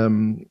any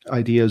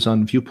ideas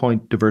on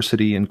viewpoint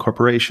diversity in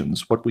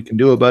corporations? What we can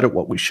do about it,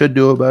 what we should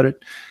do about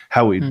it,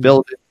 how we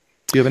build it?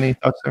 Do you have any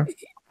thoughts there?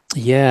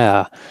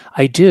 Yeah,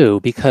 I do,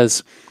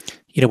 because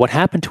what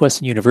happened to us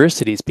in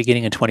universities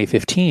beginning in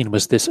 2015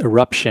 was this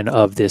eruption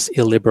of this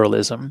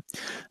illiberalism.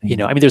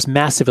 There's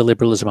massive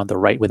illiberalism on the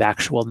right with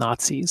actual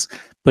Nazis,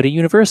 but in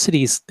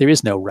universities, there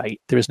is no right.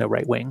 There is no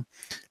right wing.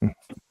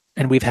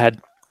 And we've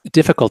had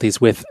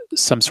difficulties with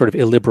some sort of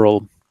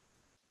illiberal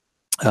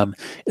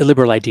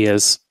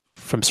ideas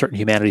from certain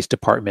humanities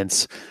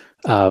departments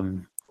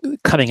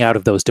coming out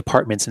of those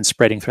departments and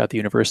spreading throughout the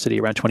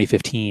university around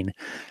 2015.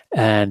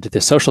 And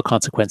the social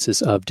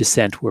consequences of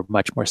dissent were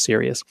much more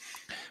serious.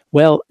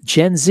 Well,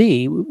 Gen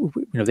Z,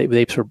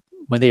 they sort of,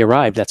 when they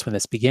arrived, that's when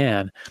this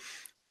began.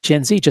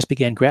 Gen Z just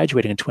began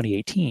graduating in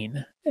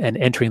 2018 and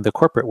entering the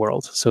corporate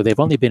world. So they've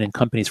only been in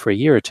companies for a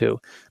year or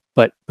two.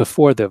 But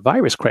before the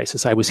virus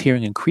crisis, I was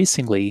hearing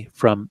increasingly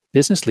from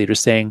business leaders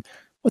saying,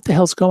 what the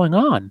hell's going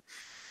on?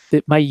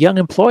 My young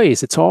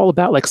employees, it's all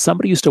about like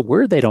somebody used a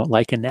word they don't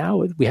like, and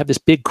now we have this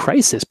big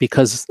crisis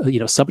because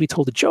somebody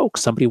told a joke,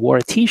 somebody wore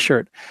a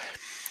T-shirt.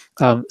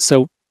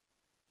 So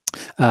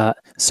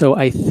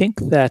I think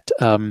that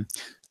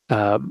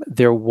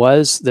there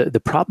was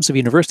the problems of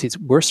universities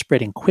were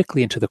spreading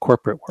quickly into the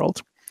corporate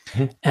world,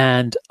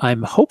 and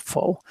I'm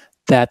hopeful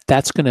that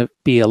that's going to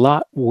be a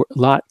lot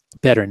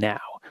better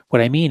now.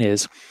 What I mean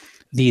is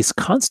these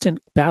constant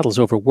battles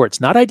over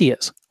words, not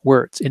ideas,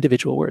 words,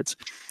 individual words.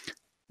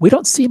 We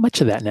don't see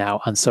much of that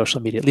now on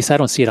social media. At least I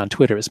don't see it on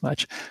Twitter as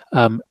much.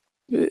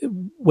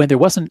 When there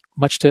wasn't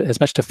as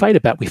much to fight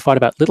about, we fought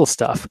about little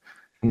stuff.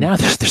 Now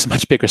there's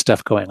much bigger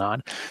stuff going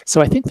on.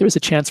 So I think there is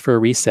a chance for a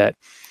reset.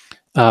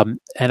 And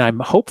I'm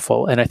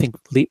hopeful, and I think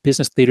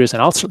business leaders,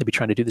 and I'll certainly be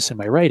trying to do this in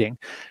my writing,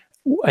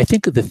 I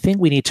think the thing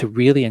we need to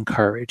really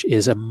encourage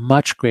is a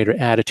much greater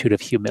attitude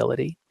of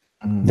humility,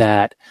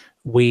 that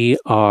we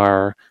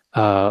are,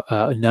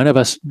 none of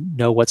us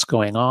know what's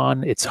going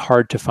on. It's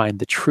hard to find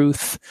the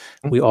truth.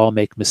 We all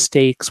make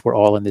mistakes. We're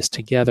all in this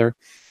together.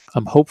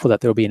 I'm hopeful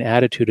that there will be an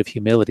attitude of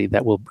humility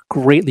that will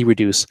greatly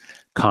reduce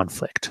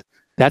conflict.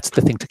 That's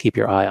the thing to keep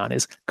your eye on,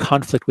 is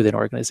conflict within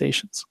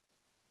organizations.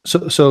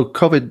 So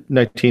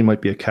COVID-19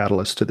 might be a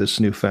catalyst to this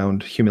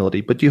newfound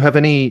humility, but do you have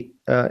any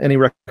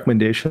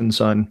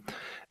recommendations on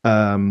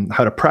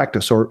how to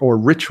practice or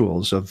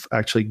rituals of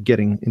actually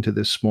getting into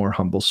this more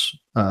humble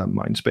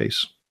mind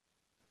space?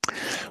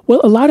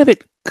 Well,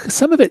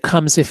 some of it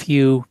comes if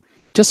you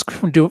just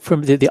from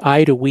the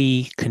I to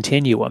we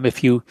continuum. If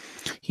the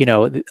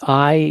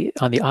I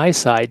on the I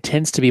side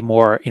tends to be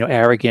more,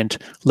 arrogant.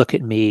 Look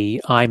at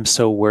me, I'm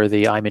so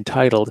worthy, I'm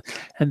entitled,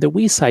 and the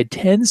we side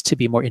tends to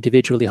be more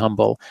individually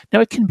humble.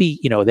 Now, it can be,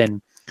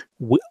 then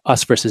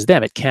us versus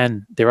them.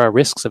 There are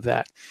risks of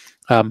that,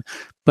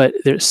 but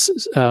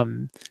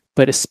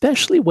but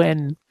especially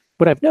when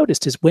what I've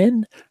noticed is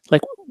when,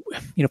 like,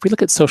 if we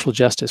look at social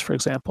justice, for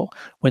example,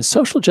 when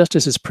social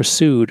justice is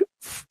pursued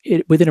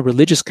within a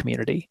religious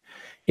community,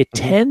 it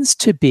tends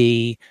to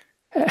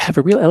have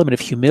a real element of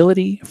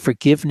humility,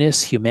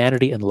 forgiveness,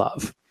 humanity, and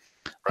love.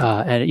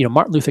 And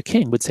Martin Luther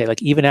King would say,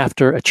 like, even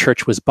after a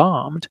church was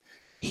bombed,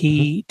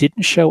 he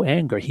didn't show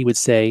anger. He would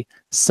say,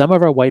 "Some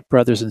of our white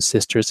brothers and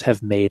sisters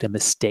have made a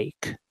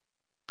mistake."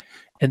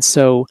 And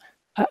so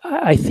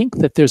I think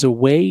that there's a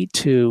way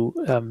to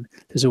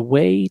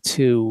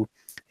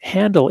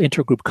handle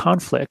intergroup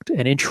conflict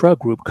and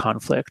intra-group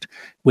conflict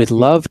with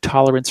love,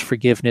 tolerance,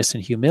 forgiveness,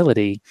 and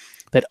humility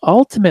that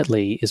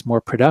ultimately is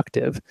more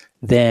productive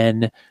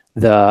than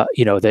the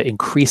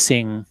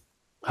increasing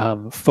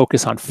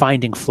focus on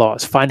finding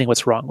flaws, finding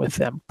what's wrong with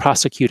them,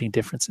 prosecuting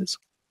differences.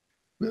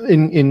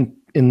 In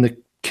the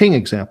King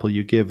example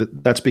you give,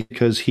 that's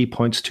because he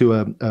points to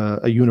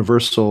a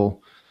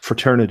universal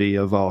fraternity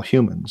of all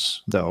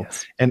humans, though.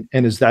 Yes. And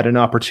is that an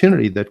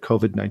opportunity that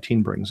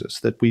COVID-19 brings us,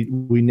 that we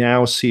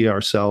now see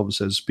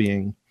ourselves as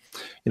being,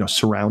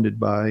 surrounded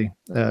by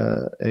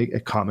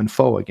a common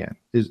foe again?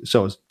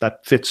 That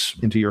fits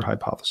into your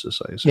hypothesis,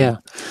 I assume. Yeah,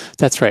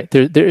 that's right.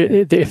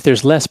 If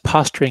there's less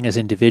posturing as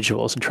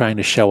individuals and trying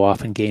to show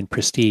off and gain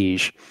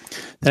prestige,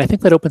 then I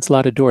think that opens a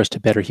lot of doors to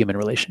better human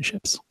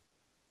relationships.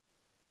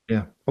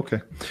 Yeah.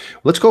 Okay.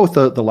 Let's go with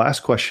the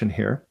last question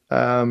here.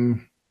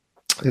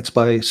 It's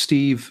by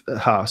Steve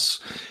Haas.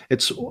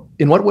 It's,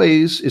 in what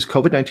ways is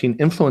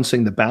COVID-19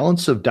 influencing the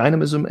balance of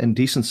dynamism and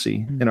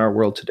decency in our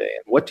world today?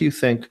 And what do you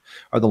think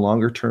are the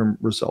longer term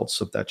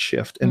results of that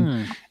shift?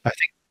 And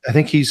I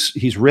think he's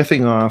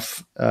riffing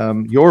off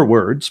your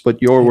words,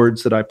 but your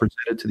words that I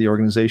presented to the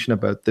organization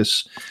about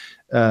this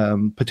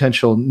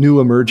potential new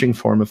emerging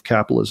form of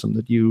capitalism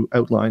that you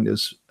outlined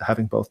as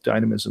having both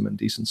dynamism and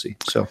decency.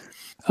 So.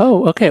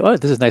 Oh, okay. Well,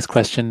 this is a nice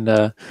question.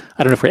 I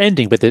don't know if we're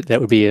ending, but that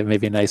would be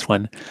maybe a nice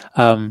one.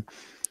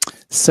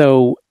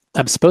 So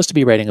I'm supposed to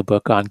be writing a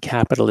book on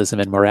capitalism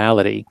and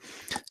morality.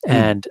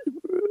 And,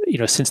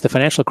 since the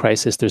financial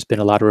crisis, there's been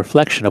a lot of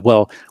reflection of,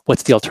 well,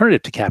 what's the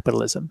alternative to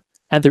capitalism?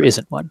 And there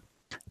isn't one,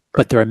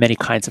 but there are many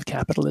kinds of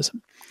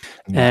capitalism.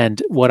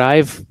 And what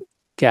I've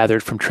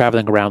gathered from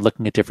traveling around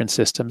looking at different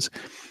systems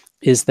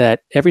is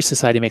that every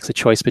society makes a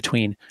choice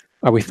between,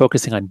 are we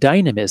focusing on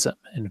dynamism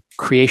and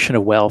creation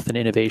of wealth and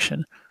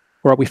innovation?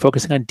 Or are we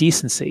focusing on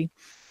decency,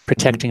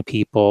 protecting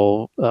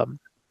people,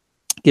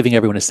 giving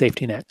everyone a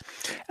safety net?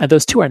 And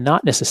those two are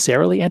not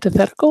necessarily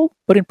antithetical,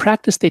 but in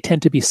practice, they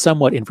tend to be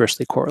somewhat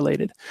inversely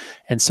correlated.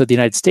 And so the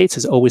United States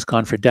has always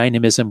gone for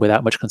dynamism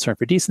without much concern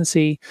for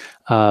decency.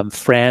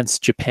 France,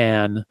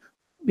 Japan,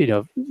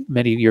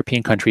 many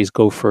European countries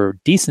go for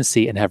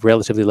decency and have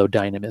relatively low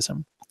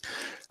dynamism.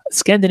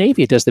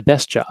 Scandinavia does the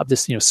best job.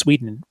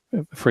 Sweden,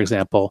 for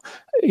example,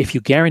 if you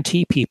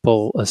guarantee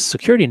people a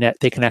security net,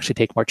 they can actually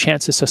take more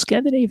chances. So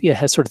Scandinavia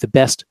has sort of the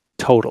best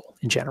total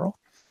in general.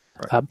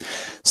 Right.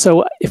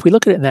 So if we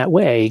look at it in that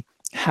way,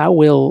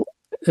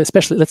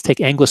 especially let's take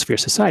Anglosphere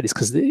societies,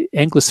 because the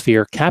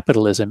Anglosphere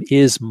capitalism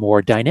is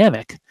more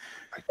dynamic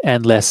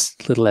and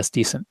little less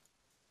decent.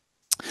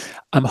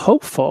 I'm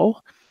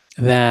hopeful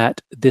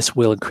that this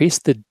will increase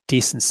the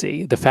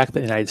decency. The fact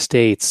that the United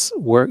States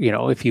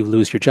if you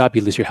lose your job,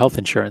 you lose your health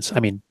insurance. I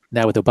mean,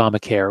 now with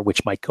Obamacare,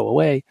 which might go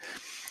away.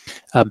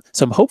 So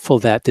I'm hopeful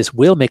that this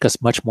will make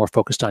us much more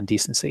focused on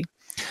decency.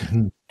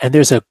 And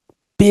there's a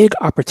big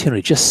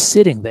opportunity just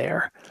sitting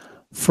there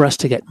for us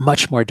to get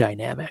much more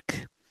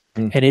dynamic.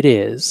 And it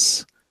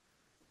is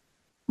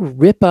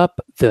rip up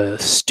the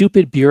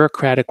stupid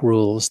bureaucratic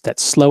rules that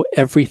slow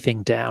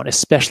everything down,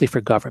 especially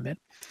for government.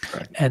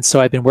 Right. And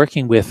so I've been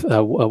working with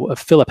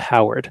Philip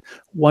Howard,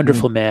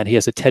 wonderful man. He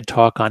has a TED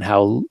Talk on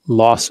how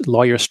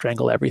lawyers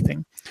strangle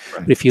everything.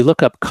 Right. But if you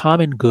look up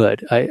common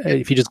good,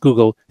 if you just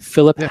Google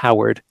Philip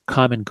Howard,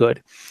 common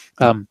good,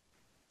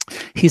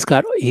 he's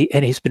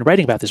been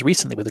writing about this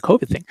recently with the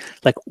COVID thing.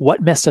 Like,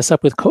 what messed us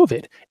up with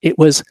COVID? It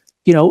was,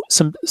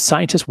 some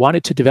scientists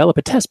wanted to develop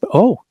a test, but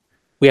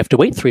we have to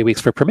wait 3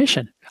 weeks for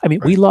permission. I mean,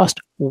 we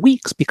lost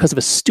weeks because of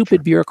a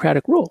stupid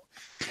bureaucratic rule.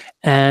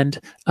 And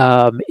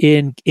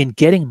in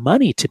getting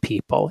money to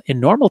people in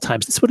normal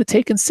times, this would have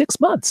taken 6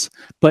 months.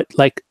 But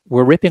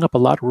we're ripping up a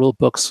lot of rule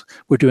books.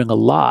 We're doing a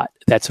lot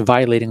that's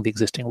violating the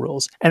existing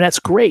rules. And that's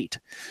great.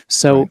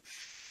 So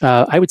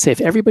I would say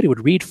if everybody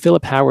would read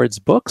Philip Howard's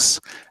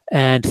books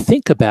and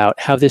think about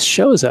how this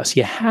shows us,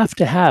 you have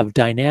to have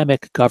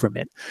dynamic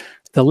government.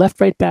 The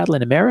left-right battle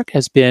in America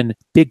has been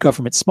big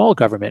government, small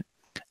government.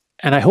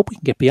 And I hope we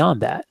can get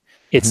beyond that.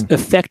 It's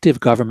effective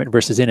government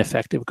versus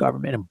ineffective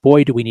government. And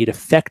boy, do we need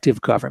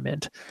effective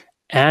government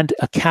and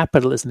a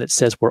capitalism that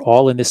says we're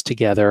all in this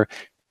together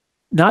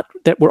not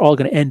that we're all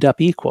going to end up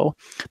equal,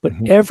 but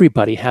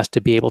everybody has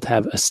to be able to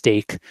have a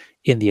stake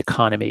in the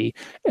economy.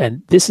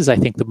 And this is, I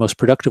think, the most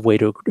productive way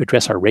to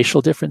address our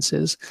racial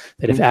differences,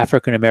 that if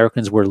African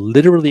Americans were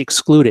literally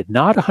excluded,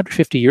 not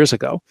 150 years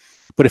ago,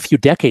 but a few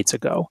decades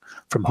ago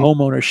from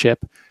home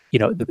ownership,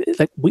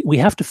 we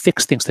have to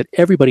fix things that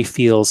everybody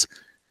feels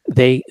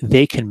they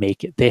can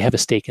make it. They have a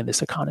stake in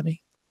this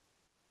economy.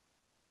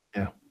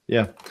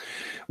 Yeah.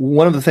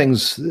 One of the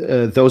things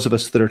those of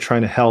us that are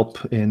trying to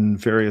help in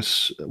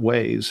various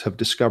ways have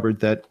discovered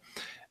that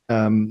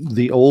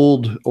the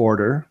old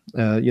order,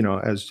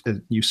 as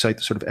you cite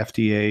the sort of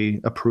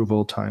FDA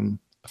approval time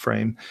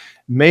frame,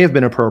 may have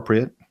been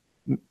appropriate,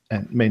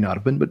 and may not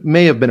have been, but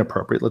may have been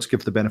appropriate. Let's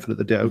give the benefit of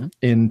the doubt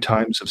in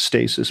times of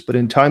stasis, but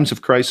in times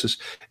of crisis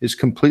is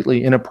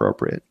completely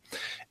inappropriate.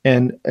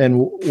 And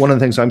one of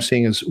the things I'm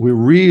seeing is we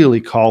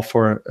really call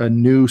for a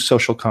new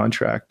social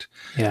contract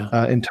in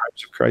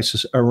times of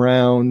crisis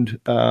around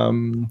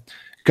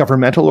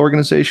governmental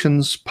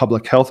organizations,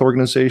 public health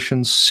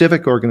organizations,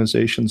 civic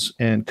organizations,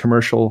 and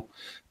commercial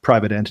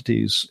private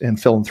entities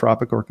and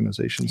philanthropic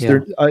organizations.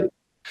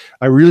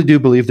 I really do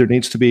believe there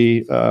needs to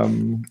be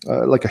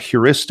like a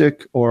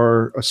heuristic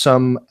or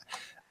some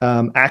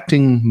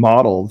acting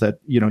model that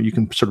you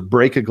can sort of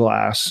break a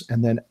glass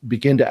and then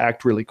begin to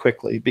act really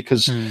quickly,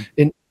 because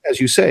as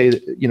you say,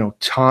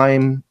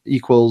 time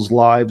equals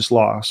lives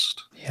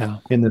lost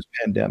in this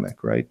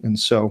pandemic, right? And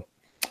so,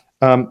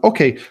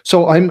 okay,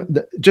 so I'm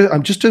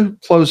just to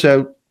close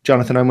out,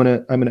 Jonathan. I'm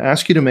gonna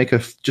ask you to make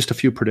just a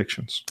few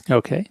predictions.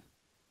 Okay.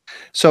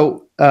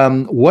 So,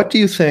 what do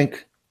you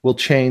think will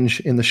change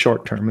in the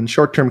short term? And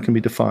short term can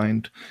be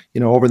defined,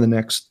 over the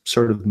next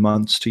sort of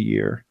months to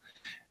year.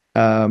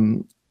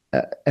 And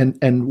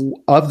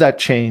of that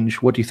change,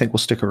 what do you think will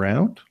stick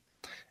around?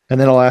 And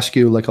then I'll ask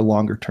you like a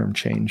longer term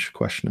change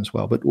question as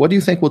well. But what do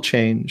you think will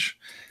change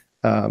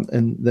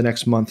in the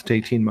next month to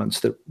 18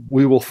 months that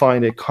we will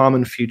find a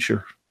common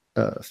feature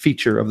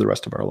of the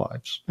rest of our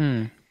lives?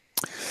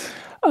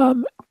 I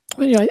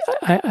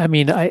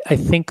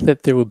think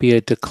that there will be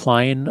a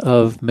decline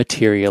of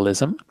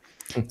materialism.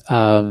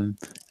 I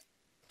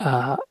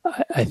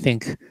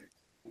think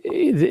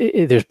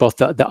there's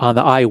both on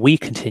the I-we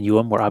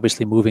continuum, we're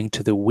obviously moving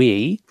to the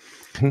we,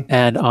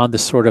 and on the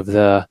sort of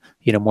the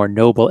more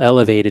noble,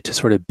 elevated to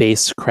sort of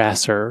base,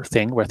 crasser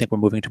thing, where I think we're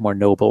moving to more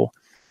noble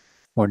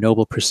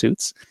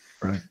pursuits.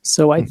 Right.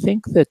 So I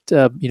think that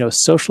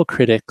social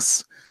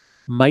critics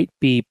might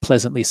be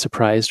pleasantly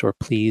surprised or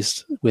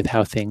pleased with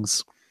how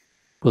things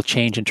will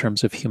change in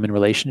terms of human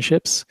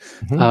relationships.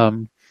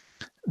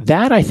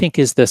 That I think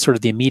is the sort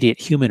of the immediate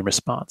human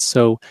response.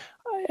 So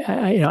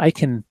I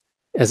can,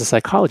 as a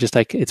psychologist,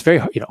 it's very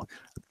hard,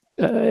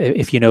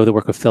 if you know the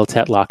work of Phil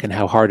Tetlock and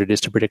how hard it is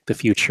to predict the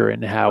future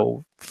and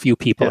how few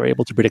people are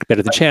able to predict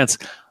better than chance.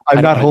 I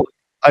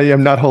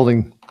am not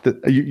holding.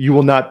 You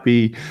will not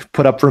be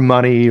put up for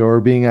money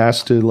or being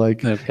asked to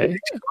okay.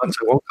 I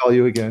won't call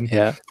you again.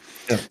 Yeah.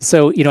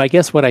 So, I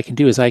guess what I can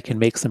do is I can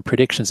make some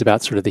predictions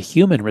about sort of the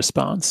human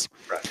response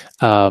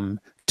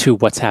to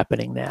what's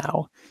happening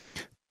now.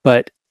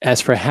 But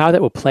as for how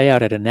that will play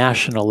out at a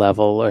national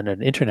level and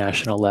an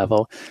international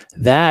level,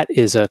 that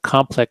is a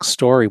complex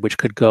story which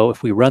could go,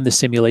 if we run the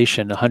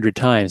simulation 100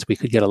 times, we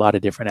could get a lot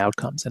of different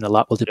outcomes, and a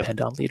lot will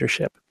depend on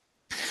leadership.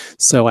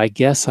 So I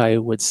guess I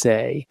would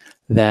say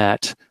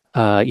that,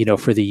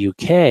 for the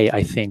UK,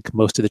 I think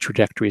most of the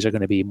trajectories are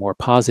going to be more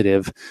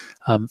positive.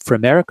 For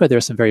America, there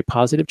are some very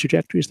positive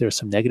trajectories. There are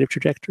some negative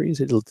trajectories.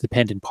 It'll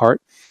depend in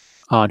part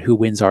on who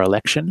wins our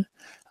election.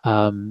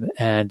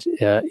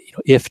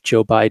 If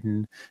Joe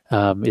Biden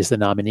is the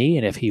nominee,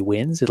 and if he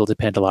wins, it'll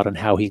depend a lot on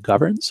how he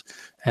governs.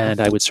 And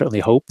I would certainly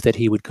hope that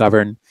he would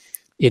govern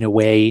in a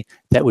way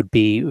that would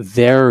be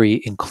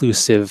very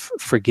inclusive,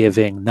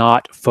 forgiving,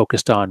 not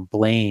focused on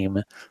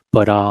blame,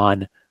 but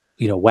on,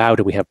 wow,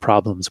 do we have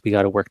problems? We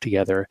got to work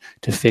together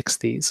to fix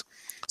these.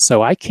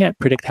 So I can't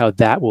predict how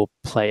that will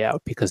play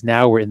out, because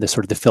now we're in the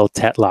sort of the Phil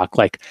Tetlock,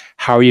 like,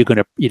 how are you going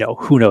to,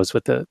 who knows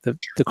what the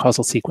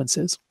causal sequence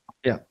is?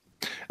 Yeah.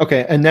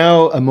 Okay, and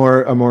now a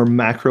more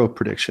macro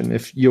prediction.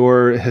 If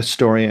you're a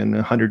historian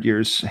 100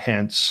 years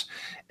hence,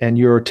 and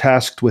you're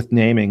tasked with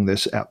naming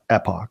this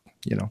epoch,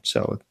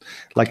 so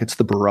like it's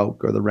the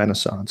Baroque or the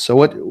Renaissance. So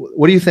what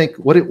do you think?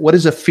 What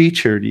is a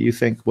feature do you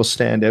think will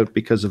stand out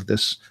because of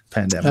this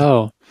pandemic?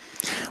 Oh,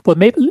 well,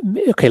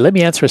 okay. Let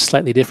me answer a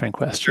slightly different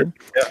question,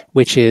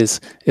 which is,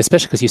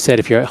 especially because you said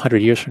if you're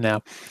 100 years from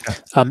now,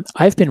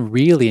 I've been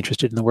really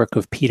interested in the work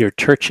of Peter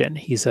Turchin.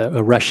 He's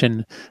a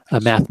Russian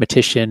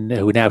mathematician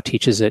who now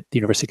teaches at the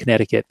University of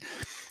Connecticut.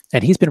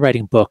 And he's been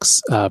writing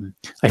books.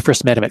 I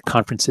first met him at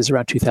conferences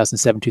around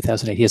 2007,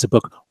 2008. He has a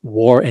book,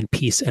 War and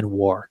Peace and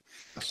War.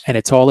 And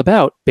it's all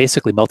about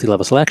basically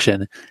multi-level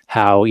selection,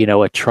 how,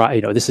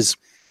 this is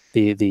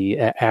the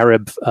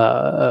Arab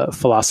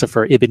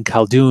philosopher Ibn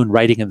Khaldun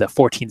writing in the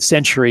 14th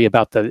century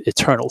about the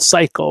eternal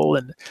cycle.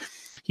 And,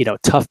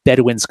 tough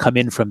Bedouins come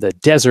in from the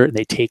desert and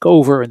they take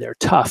over and they're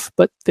tough,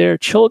 but their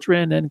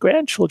children and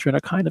grandchildren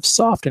are kind of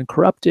soft and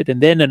corrupted. And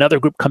then another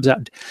group comes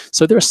out.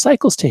 So there are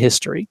cycles to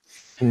history.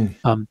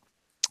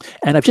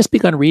 And I've just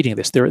begun reading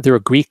this. There are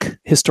Greek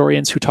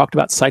historians who talked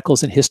about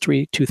cycles in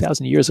history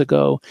 2,000 years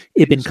ago,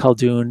 Ibn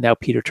Khaldun, now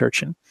Peter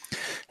Turchin.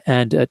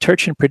 And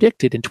Turchin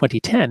predicted in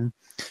 2010,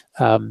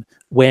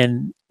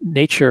 when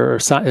Nature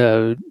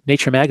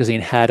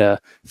magazine had a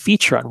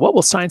feature on what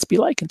will science be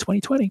like in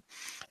 2020.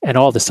 And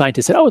all the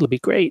scientists said, oh, it'll be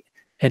great.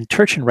 And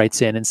Turchin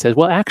writes in and says,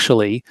 well,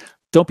 actually,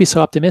 don't be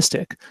so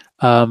optimistic.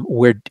 Their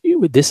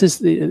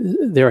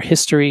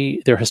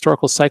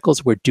historical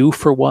cycles. We're due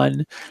for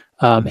one.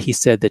 He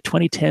said that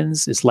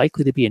 2010s is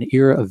likely to be an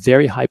era of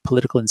very high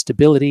political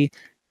instability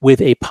with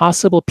a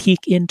possible peak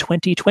in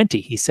 2020.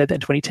 He said that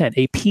in 2010,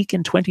 a peak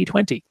in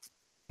 2020.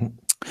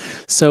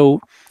 So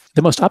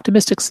the most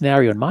optimistic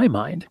scenario in my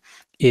mind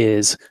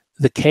is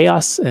the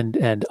chaos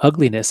and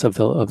ugliness of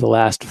the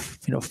last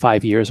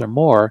 5 years or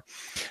more,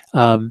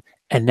 and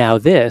now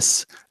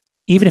this.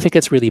 Even if it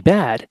gets really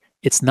bad,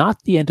 it's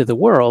not the end of the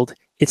world.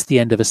 It's the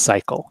end of a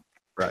cycle.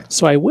 Right.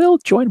 So I will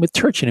join with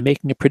Turchin in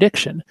making a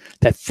prediction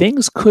that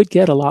things could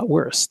get a lot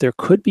worse. There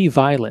could be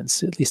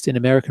violence, at least in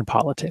American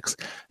politics.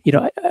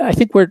 I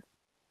think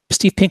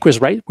Steve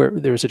Pinker's right, where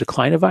there's a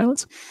decline of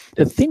violence,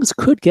 that things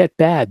could get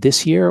bad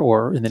this year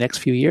or in the next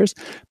few years.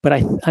 But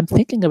I'm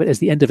thinking of it as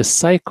the end of a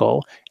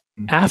cycle,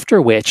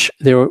 after which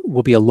there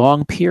will be a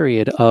long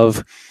period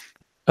of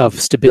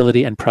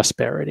stability and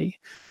prosperity.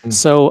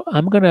 So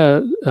I'm going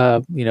to,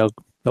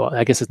 well,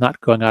 I guess it's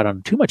not going out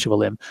on too much of a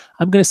limb.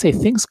 I'm going to say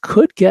things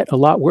could get a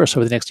lot worse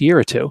over the next year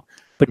or two.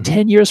 But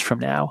 10 years from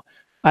now,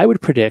 I would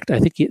predict, I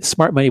think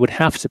smart money would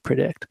have to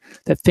predict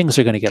that things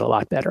are going to get a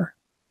lot better.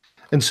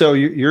 And so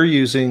you're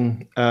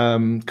using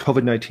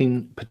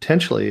COVID-19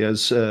 potentially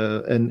as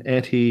an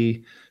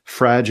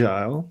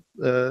anti-fragile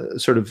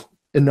sort of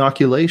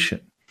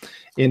inoculation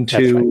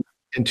into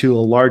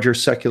a larger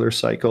secular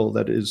cycle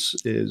that is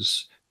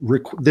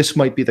this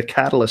might be the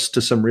catalyst to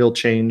some real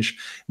change,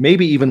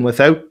 maybe even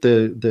without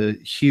the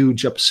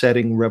huge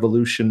upsetting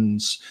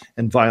revolutions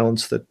and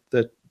violence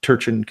that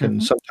Turchin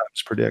can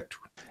sometimes predict.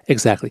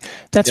 Exactly.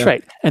 That's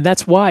right. And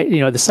that's why,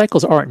 the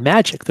cycles aren't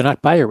magic. They're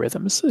not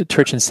biorhythms.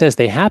 Turchin says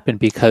they happen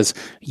because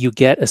you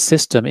get a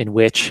system in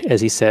which,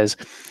 as he says,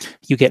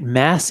 you get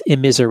mass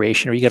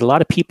immiseration, or you get a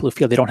lot of people who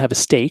feel they don't have a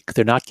stake.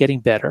 They're not getting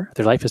better.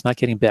 Their life is not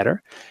getting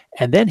better.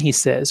 And then he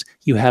says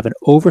you have an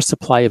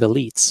oversupply of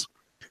elites.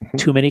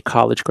 Too many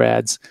college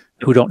grads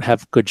who don't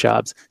have good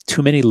jobs,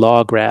 too many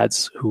law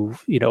grads who,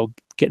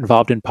 get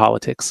involved in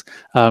politics.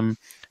 And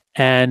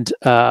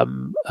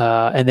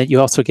then you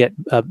also get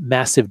a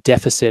massive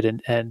deficit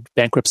and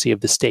bankruptcy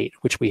of the state,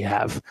 which we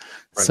have.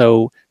 Right.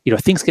 So,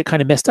 things get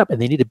kind of messed up and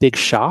they need a big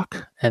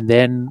shock, and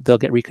then they'll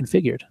get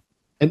reconfigured.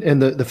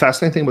 And the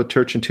fascinating thing about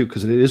Turchin too,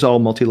 because it is all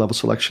multi-level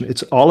selection,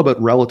 it's all about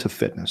relative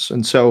fitness.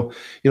 And so,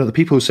 the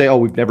people who say, "Oh,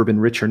 we've never been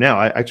richer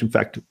now," in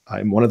fact,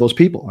 I'm one of those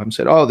people. I'm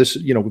said, "Oh, this,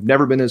 we've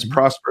never been as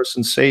prosperous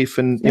and safe,"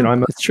 and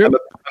I'm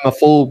a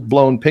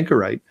full-blown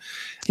Pinkerite.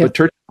 Yeah.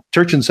 But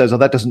Turchin says, "Oh,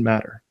 that doesn't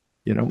matter."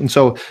 And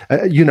so,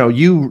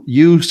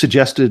 you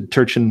suggested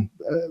Turchin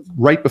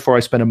right before I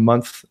spent a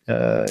month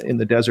in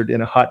the desert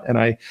in a hut, and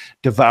I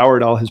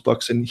devoured all his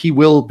books, and he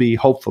will be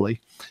hopefully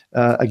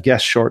a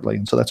guest shortly.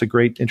 And so that's a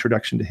great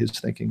introduction to his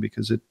thinking,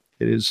 because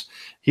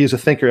he is a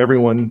thinker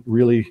everyone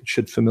really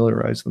should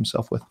familiarize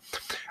themselves with.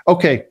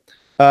 Okay.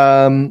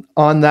 On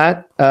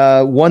that,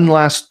 one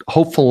last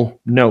hopeful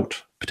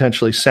note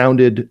potentially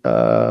sounded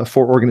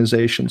for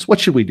organizations. What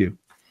should we do?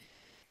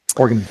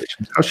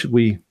 Organizations, how should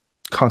we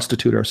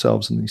constitute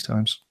ourselves in these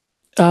times?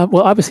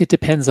 Well, obviously it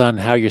depends on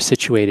how you're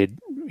situated,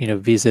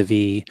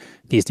 vis-a-vis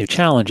these new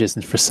challenges.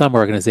 And for some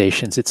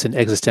organizations, it's an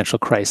existential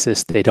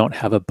crisis. They don't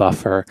have a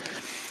buffer.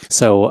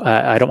 So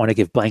I don't want to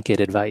give blanket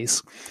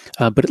advice,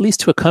 but at least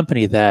to a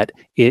company that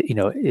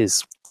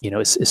is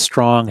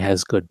strong,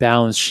 has good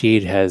balance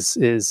sheet,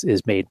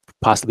 is made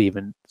possibly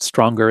even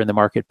stronger in the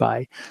market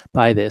by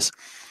this.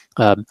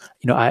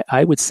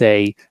 I would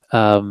say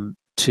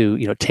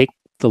to take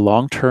the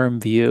long-term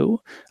view,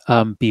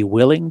 be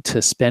willing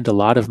to spend a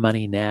lot of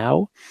money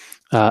now.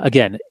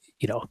 Again,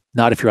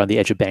 not if you're on the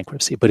edge of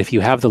bankruptcy, but if you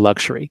have the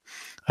luxury,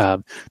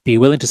 be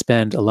willing to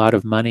spend a lot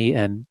of money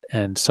and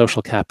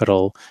social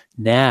capital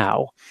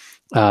now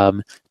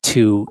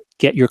to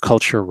get your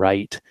culture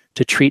right,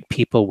 to treat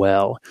people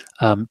well,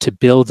 to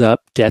build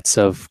up debts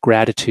of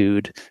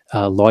gratitude,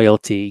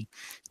 loyalty.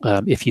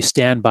 If you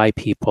stand by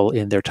people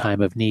in their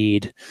time of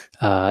need,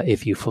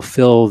 if you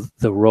fulfill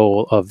the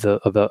role of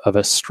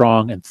a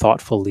strong and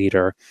thoughtful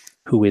leader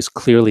who is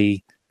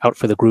clearly out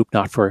for the group,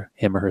 not for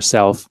him or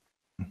herself,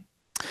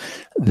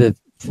 you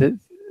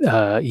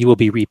will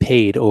be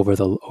repaid over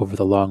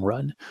the long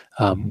run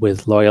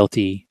with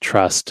loyalty,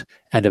 trust,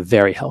 and a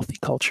very healthy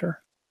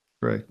culture.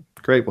 Great.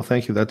 Well,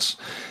 thank you. That's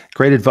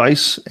great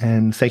advice,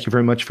 and thank you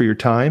very much for your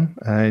time.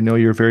 I know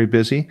you're very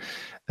busy.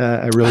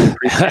 I really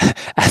appreciate it.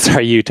 As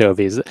are you,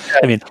 Toby.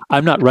 I mean,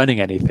 I'm not running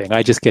anything.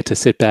 I just get to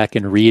sit back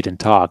and read and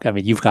talk. I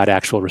mean, you've got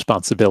actual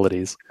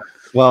responsibilities.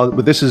 Well,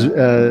 but this is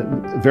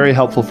very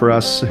helpful for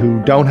us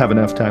who don't have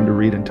enough time to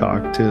read and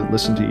talk to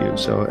listen to you.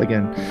 So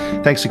again,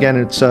 thanks again.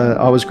 It's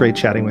always great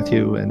chatting with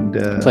you. And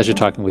pleasure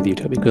talking with you,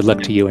 Toby. Good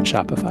luck to you and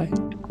Shopify.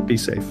 Be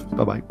safe.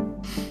 Bye-bye.